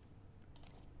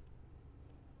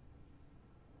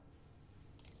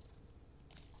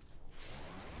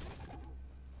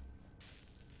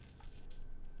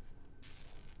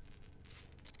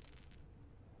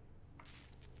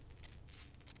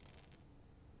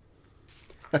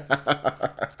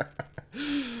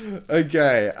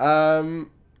 Okay,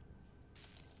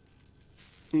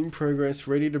 in progress,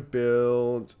 ready to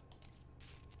build.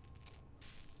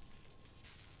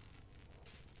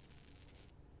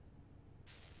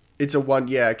 It's a 1,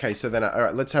 yeah, okay, so then, all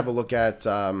right, let's have a look at,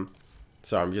 sorry,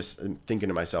 I'm just thinking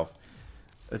to myself.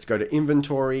 Let's go to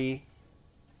inventory.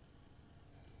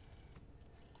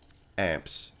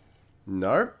 Amps.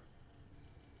 Nope.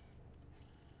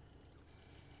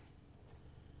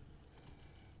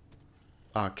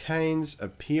 Arcanes,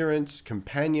 appearance,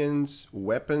 companions,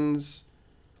 weapons.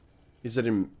 Is it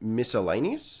in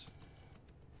miscellaneous?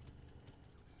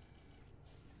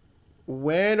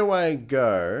 Where do I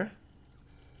go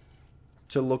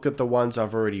to look at the ones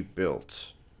I've already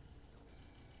built?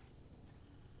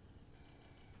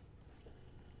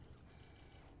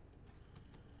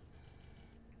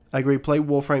 I agree, play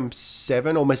Warframe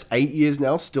 7, almost 8 years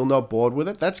now, still not bored with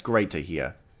it. That's great to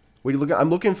hear. What are you looking at? I'm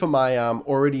looking for my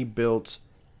already built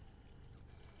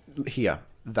here,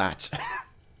 that.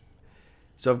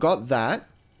 So I've got that.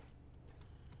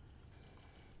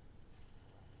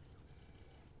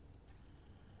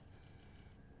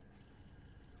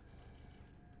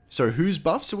 So whose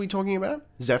buffs are we talking about?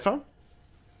 Zephyr?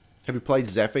 Have you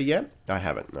played Zephyr yet? I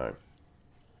haven't, no.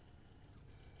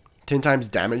 10 times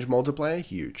damage multiplier?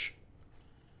 Huge.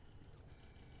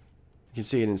 You can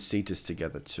see it in Cetus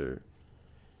together too.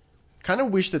 Kind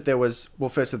of wish that there was, well,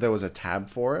 first that there was a tab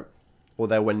for it, or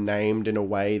they were named in a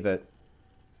way that.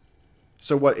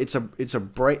 So what? It's a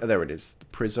break. Oh, there it is. The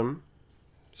prism.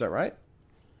 Is that right?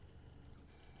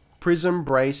 Prism,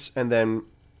 brace, and then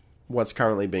what's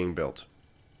currently being built.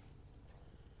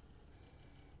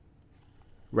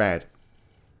 Rad.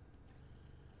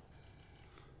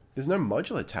 There's no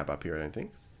modular tab up here, I don't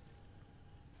think.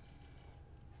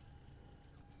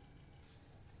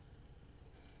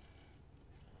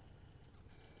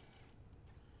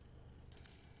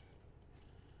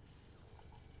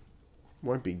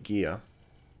 Won't be gear.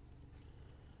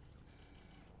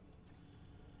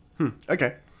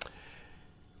 Okay.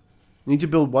 Need to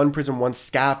build one prism, one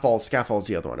scaffold. Scaffold's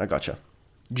the other one. I gotcha.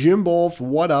 Jimbolf,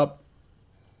 what up?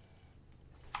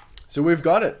 So we've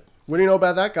got it. What do you know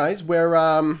about that, guys?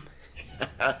 We're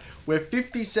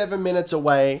 57 minutes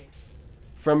away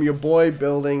from your boy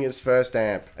building his first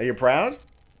amp. Are you proud?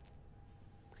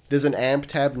 There's an amp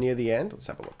tab near the end. Let's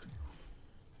have a look.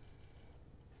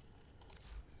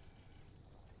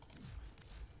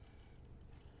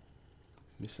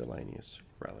 Miscellaneous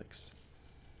relics.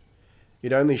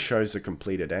 It only shows the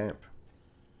completed amp.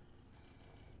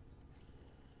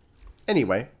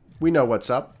 Anyway, we know what's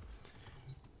up.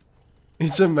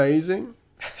 It's amazing.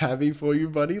 Happy for you,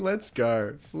 buddy. Let's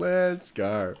go. Let's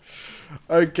go.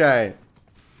 Okay.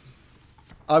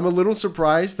 I'm a little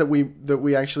surprised that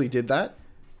we actually did that.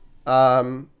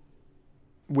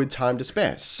 With time to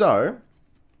spare. So,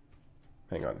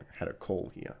 hang on. I had a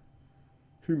call here.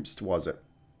 Whomst was it?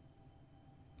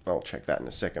 I'll check that in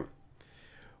a second.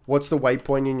 What's the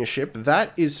waypoint in your ship?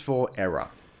 That is for error.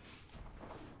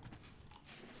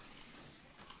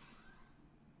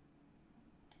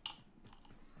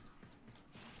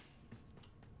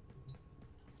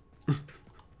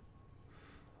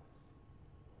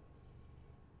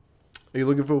 Are you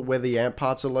looking for where the amp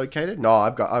parts are located? No,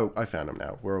 I found them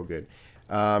now. We're all good.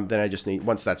 Then I just need,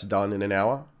 once that's done in an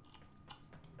hour,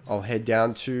 I'll head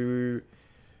down to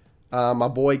my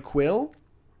boy Quill,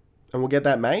 and we'll get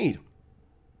that made.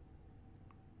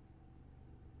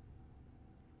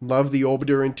 Love the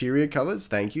Orbiter interior colors.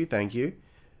 Thank you, thank you.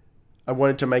 I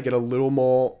wanted to make it a little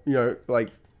more, you know,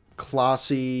 like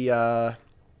classy,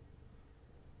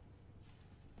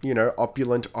 you know,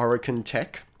 opulent Orokin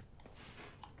tech.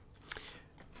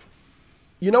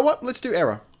 You know what? Let's do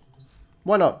error.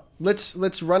 Why not?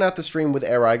 Let's run out the stream with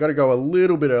error. I got to go a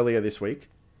little bit earlier this week.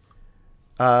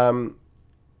 So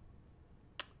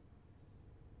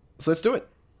let's do it.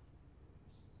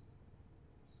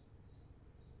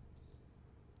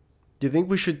 Do you think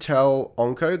we should tell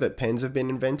Onko that pens have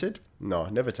been invented? No,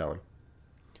 never tell him.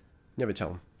 Never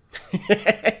tell him.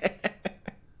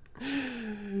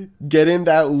 Get in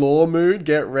that lore mood.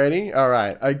 Get ready. All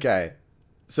right. Okay.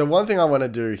 So one thing I want to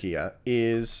do here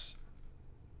is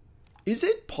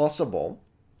it possible?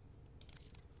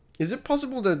 Is it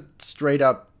possible to straight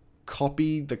up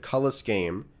copy the color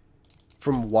scheme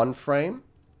from one frame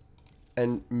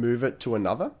and move it to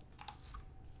another?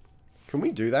 Can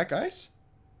we do that, guys?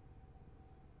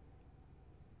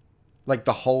 Like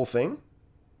the whole thing?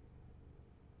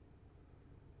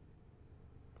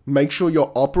 Make sure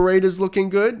your operator's looking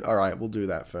good? Alright, we'll do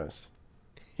that first.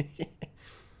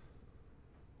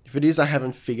 If it is, I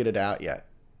haven't figured it out yet.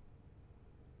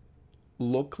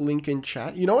 Look link in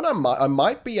chat. You know what? I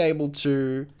might be able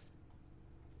to...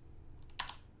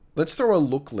 Let's throw a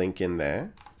look link in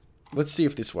there. Let's see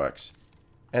if this works.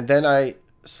 And then I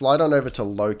slide on over to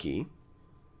Loki.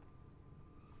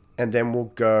 And then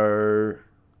we'll go...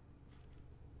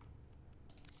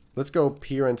 Let's go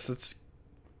appearance. Let's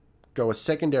go a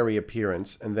secondary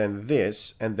appearance. And then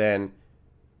this. And then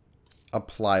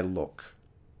apply look.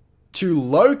 To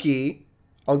Loki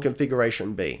on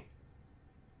configuration B.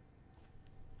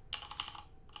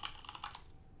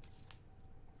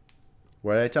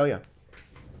 What did I tell you?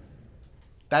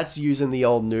 That's using the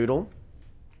old noodle.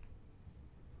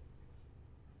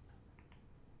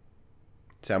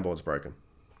 Soundboard's broken.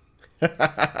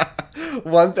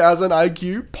 1000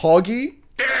 IQ. Poggy.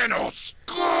 Thanos!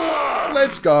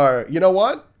 Let's go. You know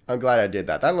what? I'm glad I did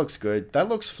that. That looks good. That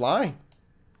looks fly.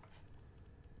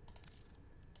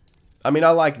 I mean,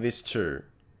 I like this too.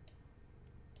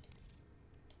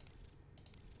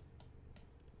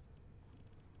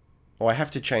 Oh, I have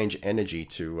to change energy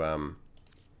to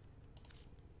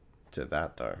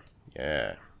that though.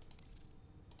 Yeah.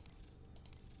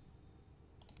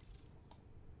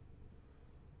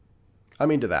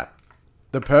 I'm into that.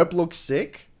 The perp looks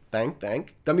sick. Thank.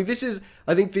 I mean, this is,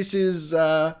 I think this is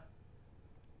now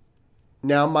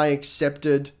my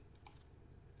accepted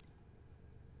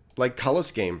like color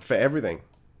scheme for everything.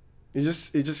 It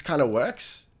just kind of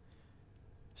works.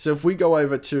 So if we go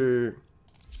over to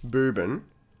Boobin,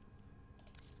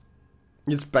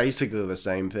 it's basically the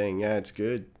same thing. Yeah, it's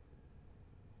good.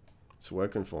 It's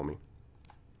working for me.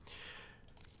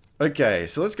 Okay,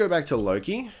 so let's go back to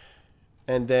Loki.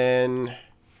 And then...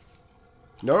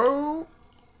 No!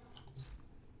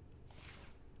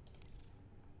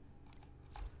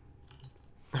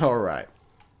 Alright.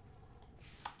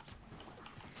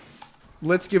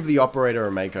 Let's give the operator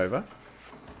a makeover.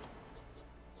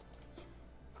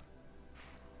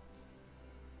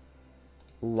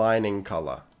 Lining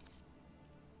color.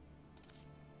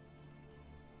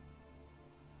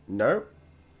 No.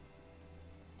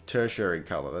 Tertiary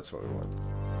color, that's what we want.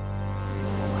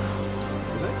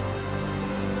 Is it?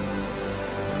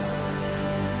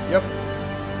 Yep.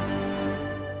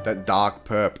 That dark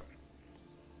perp.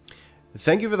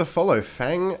 Thank you for the follow,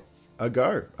 Fang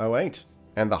Ago 08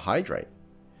 and the hydrate.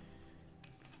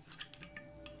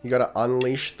 You gotta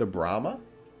unleash the Brahma.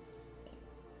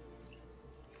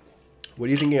 What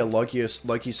are you thinking of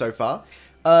Loki so far?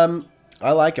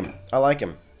 I like him. I like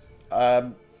him.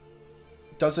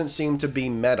 Doesn't seem to be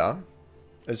meta,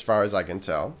 as far as I can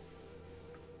tell.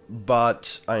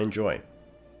 But I enjoy.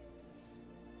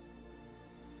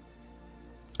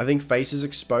 I think face is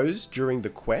exposed during the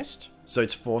quest, so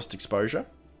it's forced exposure.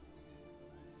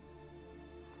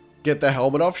 Get the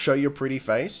helmet off, show your pretty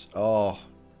face. Oh,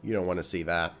 you don't want to see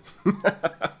that.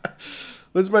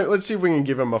 Let's see if we can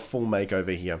give him a full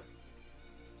makeover here.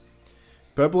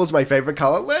 Purple is my favorite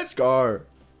color. Let's go.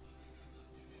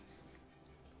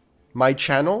 My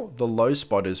channel, the low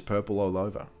spot is purple all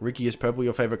over. Ricky, is purple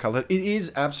your favorite color? It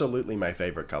is absolutely my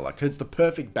favorite color, because it's the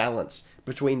perfect balance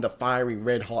between the fiery,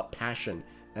 red-hot passion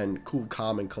and cool,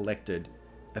 calm, and collected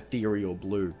ethereal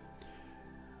blue.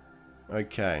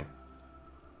 Okay.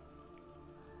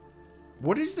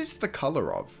 What is this the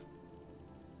color of?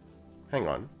 Hang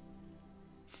on.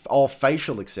 Oh,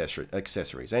 facial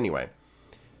accessories. Anyway.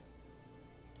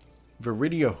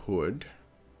 Viridia hood.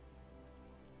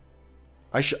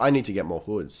 I need to get more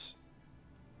hoods.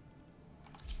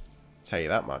 Tell you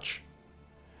that much.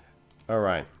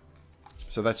 Alright.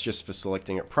 So that's just for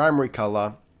selecting it. Primary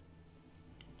color.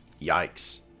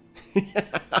 Yikes.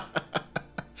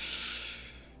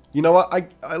 You know what?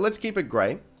 Let's keep it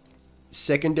grey.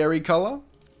 Secondary color.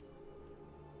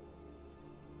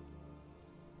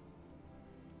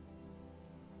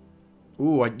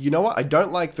 Ooh, you know what? I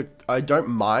don't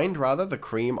mind, rather, the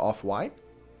cream off-white.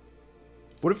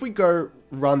 What if we go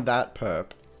run that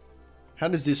perp? How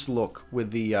does this look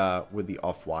with the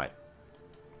off-white?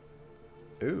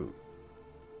 Ooh.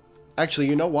 Actually,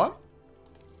 you know what?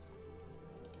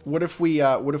 What if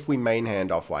we main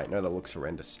hand off-white? No, that looks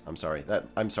horrendous. I'm sorry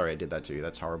I did that to you.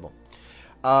 That's horrible.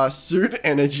 Suit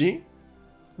energy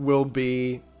will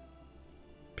be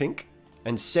pink,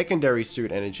 and secondary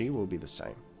suit energy will be the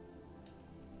same.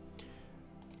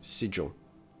 Sigil.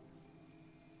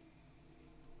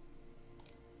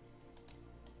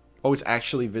 Oh, it's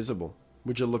actually visible.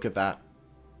 Would you look at that?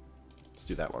 Let's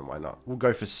do that one. Why not? We'll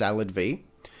go for Salad V.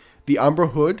 The Umbra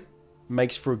hood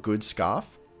makes for a good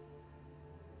scarf.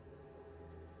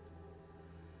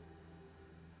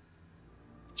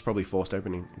 It's probably forced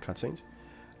opening in cutscenes.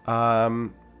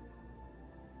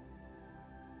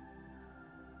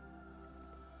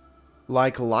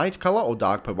 Like light color or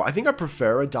dark purple? I think I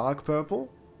prefer a dark purple,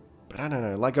 but I don't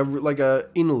know. Like a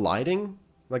in lighting,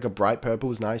 like a bright purple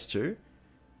is nice too.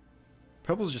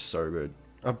 Purple's just so good.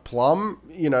 A plum,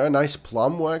 you know, a nice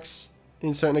plum works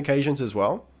in certain occasions as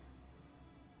well.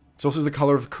 It's also the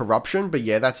color of corruption, but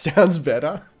yeah, that sounds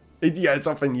better. Yeah, it's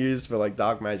often used for like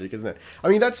dark magic, isn't it? I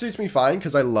mean, that suits me fine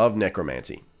because I love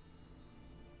necromancy.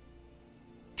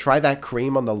 Try that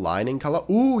cream on the lining color.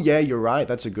 Ooh, yeah, you're right.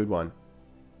 That's a good one.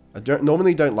 I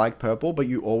normally don't like purple, but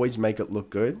you always make it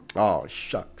look good. Oh,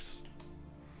 shucks.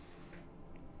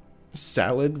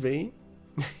 Salad V?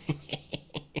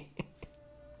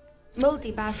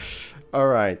 Multipass.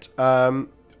 Alright.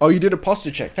 Oh, you did a posture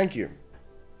check. Thank you.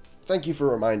 Thank you for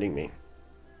reminding me.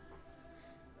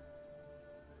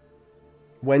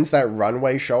 When's that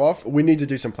runway show off? We need to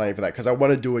do some planning for that because I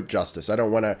want to do it justice. I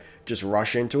don't want to just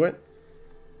rush into it.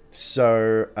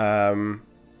 So,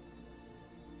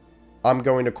 I'm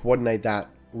going to coordinate that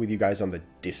with you guys on the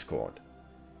Discord.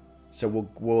 So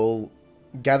we'll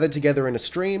gather together in a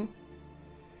stream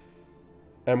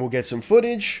and we'll get some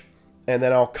footage and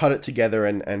then I'll cut it together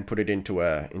and put it into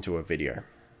a video.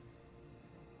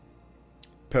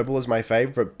 Purple is my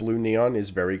favorite. Blue neon is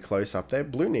very close up there.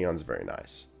 Blue neon's very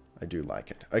nice. I do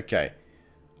like it. Okay.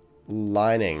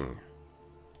 Lining.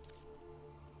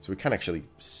 So we can't actually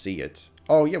see it.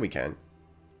 Oh, yeah, we can.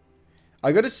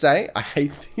 I gotta say, I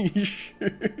hate these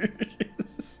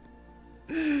shoes.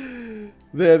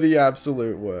 They're the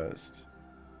absolute worst.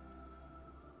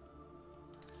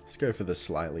 Let's go for the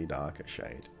slightly darker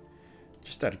shade.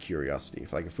 Just out of curiosity,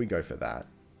 if we go for that.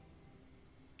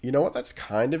 You know what? That's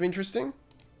kind of interesting.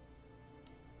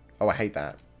 Oh, I hate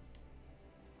that.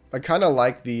 I kind of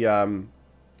like the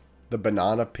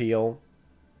banana peel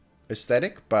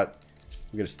aesthetic, but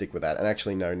I'm going to stick with that. And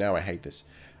actually, no, now I hate this.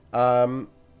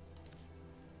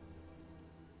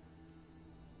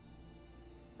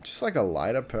 Just like a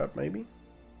lighter perp, maybe?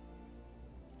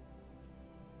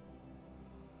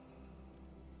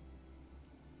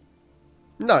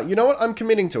 No, you know what? I'm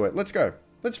committing to it. Let's go.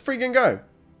 Let's freaking go.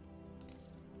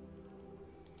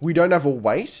 We don't have a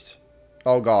waist?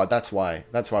 Oh god, that's why.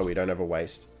 That's why we don't have a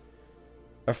waist.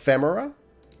 Ephemera?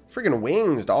 Freaking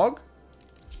wings, dog.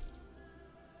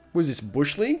 Was this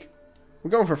Bush League?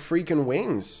 We're going for freaking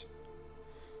wings.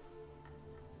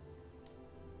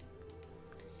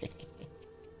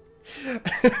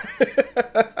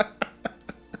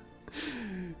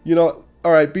 You know,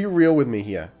 alright, be real with me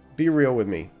here. Be real with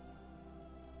me.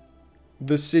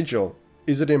 The sigil,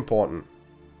 is it important?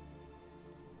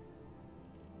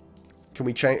 Can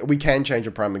we change? We can change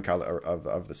the primary color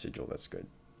of the sigil. That's good.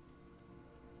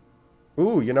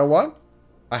 Ooh, you know what?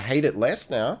 I hate it less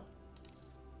now.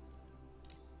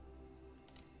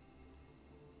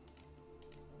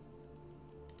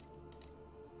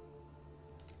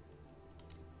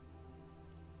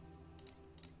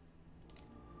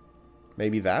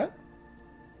 Maybe that?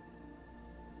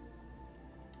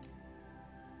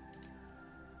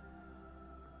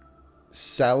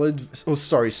 Salad... Oh,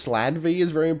 sorry. Slad V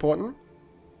is very important.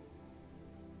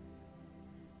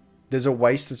 There's a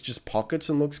waist that's just pockets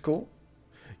and looks cool.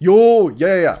 Yo!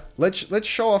 Yeah. Let's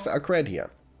show off our cred here.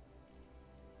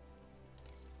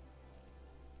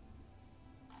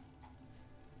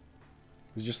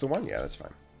 It's just the one? Yeah, that's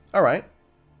fine. Alright.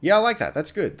 Yeah, I like that.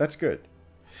 That's good. That's good.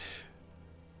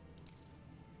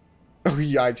 Oh,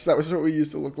 yikes. That was what we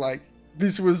used to look like.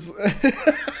 This was...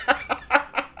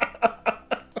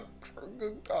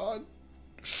 Oh, God.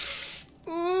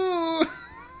 Ooh.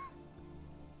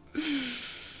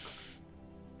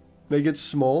 Make it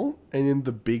small and in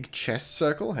the big chest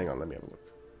circle. Hang on, let me have a look.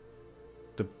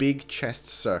 The big chest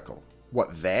circle.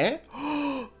 What, there?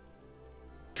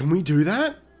 Can we do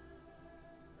that?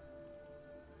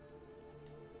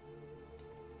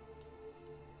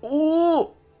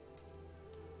 Oh!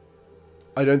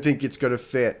 I don't think it's going to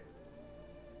fit.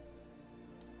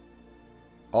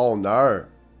 Oh, no.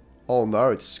 Oh, no.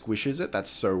 It squishes it? That's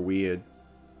so weird.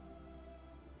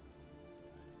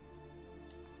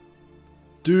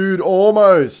 Dude,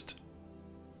 almost.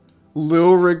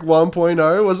 Lil Rick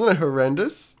 1.0. Wasn't it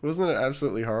horrendous? Wasn't it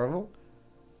absolutely horrible?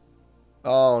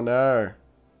 Oh, no.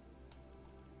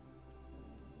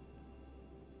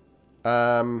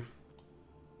 Then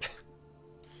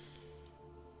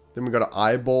we got to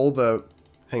eyeball the...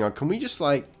 Hang on, can we just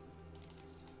like...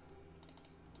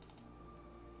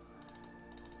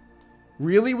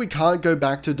 Really? We can't go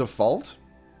back to default?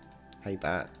 Hate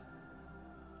that.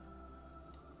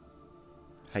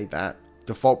 Hate that.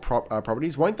 Default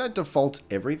properties. Won't that default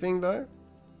everything though?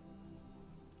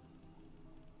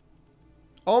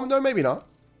 Oh, no, maybe not.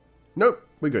 Nope,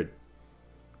 we're good.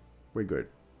 We're good.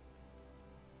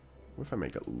 What if I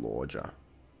make it larger?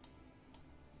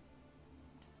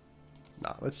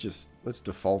 Nah, let's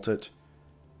default it.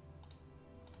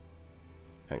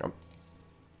 Hang on.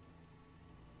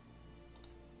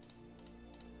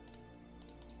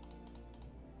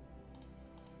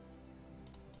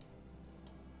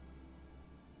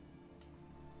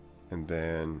 And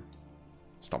then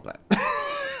stop that.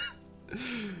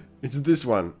 It's this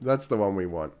one. That's the one we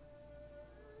want.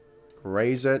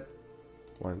 Raise it.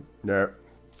 One. No.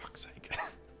 Fuck's sake.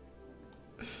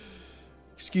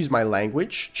 Excuse my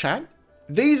language, chat.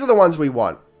 These are the ones we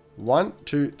want. 1,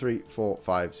 2, 3, 4,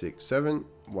 5, 6, 7.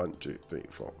 1, 2, 3,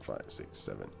 4, 5, 6,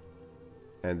 7.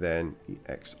 And then the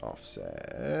X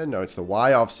offset. No, it's the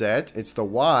Y offset. It's the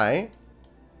Y.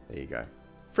 There you go.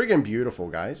 Friggin' beautiful,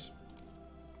 guys.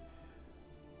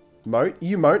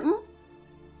 You motin'?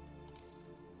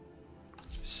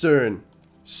 Soon.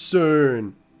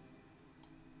 Soon.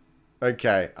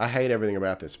 Okay. I hate everything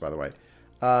about this, by the way.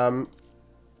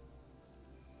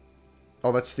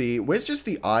 Oh, that's the... Where's just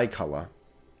the eye color?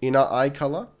 Inner eye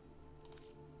color?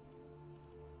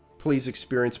 Please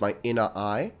experience my inner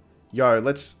eye. Yo,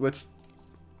 let's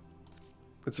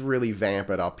really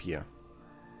vamp it up here.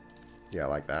 Yeah,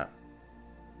 like that.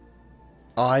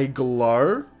 Eye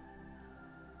glow?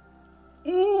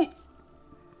 Ooh!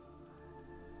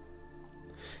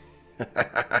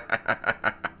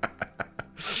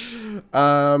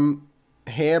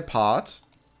 Hair part.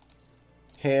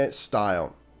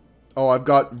 Hairstyle. Oh, I've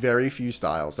got very few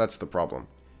styles. That's the problem.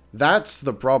 That's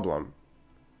the problem.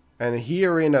 And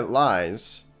herein it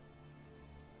lies.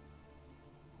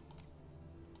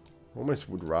 Almost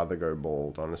would rather go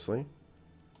bald, honestly.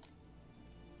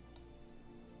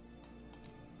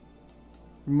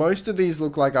 Most of these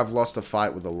look like I've lost a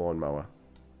fight with a lawnmower.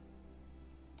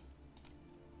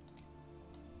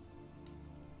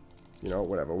 You know,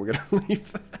 whatever. We're gonna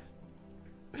leave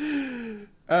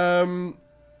that.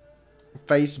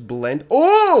 Face blend.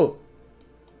 Oh!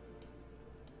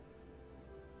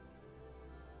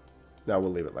 No,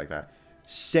 we'll leave it like that.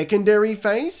 Secondary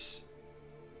face?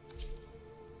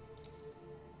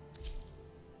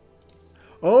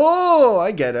 Oh,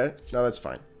 I get it. No, that's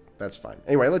fine. That's fine.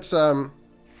 Anyway, let's just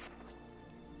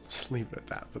leave it at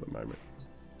that for the moment.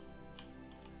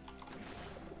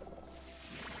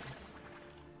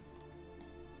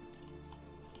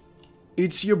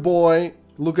 It's your boy,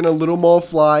 looking a little more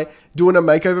fly, doing a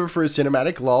makeover for a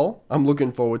cinematic, lol. I'm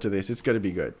looking forward to this. It's going to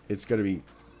be good. It's going to be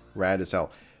rad as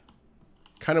hell.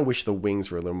 Kind of wish the wings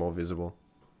were a little more visible.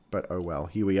 But oh well,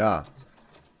 here we are.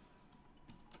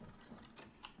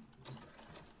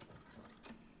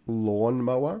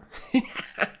 Lawnmower?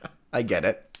 I get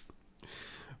it.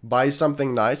 Buy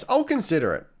something nice. I'll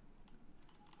consider it.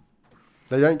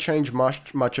 They don't change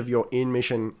much of your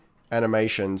in-mission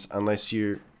animations unless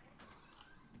you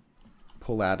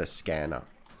pull out a scanner.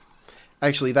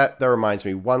 Actually, that reminds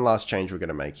me. One last change we're going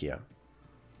to make here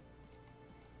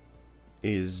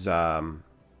is our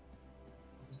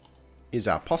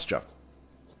posture.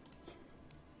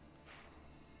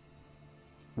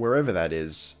 Wherever that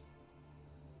is.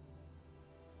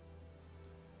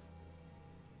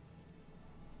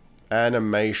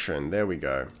 Animation. There we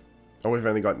go. Oh, we've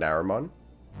only got Naramon.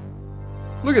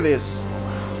 Look at this.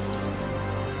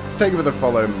 Thank you for the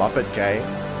follow, Muppet K.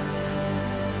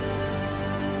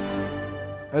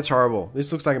 That's horrible.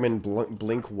 This looks like I'm in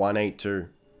Blink 182.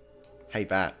 Hate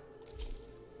that.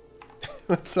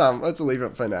 Let's leave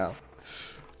it for now.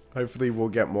 Hopefully we'll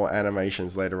get more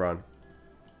animations later on.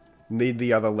 Need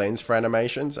the other lens for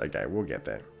animations? Okay, we'll get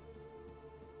there.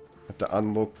 Have to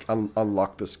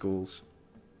unlock the schools.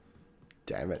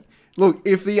 Damn it. Look,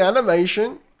 if the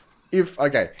animation...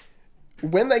 Okay.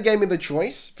 When they gave me the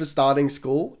choice for starting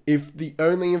school, if the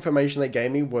only information they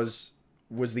gave me was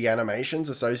the animations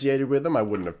associated with them, I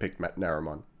wouldn't have picked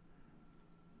Naramon.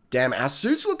 Damn, our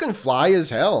suit's looking fly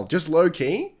as hell. Just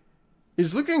low-key.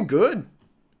 It's looking good.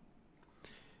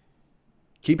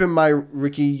 Keep in mind,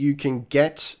 Ricky, you can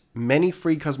get many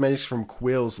free cosmetics from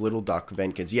Quill's Little Duck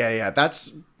vent kits. Yeah,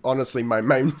 that's honestly my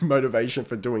main motivation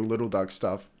for doing Little Duck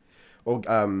stuff. Or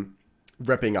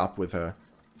repping up with her.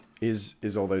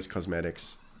 Is all those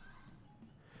cosmetics.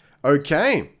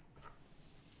 Okay.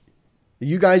 Are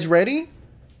you guys ready?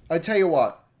 I tell you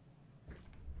what.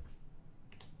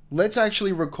 Let's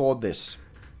actually record this.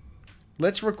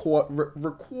 Let's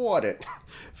record it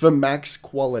for max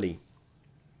quality.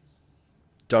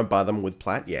 Don't buy them with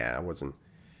plat. Yeah, wasn't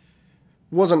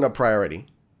a priority.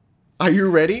 Are you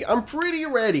ready? I'm pretty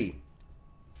ready.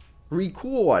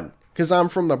 Record, because I'm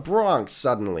from the Bronx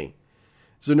suddenly.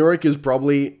 Zenuric is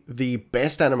probably the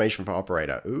best animation for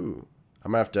operator. Ooh,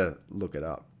 I'm gonna have to look it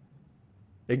up.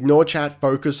 Ignore chat,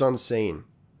 focus on scene.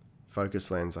 Focus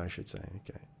lens, I should say.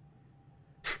 Okay.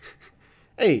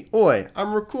 Hey, oi,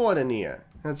 I'm recording here.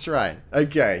 That's right.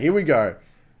 Okay, here we go.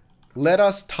 Let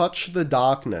us touch the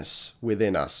darkness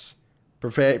within us.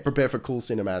 Prepare for cool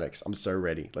cinematics. I'm so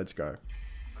ready. Let's go.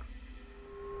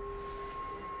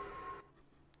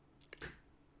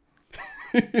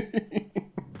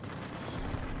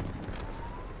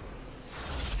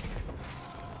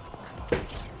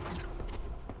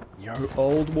 Yo,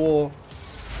 old war.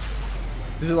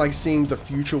 This is like seeing the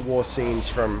future war scenes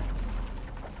from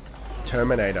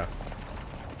Terminator.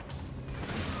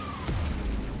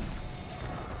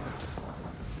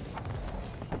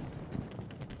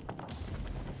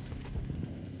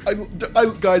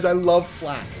 Guys, I love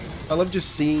flak. I love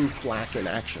just seeing flak in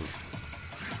action.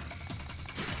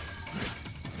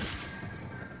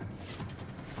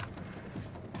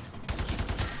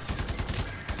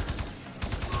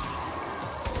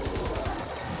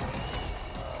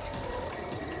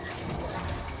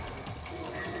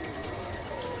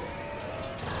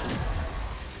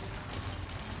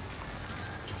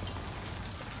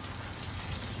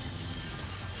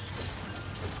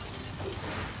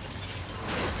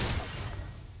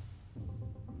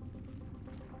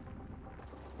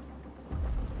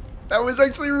 That was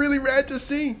actually really rad to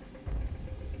see.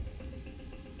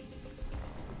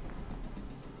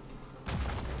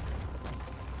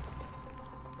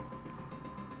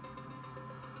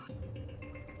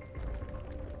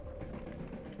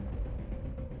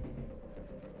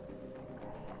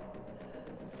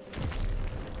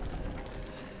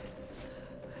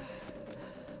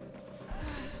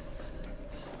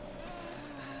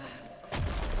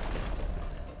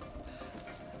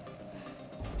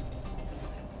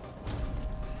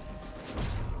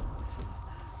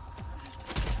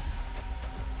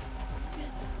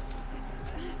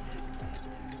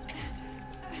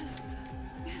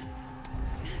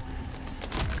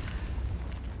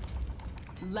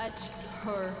 Let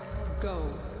her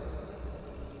go.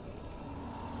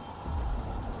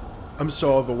 I'm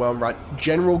so overwhelmed, right?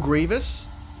 General Grievous?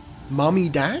 Mummy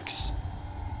Dax?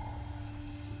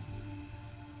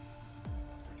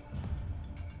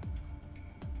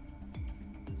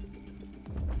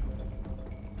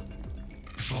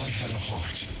 If I had a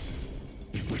heart,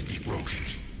 it would be broken.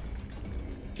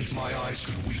 If my eyes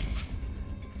could weep,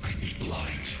 I'd be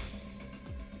blind.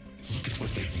 Look at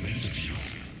what they've made of you.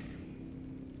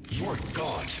 You're a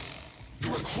god.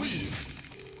 You're a queen.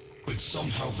 But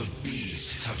somehow the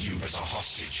bees have you as a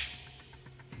hostage.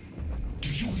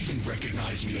 Do you even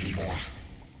recognize me anymore?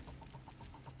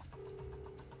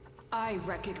 I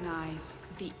recognize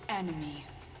the enemy.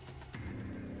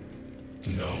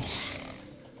 No.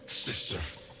 Sister,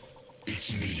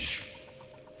 it's me.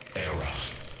 Era.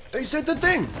 They said the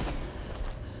thing!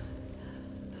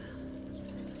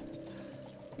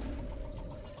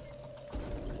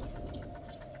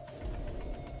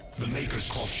 The Makers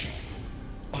caught you.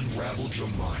 Unraveled your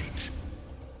mind.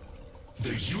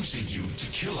 They're using you to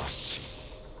kill us.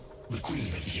 The Queen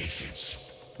of the Aphids,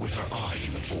 with her eye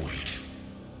in the void.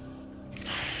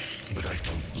 But I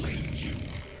don't blame you.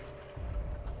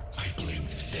 I blame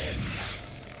them.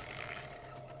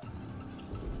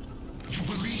 You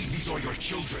believe these are your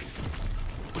children,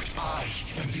 but I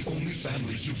am the only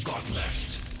family you've got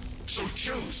left. So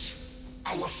choose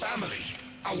our family,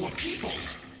 our people,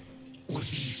 or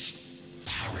these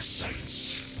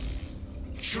parasites.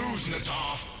 Choose,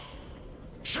 Natar.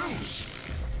 Choose!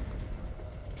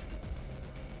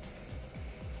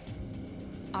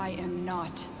 I am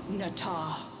not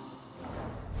Natah.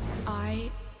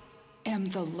 I am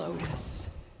the Lotus.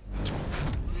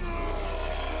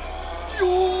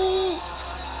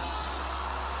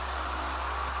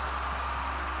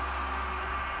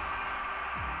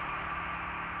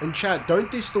 And chat,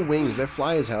 don't diss the wings, they're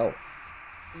fly as hell.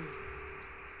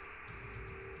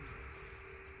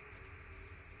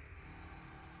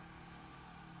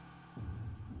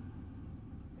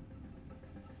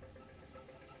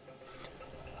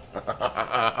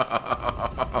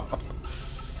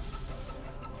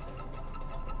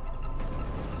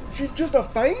 She's just a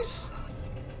face?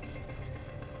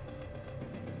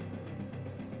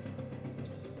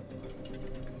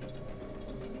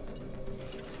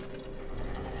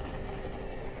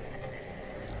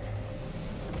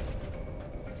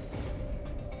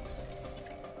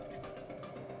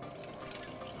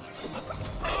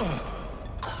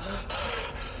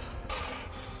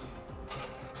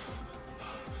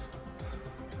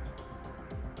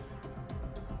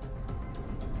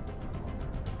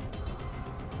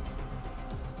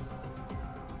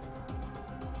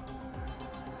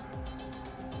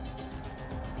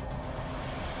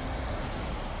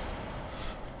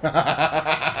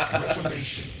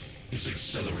 Reformation is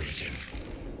accelerating.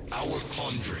 Our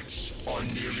conduits are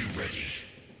nearly ready.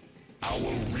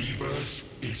 Our rebirth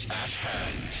is at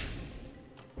hand.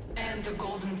 And the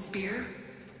Golden Spear?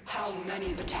 How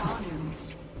many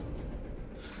battalions?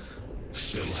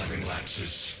 Still having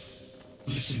lapses.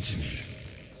 Listen to me.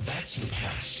 That's the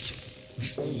past.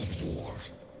 The old war.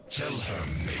 Tell her,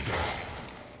 Maker.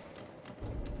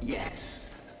 Yes,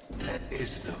 there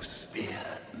is no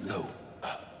spear, no.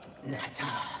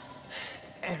 Nata.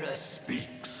 Era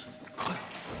speaks.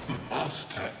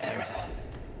 Master Era.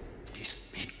 He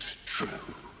speaks true.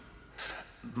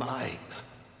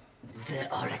 The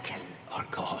Oracle are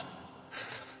gone.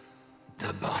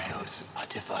 The bios are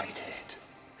divided.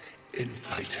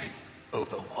 Infighting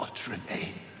over what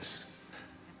remains.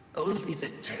 Only the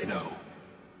Tenno.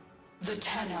 The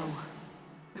Tenno.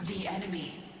 The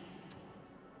enemy.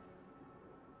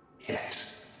 Yes.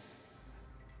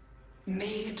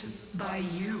 Made by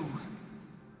you.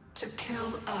 To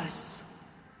kill us.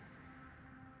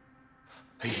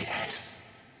 Yes.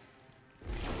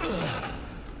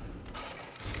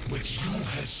 But you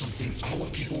had something our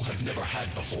people have never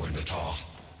had before, Natar.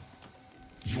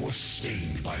 You're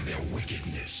stained by their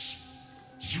wickedness.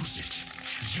 Use it.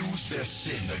 Use their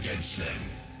sin against them.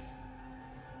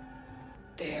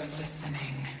 They're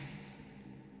listening.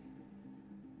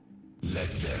 Let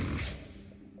them.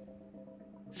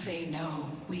 They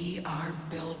know we are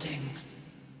building.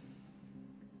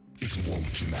 It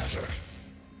won't matter.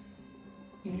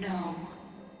 No,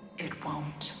 it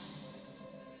won't.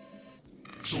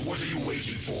 So what are you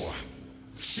waiting for?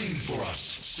 Sing for us,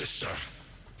 sister.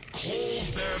 Call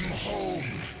them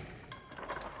home.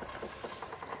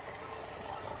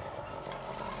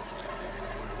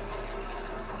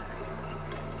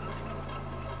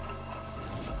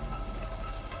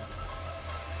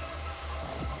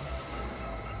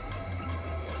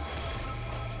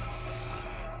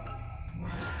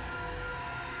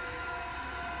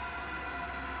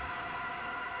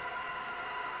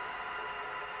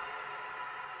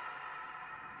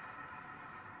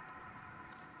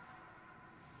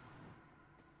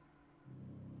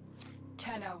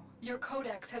 Tenno, your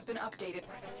codex has been updated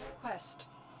with a new quest.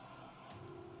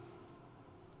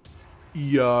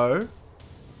 Yo.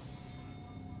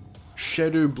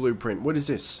 Shadow blueprint. What is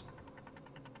this?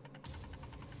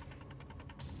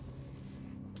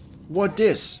 What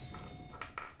this?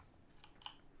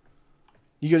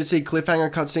 You gonna see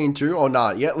cliffhanger cutscene too or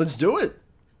not? Yeah, let's do it.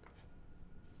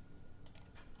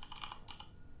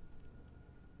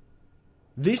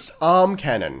 This arm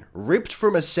cannon, ripped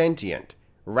from a sentient,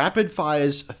 rapid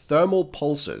fires thermal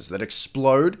pulses that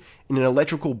explode in an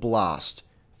electrical blast.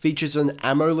 Features an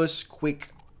ammoless quick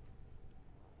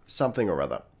something or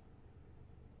other.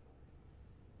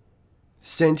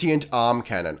 Sentient arm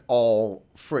cannon. Oh,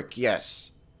 frick,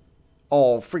 yes.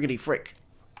 Oh, frickety frick.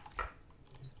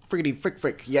 Frickety frick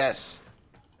frick, yes.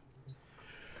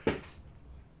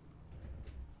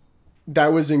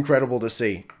 That was incredible to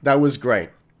see. That was great.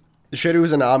 The Shadow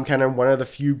is an arm cannon, one of the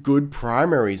few good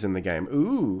primaries in the game.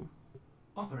 Ooh.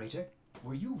 Operator,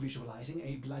 were you visualizing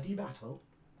a bloody battle?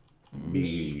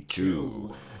 Me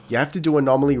too. You have to do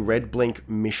anomaly red blink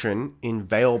mission in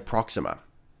Vale Proxima.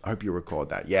 I hope you record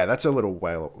that. Yeah, that's a little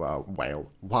while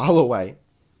away.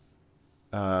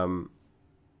 I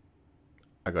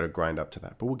gotta grind up to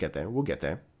that, but we'll get there. We'll get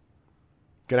there.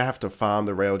 Gonna have to farm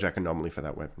the Railjack anomaly for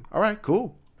that weapon. All right,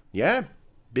 cool. Yeah,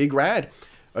 big rad.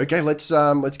 Okay, let's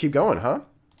keep going, huh?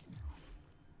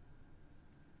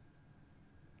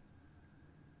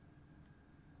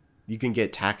 You can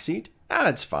get taxied. Ah,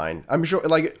 it's fine. I'm sure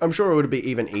it would be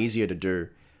even easier to do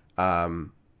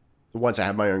once I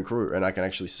have my own crew and I can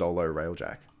actually solo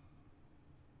Railjack.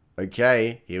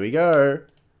 Okay, here we go.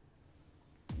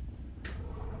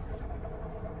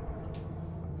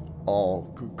 Oh,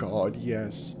 good God,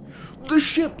 yes. The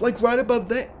ship, like right above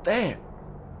there.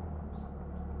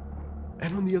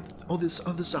 And on this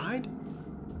other side?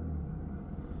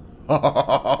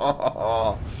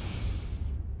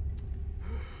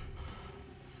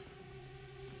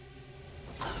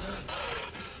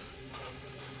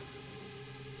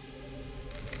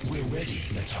 We're ready,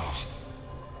 Natar.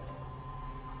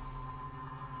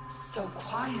 So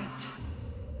quiet.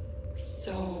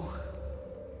 So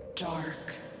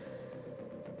dark.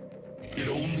 It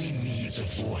only needs a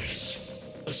voice,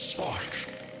 a spark.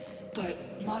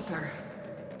 But Mother...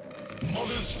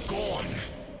 Mother's gone.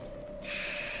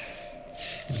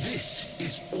 This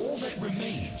is all that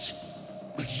remains.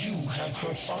 But you have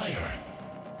her fire.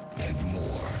 And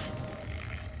more.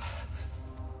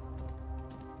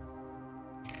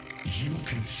 You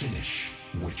can finish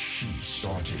what she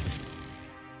started.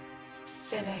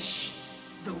 Finish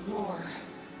the war.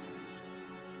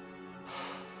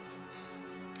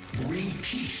 Bring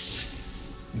peace.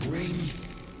 Bring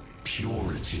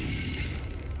purity.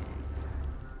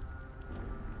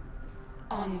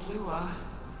 On Lua,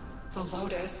 the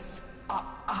Lotus,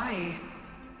 I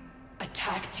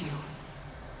attacked you.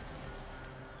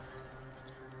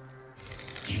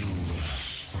 You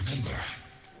remember?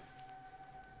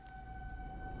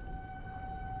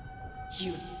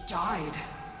 You died.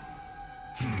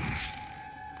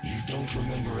 You don't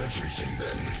remember everything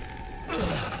then.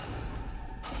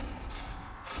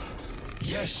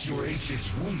 Yes, your aphids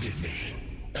wounded me,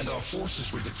 and our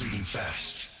forces were depleting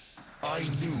fast. I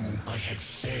knew I had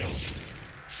failed.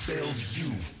 Failed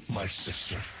you, my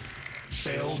sister.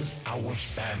 Failed our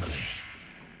family.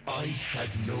 I had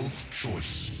no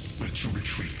choice but to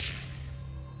retreat.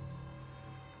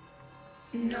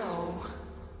 No.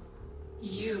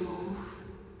 You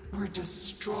were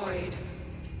destroyed.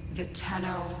 The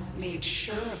Tenno made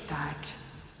sure of that.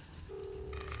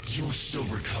 You're still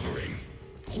recovering.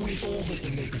 With all that the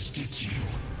Makers did to you,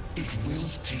 it will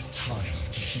take time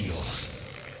to heal.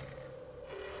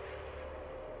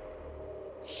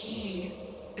 He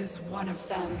is one of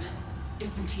them,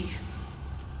 isn't he?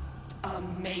 A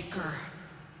Maker.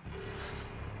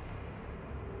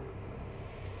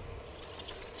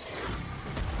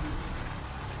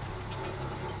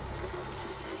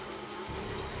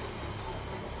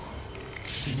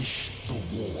 Finish the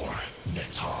war,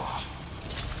 Natar.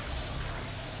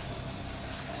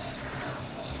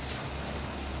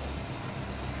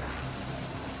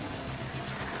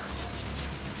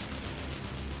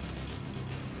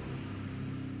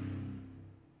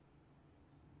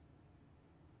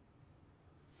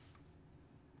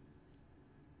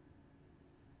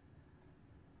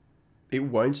 It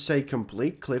won't say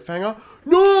complete cliffhanger?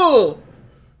 No!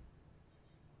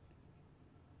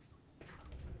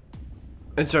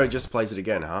 And so it just plays it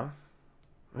again, huh?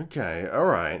 Okay,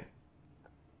 alright.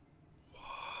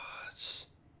 What?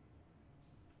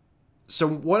 So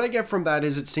what I get from that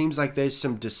is it seems like there's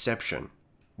some deception.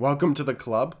 Welcome to the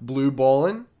club, blue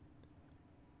ballin'.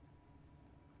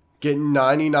 Get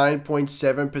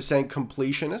 99.7%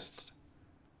 completionists.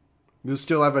 You'll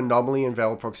still have Anomaly and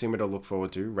Veil Proxima to look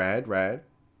forward to. Rad, rad.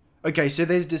 Okay, so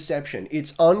there's deception.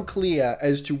 It's unclear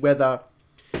as to whether...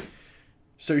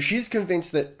 So she's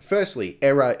convinced that, firstly,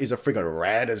 Era is a friggin'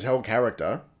 rad as hell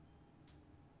character.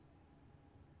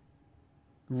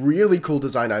 Really cool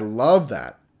design. I love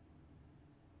that.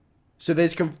 So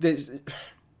there's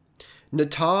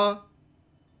Natar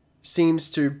seems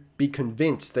to be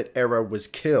convinced that Era was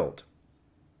killed.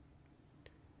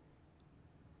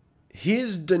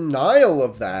 His denial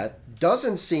of that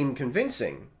doesn't seem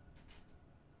convincing.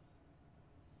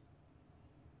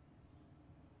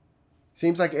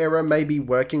 Seems like Era may be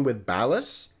working with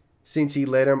Ballas since he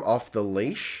let him off the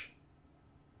leash.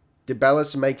 Did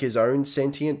Ballas make his own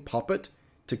sentient puppet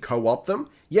to co-opt them?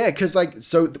 Yeah, because like,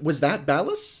 so was that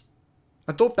Ballas?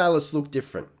 I thought Ballas looked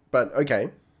different, but okay.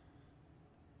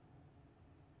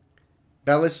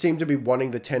 Ballas seemed to be wanting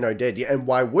the Tenno dead. Yeah, and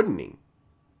why wouldn't he?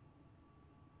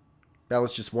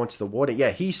 Ballas just wants the water.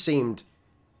 Yeah, he seemed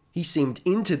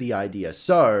into the idea,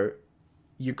 so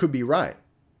you could be right.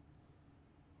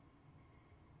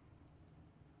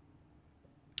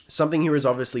 Something here is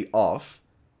obviously off.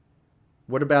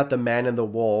 What about the man in the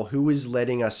wall? Who is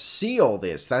letting us see all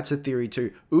this? That's a theory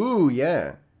too. Ooh,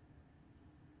 yeah.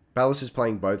 Ballas is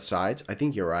playing both sides. I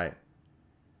think you're right.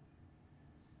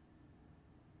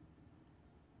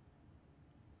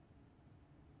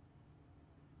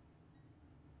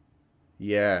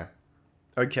 Yeah.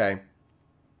 Okay.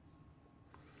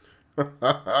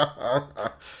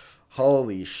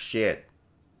 Holy shit.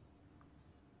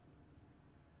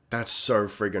 That's so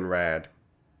friggin' rad.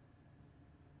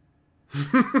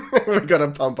 We got a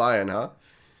pump iron, huh?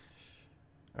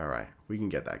 Alright, we can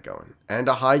get that going. And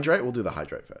a hydrate? We'll do the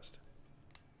hydrate first.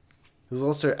 Who's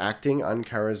also acting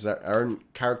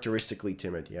uncharacteristically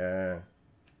timid. Yeah.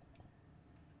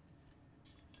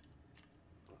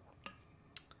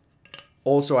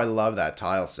 Also, I love that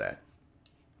tile set.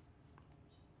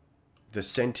 The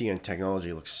sentient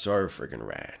technology looks so friggin'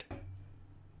 rad.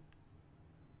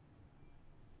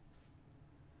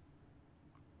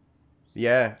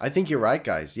 Yeah, I think you're right,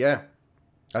 guys. Yeah.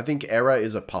 I think Era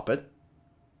is a puppet.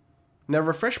 Now,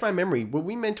 refresh my memory. Were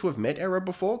we meant to have met Era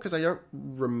before? Because I don't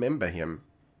remember him.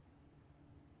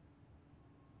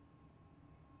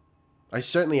 I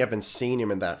certainly haven't seen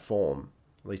him in that form.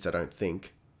 At least I don't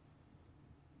think.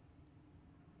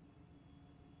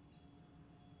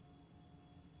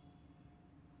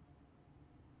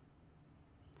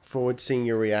 Forward seeing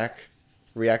you react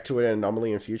to an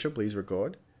anomaly in future. Please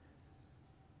record.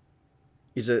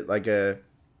 Is it like a...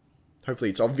 Hopefully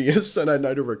it's obvious and I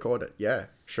know to record it. Yeah,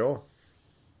 sure.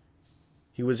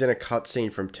 He was in a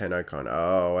cutscene from TennoCon.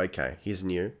 Oh, okay. He's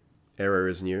new.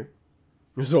 Era is new. It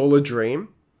was all a dream.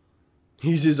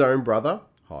 He's his own brother.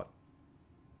 Hot.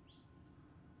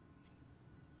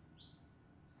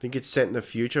 Think it's set in the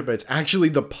future, but it's actually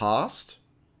the past?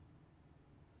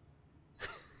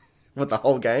 What, the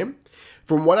whole game?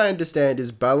 From what I understand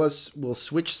is Ballas will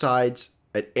switch sides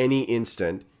at any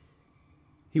instant.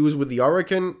 He was with the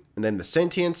Orokin, and then the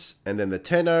Sentients, and then the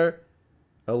Tenno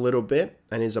a little bit,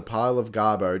 and is a pile of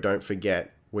garbo. Don't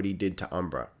forget what he did to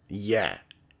Umbra. Yeah.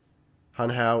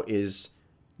 Hunhao is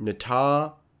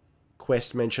Natar.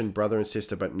 Quest mentioned brother and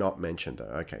sister, but not mentioned though.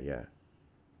 Okay, yeah.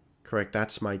 Correct,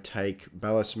 that's my take.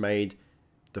 Ballas made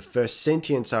the first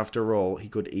Sentients after all. He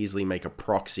could easily make a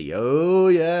proxy. Oh,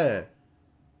 yeah.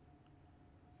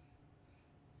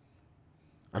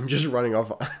 I'm just running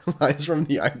off lines from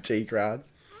the IT crowd.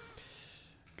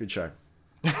 Good show.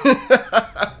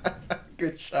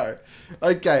 Good show.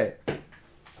 Okay.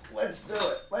 Let's do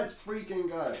it. Let's freaking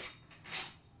go.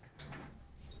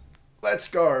 Let's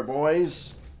go,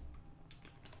 boys.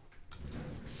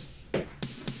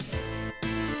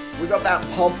 We got that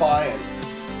pump iron.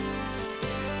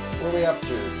 What are we up to?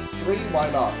 3? Why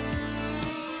not?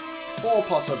 4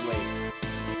 possibly.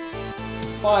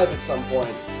 5 at some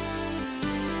point.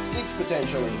 6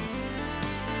 potentially.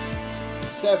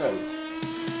 7.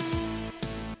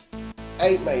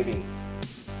 8 maybe.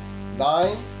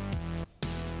 9.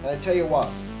 And I tell you what,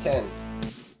 10.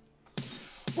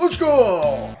 Let's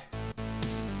go!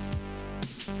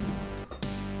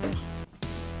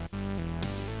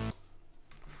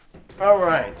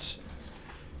 Alright.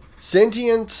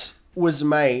 Sentient was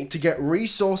made to get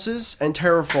resources and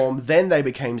terraform, then they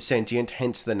became sentient,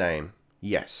 hence the name.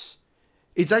 Yes.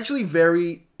 It's actually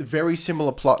very, very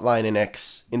similar plotline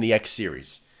in the X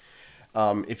series.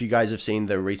 If you guys have seen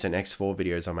the recent X4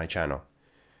 videos on my channel.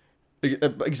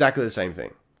 Exactly the same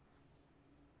thing.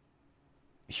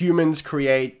 Humans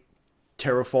create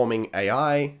terraforming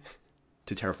AI.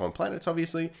 to terraform planets,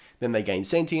 obviously. Then they gain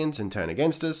sentience and turn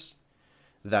against us.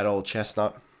 That old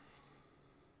chestnut.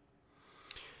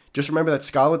 Just remember that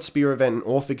Scarlet Spear event and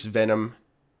Orphic's Venom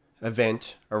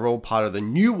event are all part of the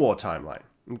New War timeline.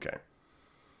 Okay.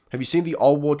 Have you seen the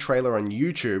Old War trailer on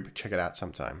YouTube? Check it out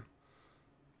sometime.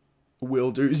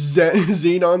 Will do.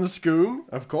 Xenon Scoom?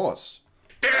 Of course.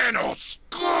 Thanos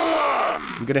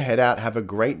scum! I'm going to head out. Have a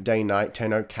great day, night.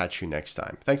 Tenno, catch you next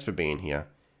time. Thanks for being here.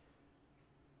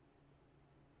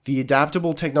 The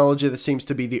adaptable technology that seems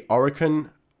to be the origin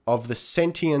of the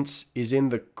sentience is in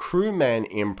the crewman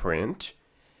imprint,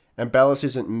 and Ballas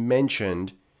isn't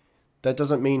mentioned. That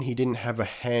doesn't mean he didn't have a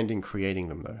hand in creating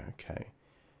them, though. Okay.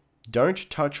 Don't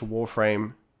touch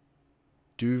Warframe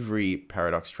Duvry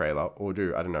Paradox trailer, or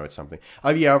do, I don't know, it's something. Oh,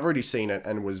 yeah, I've already seen it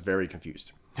and was very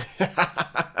confused.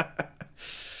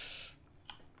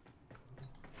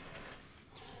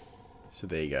 So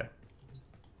there you go.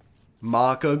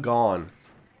 Marker gone.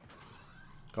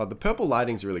 God, the purple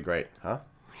lighting's really great, huh?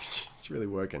 It's really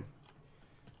working.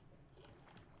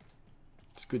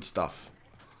 It's good stuff.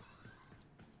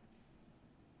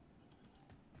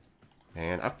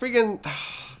 Man,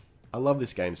 I love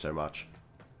this game so much.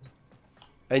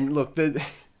 And look, the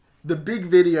big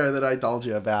video that I told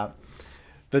you about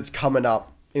that's coming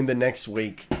up in the next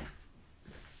week,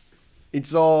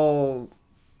 it's all...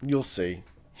 You'll see.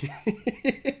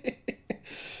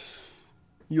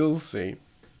 You'll see.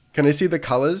 Can I see the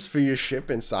colors for your ship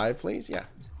inside, please? Yeah.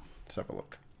 Let's have a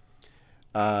look.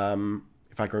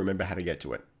 If I can remember how to get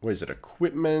to it. What is it?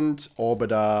 Equipment,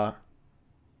 Orbiter...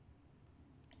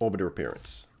 Orbiter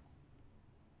appearance.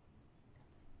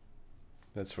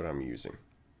 That's what I'm using.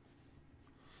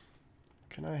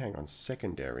 Can I hang on?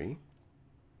 Secondary.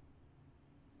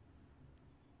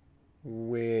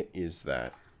 Where is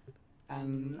that?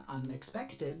 An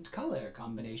unexpected color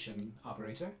combination,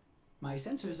 operator. My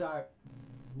sensors are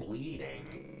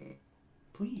bleeding.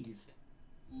 Pleased.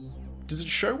 Does it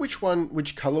show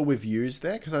which color we've used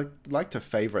there? Because I'd like to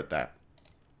favorite that.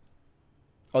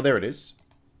 Oh, there it is.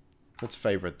 Let's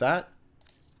favorite that.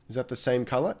 Is that the same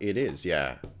color? It is,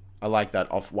 yeah. I like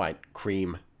that off-white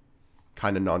cream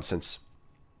kind of nonsense.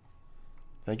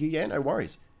 Thank you, yeah, no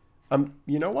worries.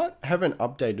 You know what? I haven't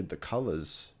updated the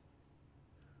colors.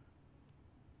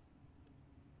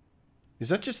 Is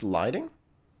that just lighting?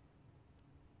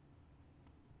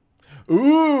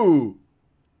 Ooh!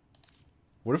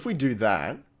 What if we do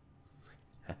that?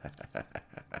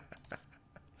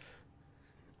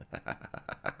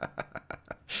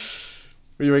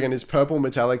 What do you reckon? Is purple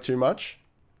metallic too much?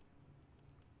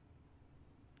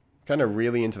 Kind of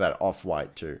really into that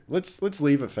off-white too. Let's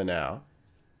leave it for now.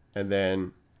 And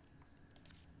then...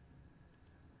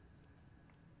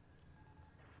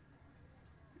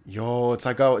 Yo, it's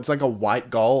like a white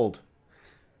gold.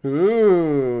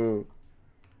 Ooh.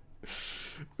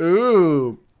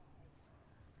 Ooh.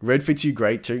 Red fits you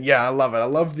great too. Yeah, I love it. I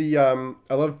love the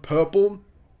I love purple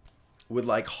with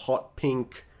like hot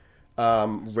pink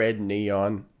red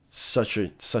neon. Such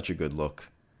a good look.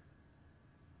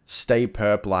 Stay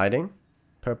perp lighting.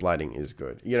 Perp lighting is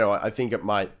good. You know, I think it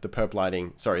might, the perp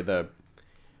lighting, sorry, the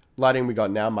lighting we got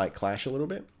now might clash a little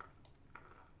bit.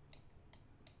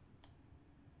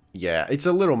 Yeah, it's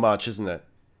a little much, isn't it?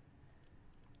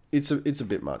 It's a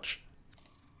bit much.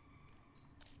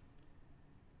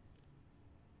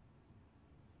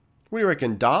 What do you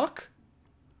reckon? Dark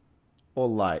or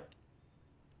light?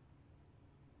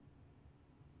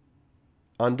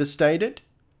 Understated?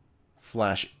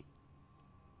 Flashy.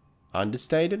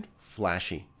 Understated?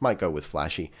 Flashy. Might go with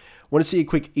flashy. Want to see a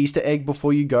quick Easter egg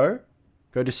before you go?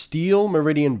 Go to Steel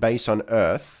Meridian Base on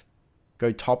Earth.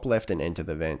 Go top left and enter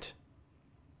the vent.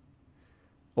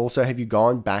 Also, have you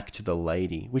gone back to the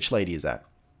lady? Which lady is that?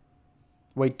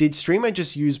 Wait, did streamer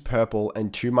just use purple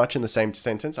and too much in the same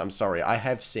sentence? I'm sorry, I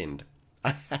have sinned.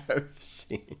 I have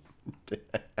sinned.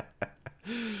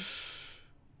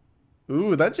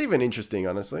 Ooh, that's even interesting,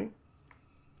 honestly.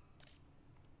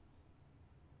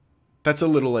 That's a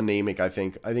little anemic, I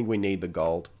think. I think we need the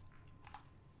gold.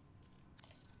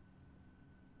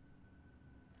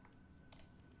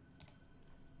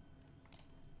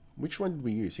 Which one did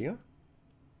we use here?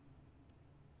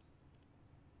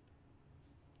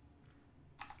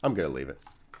 I'm going to leave it.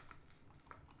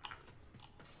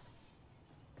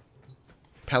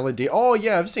 Paladin. Oh,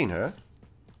 yeah, I've seen her.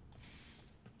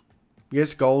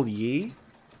 Yes, Gold Yee.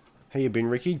 How you been,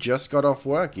 Ricky? Just got off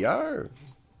work. Yo.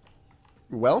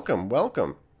 Welcome,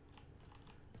 welcome.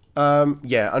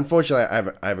 Yeah, unfortunately,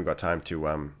 I haven't got time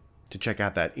to check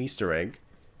out that Easter egg.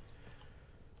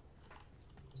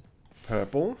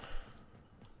 Purple.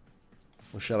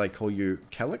 Or shall I call you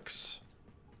Calyx?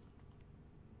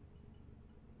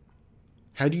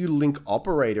 How do you link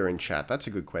operator in chat? That's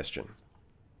a good question.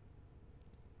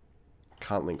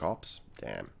 Can't link ops.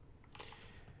 Damn.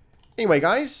 Anyway,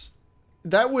 guys,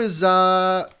 that was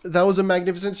a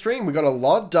magnificent stream. We got a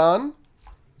lot done.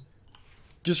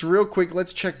 Just real quick,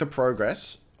 let's check the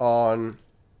progress on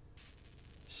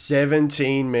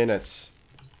 17 minutes.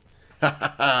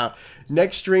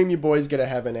 Next stream, your boy's gonna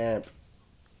have an amp.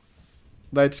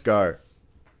 Let's go.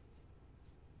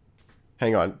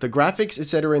 Hang on. The graphics,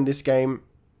 etc. in this game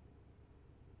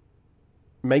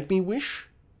make me wish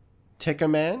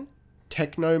Techno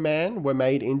Man were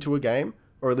made into a game,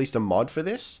 or at least a mod for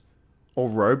this, or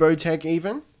Robotech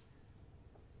even.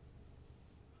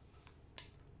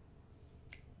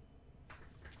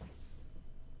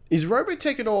 Is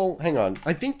Robotech at all? Hang on.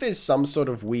 I think there's some sort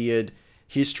of weird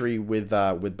history with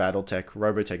BattleTech.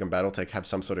 Robotech and BattleTech have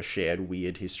some sort of shared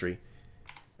weird history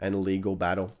and legal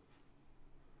battle.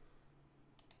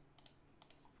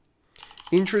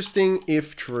 Interesting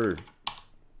if true.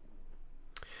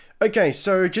 Okay,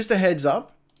 so just a heads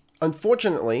up.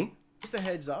 Unfortunately,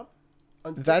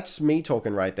 that's me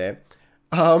talking right there.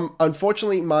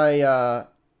 Unfortunately,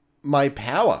 my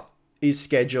power is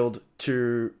scheduled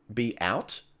to be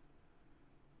out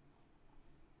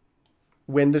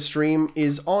when the stream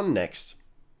is on next,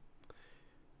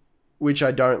 which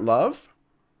I don't love.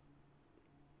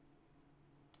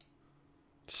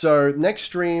 So next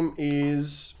stream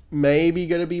is maybe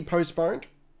going to be postponed.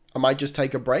 I might just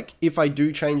take a break. If I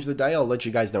do change the day, I'll let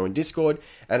you guys know in Discord,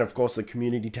 and of course the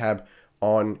community tab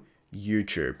on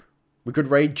YouTube. We could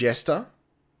raid Jester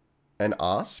and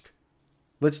ask.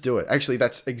 Let's do it. Actually,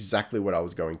 that's exactly what I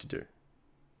was going to do.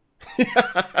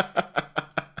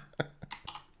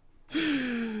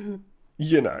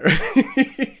 You know.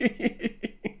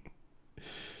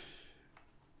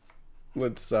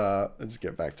 Let's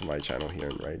get back to my channel here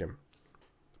and raid him.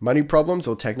 Money problems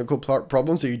or technical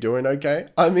problems? Are you doing okay?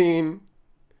 I mean,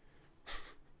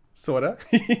 sorta.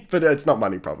 But it's not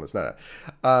money problems. No.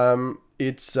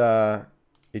 It's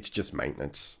just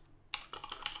maintenance.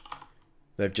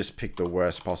 They've just picked the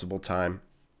worst possible time.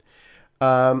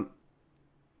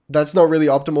 That's not really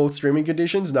optimal streaming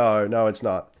conditions. No, it's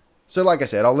not. So like I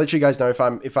said, I'll let you guys know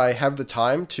if I have the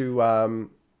time to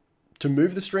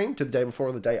move the stream to the day before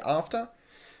or the day after.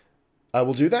 I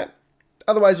will do that.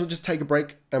 Otherwise, we'll just take a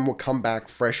break and we'll come back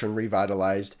fresh and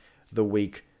revitalized the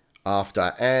week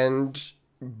after. And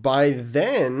by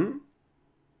then,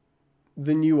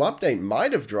 the new update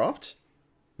might have dropped.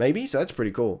 Maybe, so that's pretty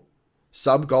cool.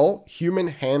 Sub goal, human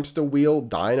hamster wheel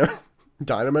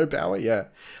dynamo power, yeah.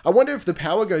 I wonder if the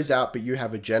power goes out but you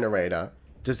have a generator,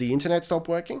 does the internet stop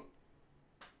working?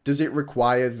 Does it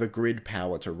require the grid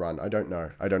power to run? I don't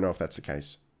know. I don't know if that's the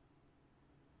case.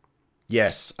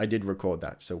 Yes, I did record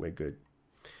that, so we're good.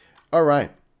 All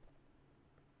right.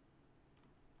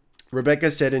 Rebecca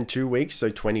said in 2 weeks, so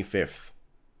 25th.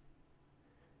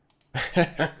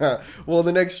 Well,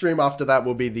 the next stream after that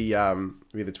will be the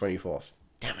 24th.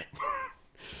 Damn it.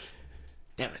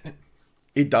 Damn it.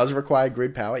 It does require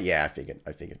grid power? Yeah, I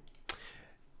figured.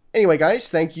 Anyway,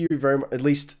 guys, thank you very much. At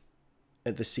least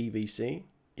at the CVC.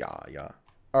 Yeah.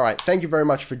 All right. Thank you very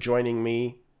much for joining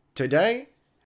me today.